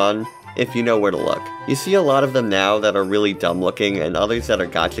can be fun if you know where to look. You see a lot of them now that are really dumb looking, and others that are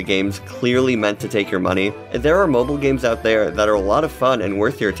gacha games clearly meant to take your money. There are mobile games out there that are a lot of fun and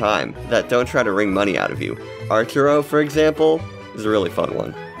worth your time, that don't try to wring money out of you. Arturo, for example, is a really fun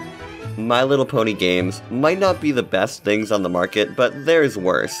one. My Little Pony games might not be the best things on the market, but there's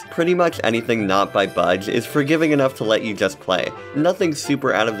worse. Pretty much anything not by Budge is forgiving enough to let you just play. Nothing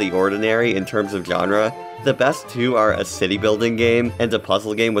super out of the ordinary in terms of genre. The best two are a city building game and a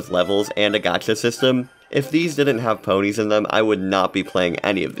puzzle game with levels and a gacha system. If these didn't have ponies in them, I would not be playing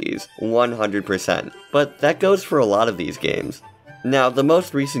any of these, 100%. But that goes for a lot of these games. Now, the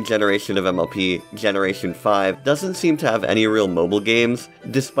most recent generation of MLP, Generation 5, doesn't seem to have any real mobile games,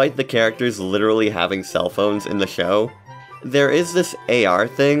 despite the characters literally having cell phones in the show. There is this AR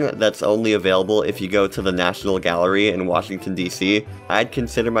thing that's only available if you go to the National Gallery in Washington, D.C. I'd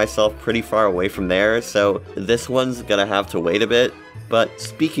consider myself pretty far away from there, so this one's gonna have to wait a bit. But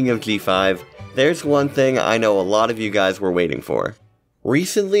speaking of G5, there's one thing I know a lot of you guys were waiting for.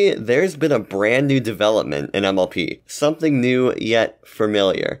 Recently, there's been a brand new development in MLP, something new yet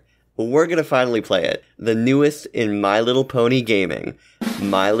familiar. We're gonna finally play it, the newest in My Little Pony gaming,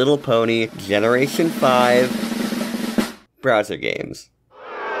 My Little Pony Generation 5 browser games.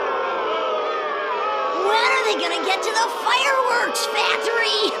 When are they gonna get to the fireworks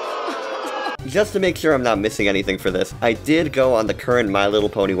factory? Just to make sure I'm not missing anything for this, I did go on the current My Little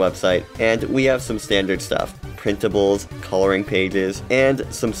Pony website, and we have some standard stuff. Printables, coloring pages, and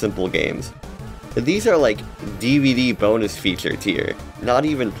some simple games. These are like DVD bonus feature tier, not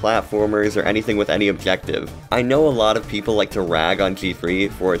even platformers or anything with any objective. I know a lot of people like to rag on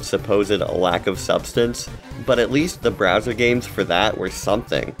G3 for its supposed lack of substance, but at least the browser games for that were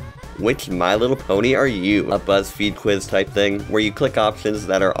something. Which My Little Pony are you? A BuzzFeed quiz type thing, where you click options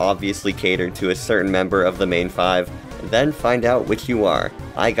that are obviously catered to a certain member of the main five, then find out which you are.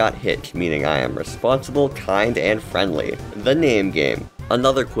 I got Hitch, meaning I am responsible, kind, and friendly. The name game.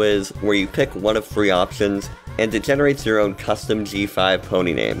 Another quiz where you pick one of 3 options, and it generates your own custom G5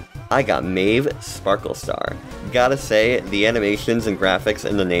 pony name. I got Maeve Sparkle Star. Gotta say, the animations and graphics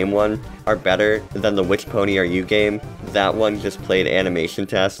in the name one are better than the Which Pony Are You game. That one just played animation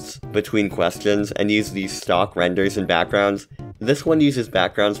tests between questions and used these stock renders and backgrounds. This one uses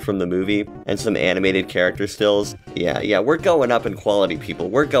backgrounds from the movie and some animated character stills. Yeah, we're going up in quality, people.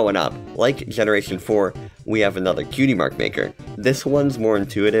 We're going up. Like Generation 4, we have another cutie mark maker. This one's more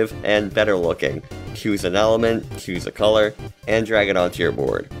intuitive and better looking. Choose an element, choose a color, and drag it onto your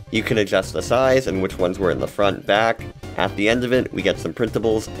board. You can adjust the size and which ones were in the front, back. At the end of it, we get some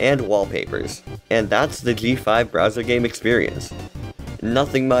printables and wallpapers. And that's the G5 browser game experience.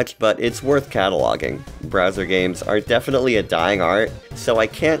 Nothing much, but it's worth cataloging. Browser games are definitely a dying art, so I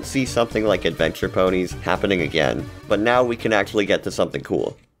can't see something like Adventure Ponies happening again. But now we can actually get to something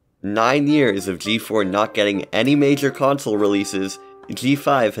cool. 9 years of G4 not getting any major console releases,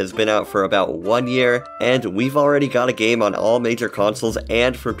 G5 has been out for about 1 year, and we've already got a game on all major consoles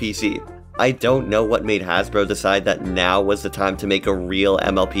and for PC. I don't know what made Hasbro decide that now was the time to make a real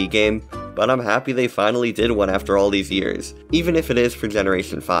MLP game, but I'm happy they finally did one after all these years, even if it is for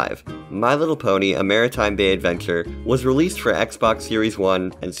Generation 5. My Little Pony: A Maritime Bay Adventure was released for Xbox Series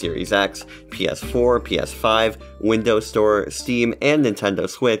 1 and Series X, PS4, PS5, Windows Store, Steam, and Nintendo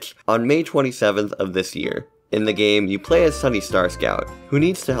Switch on May 27th of this year. In the game, you play as Sunny Star Scout, who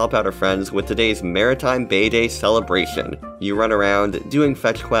needs to help out her friends with today's Maritime Bay Day celebration. You run around, doing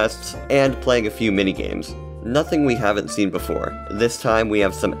fetch quests, and playing a few minigames. Nothing we haven't seen before. This time we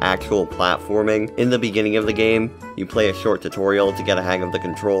have some actual platforming. In the beginning of the game, you play a short tutorial to get a hang of the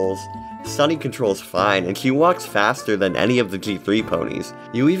controls. Sunny controls fine, and she walks faster than any of the G3 ponies.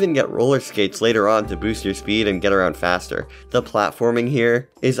 You even get roller skates later on to boost your speed and get around faster. The platforming here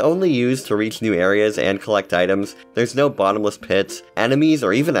is only used to reach new areas and collect items. There's no bottomless pits, enemies,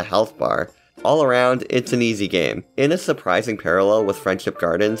 or even a health bar. All around, it's an easy game. In a surprising parallel with Friendship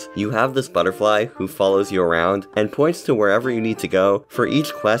Gardens, you have this butterfly who follows you around and points to wherever you need to go for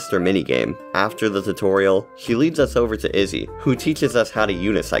each quest or minigame. After the tutorial, she leads us over to Izzy, who teaches us how to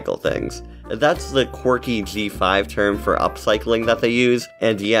unicycle things. That's the quirky G5 term for upcycling that they use,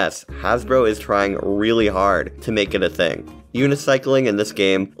 and yes, Hasbro is trying really hard to make it a thing. Unicycling in this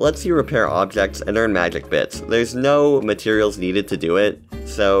game lets you repair objects and earn magic bits. There's no materials needed to do it,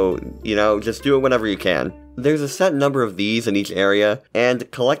 so, just do it whenever you can. There's a set number of these in each area, and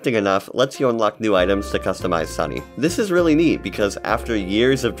collecting enough lets you unlock new items to customize Sunny. This is really neat because after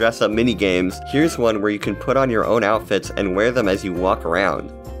years of dress-up minigames, here's one where you can put on your own outfits and wear them as you walk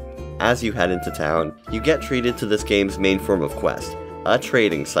around. As you head into town, you get treated to this game's main form of quest, a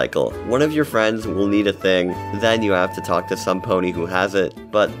trading cycle. One of your friends will need a thing, then you have to talk to some pony who has it,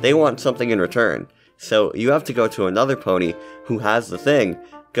 but they want something in return. So you have to go to another pony who has the thing,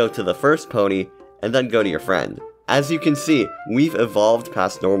 go to the first pony, and then go to your friend. As you can see, we've evolved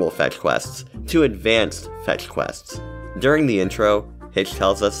past normal fetch quests to advanced fetch quests. During the intro, Hitch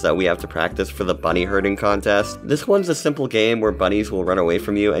tells us that we have to practice for the bunny herding contest. This one's a simple game where bunnies will run away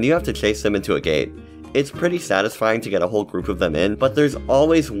from you and you have to chase them into a gate. It's pretty satisfying to get a whole group of them in, but there's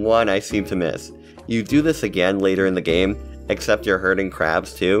always one I seem to miss. You do this again later in the game, except you're herding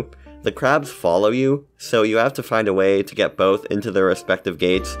crabs too. The crabs follow you, so you have to find a way to get both into their respective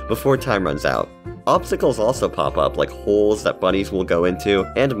gates before time runs out. Obstacles also pop up, like holes that bunnies will go into,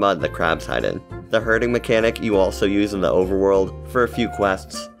 and mud that crabs hide in. The herding mechanic you also use in the overworld for a few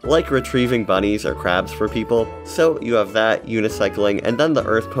quests, like retrieving bunnies or crabs for people, so you have that, unicycling, and then the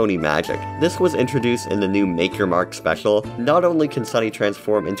Earth Pony magic. This was introduced in the new Make Your Mark special. Not only can Sunny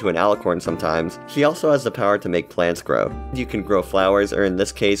transform into an alicorn sometimes, she also has the power to make plants grow. You can grow flowers, or in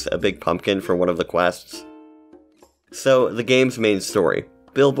this case, a big pumpkin for one of the quests. So, the game's main story.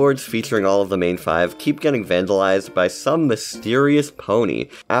 Billboards featuring all of the main 5 keep getting vandalized by some mysterious pony.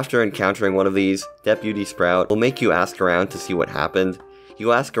 After encountering one of these, Deputy Sprout will make you ask around to see what happened.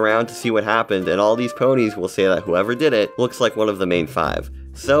 You ask around to see what happened, and all these ponies will say that whoever did it looks like one of the main 5.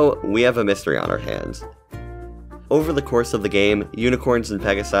 So, we have a mystery on our hands. Over the course of the game, unicorns and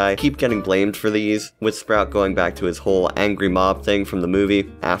pegasi keep getting blamed for these, with Sprout going back to his whole angry mob thing from the movie,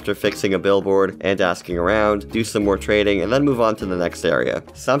 after fixing a billboard and asking around, do some more trading, and then move on to the next area.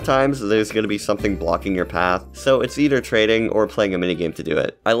 Sometimes there's going to be something blocking your path, so it's either trading or playing a minigame to do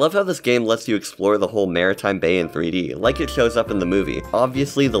it. I love how this game lets you explore the whole Maritime Bay in 3D, like it shows up in the movie.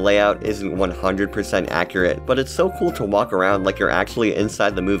 Obviously the layout isn't 100% accurate, but it's so cool to walk around like you're actually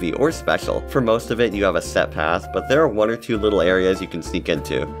inside the movie or special. For most of it you have a set path, but there are 1 or 2 little areas you can sneak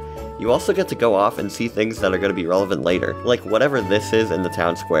into. You also get to go off and see things that are going to be relevant later, like whatever this is in the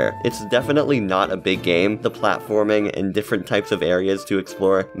town square. It's definitely not a big game. The platforming and different types of areas to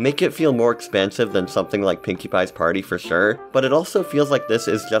explore make it feel more expansive than something like Pinkie Pie's Party for sure, but it also feels like this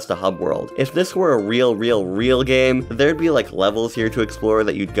is just a hub world. If this were a real game, there'd be like levels here to explore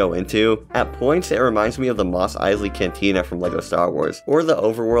that you'd go into. At points, it reminds me of the Mos Eisley Cantina from LEGO Star Wars, or the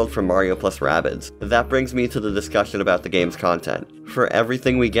overworld from Mario + Rabbids. That brings me to the discussion about the game's content. For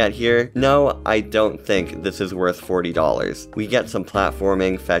everything we get here, no, I don't think this is worth $40. We get some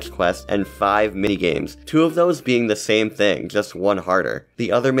platforming, fetch quests, and 5 minigames, 2 of those being the same thing, just 1 harder.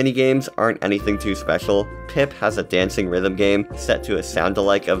 The other minigames aren't anything too special. Pip has a dancing rhythm game set to a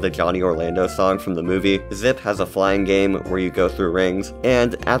sound-alike of the Johnny Orlando song from the movie. Zip has a flying game where you go through rings,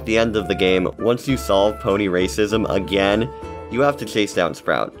 and at the end of the game, once you solve pony racism again, you have to chase down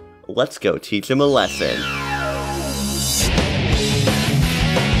Sprout. Let's go teach him a lesson.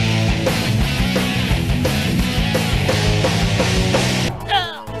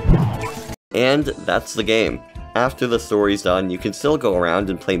 And that's the game. After the story's done, you can still go around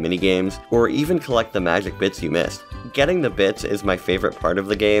and play minigames, or even collect the magic bits you missed. Getting the bits is my favorite part of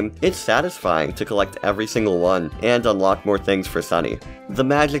the game. It's satisfying to collect every single one, and unlock more things for Sunny. The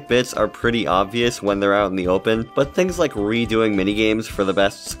magic bits are pretty obvious when they're out in the open, but things like redoing minigames for the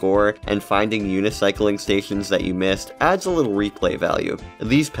best score, and finding unicycling stations that you missed adds a little replay value.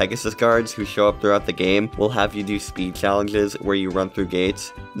 These Pegasus guards who show up throughout the game will have you do speed challenges where you run through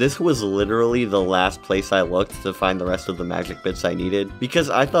gates. This was literally the last place I looked to find the rest of the magic bits I needed, because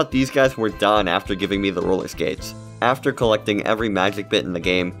I thought these guys were done after giving me the roller skates. After collecting every magic bit in the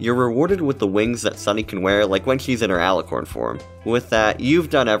game, you're rewarded with the wings that Sunny can wear like when she's in her alicorn form. With that, you've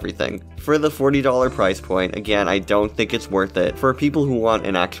done everything. For the $40 price point, again, I don't think it's worth it. For people who want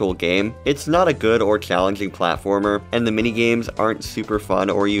an actual game, it's not a good or challenging platformer, and the minigames aren't super fun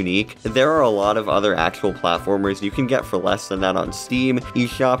or unique. There are a lot of other actual platformers you can get for less than that on Steam,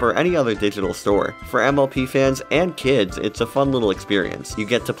 eShop, or any other digital store. For MLP fans and kids, it's a fun little experience. You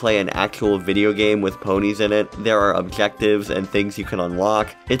get to play an actual video game with ponies in it. There are are objectives and things you can unlock.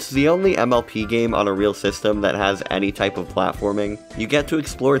 It's the only MLP game on a real system that has any type of platforming. You get to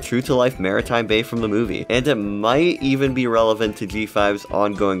explore true-to-life Maritime Bay from the movie, and it might even be relevant to G5's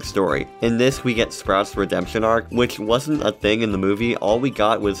ongoing story. In this, we get Sprout's redemption arc, which wasn't a thing in the movie. All we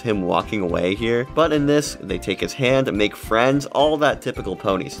got was him walking away here, but in this, they take his hand, make friends, all that typical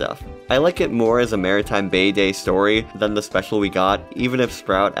pony stuff. I like it more as a Maritime Bay Day story than the special we got, even if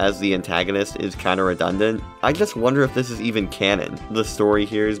Sprout as the antagonist is kinda redundant. I just wonder if this is even canon. The story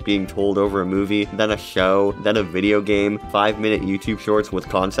here is being told over a movie, then a show, then a video game, 5-minute YouTube shorts with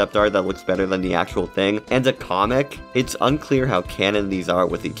concept art that looks better than the actual thing, and a comic. It's unclear how canon these are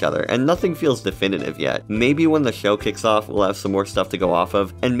with each other, and nothing feels definitive yet. Maybe when the show kicks off, we'll have some more stuff to go off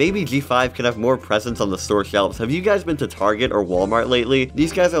of, and maybe G5 can have more presence on the store shelves. Have you guys been to Target or Walmart lately?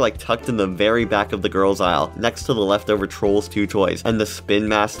 These guys are like tucked in the very back of the girls aisle, next to the leftover Trolls 2 toys, and the Spin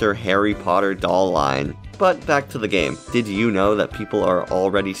Master Harry Potter doll line. But back to the game. Did you know that people are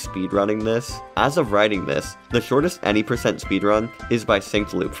already speedrunning this? As of writing this, the shortest any percent speedrun is by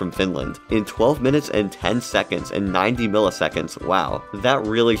Synced Loop from Finland. In 12 minutes and 10 seconds and 90 milliseconds, wow. That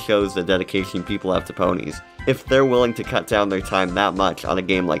really shows the dedication people have to ponies, if they're willing to cut down their time that much on a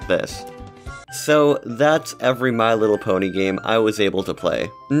game like this. So that's every My Little Pony game I was able to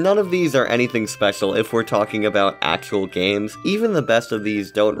play. None of these are anything special if we're talking about actual games. Even the best of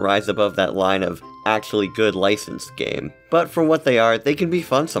these don't rise above that line of actually good licensed game. But for what they are, they can be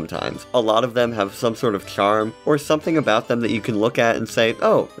fun sometimes. A lot of them have some sort of charm, or something about them that you can look at and say,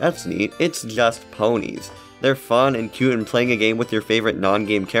 oh, that's neat, it's just ponies. They're fun and cute, and playing a game with your favorite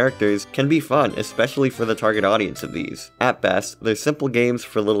non-game characters can be fun, especially for the target audience of these. At best, they're simple games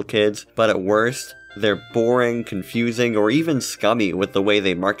for little kids, but at worst, they're boring, confusing, or even scummy with the way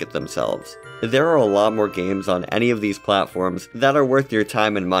they market themselves. There are a lot more games on any of these platforms that are worth your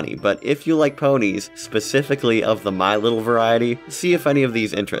time and money, but if you like ponies, specifically of the My Little variety, see if any of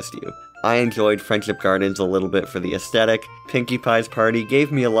these interest you. I enjoyed Friendship Gardens a little bit for the aesthetic. Pinkie Pie's Party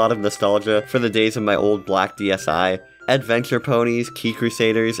gave me a lot of nostalgia for the days of my old black DSi. Adventure Ponies, Key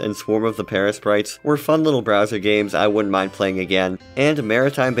Crusaders, and Swarm of the Parasprites were fun little browser games I wouldn't mind playing again, and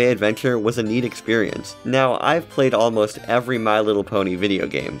Maritime Bay Adventure was a neat experience. Now, I've played almost every My Little Pony video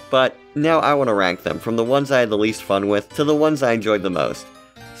game, but now I want to rank them from the ones I had the least fun with to the ones I enjoyed the most.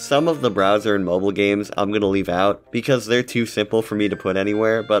 Some of the browser and mobile games I'm gonna leave out because they're too simple for me to put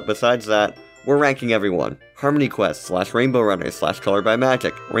anywhere, but besides that, we're ranking every one. Harmony Quest / Rainbow Runners / Colored by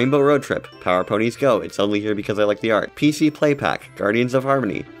Magic, Rainbow Road Trip, Power Ponies Go, it's only here because I like the art, PC Play Pack, Guardians of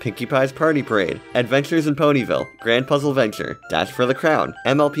Harmony, Pinkie Pie's Party Parade, Adventures in Ponyville, Grand Puzzle Venture, Dash for the Crown,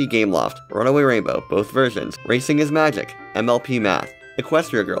 MLP Gameloft, Runaway Rainbow, both versions, Racing is Magic, MLP Math,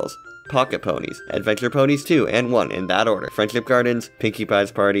 Equestria Girls, Pocket Ponies, Adventure Ponies 2 and 1 in that order, Friendship Gardens, Pinkie Pie's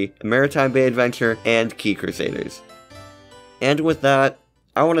Party, Maritime Bay Adventure, and Key Crusaders. And with that,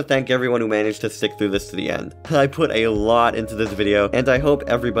 I want to thank everyone who managed to stick through this to the end. I put a lot into this video, and I hope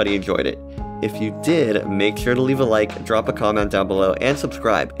everybody enjoyed it. If you did, make sure to leave a like, drop a comment down below, and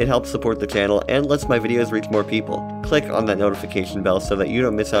subscribe. It helps support the channel and lets my videos reach more people. Click on that notification bell so that you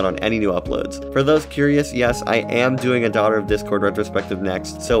don't miss out on any new uploads. For those curious, yes, I am doing a Daughter of Discord retrospective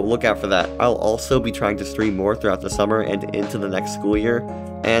next, so look out for that. I'll also be trying to stream more throughout the summer and into the next school year.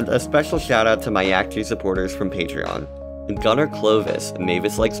 And a special shout out to my Yak2 supporters from Patreon. Gunnar Clovis,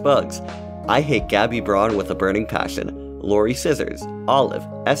 Mavis Likes Bugs, I Hate Gabby Braun with a Burning Passion, Lori Scissors, Olive,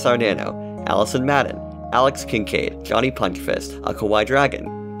 S.R. Nano, Allison Madden, Alex Kincaid, Johnny Punchfist, A Kawaii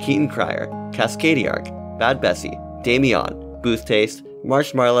Dragon, Keaton Cryer, Cascadiarch, Bad Bessie, Damian, Booth Taste,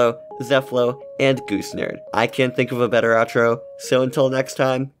 Marshmallow, Zeflo, and Goose Nerd. I can't think of a better outro, so until next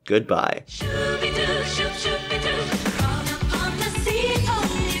time, goodbye.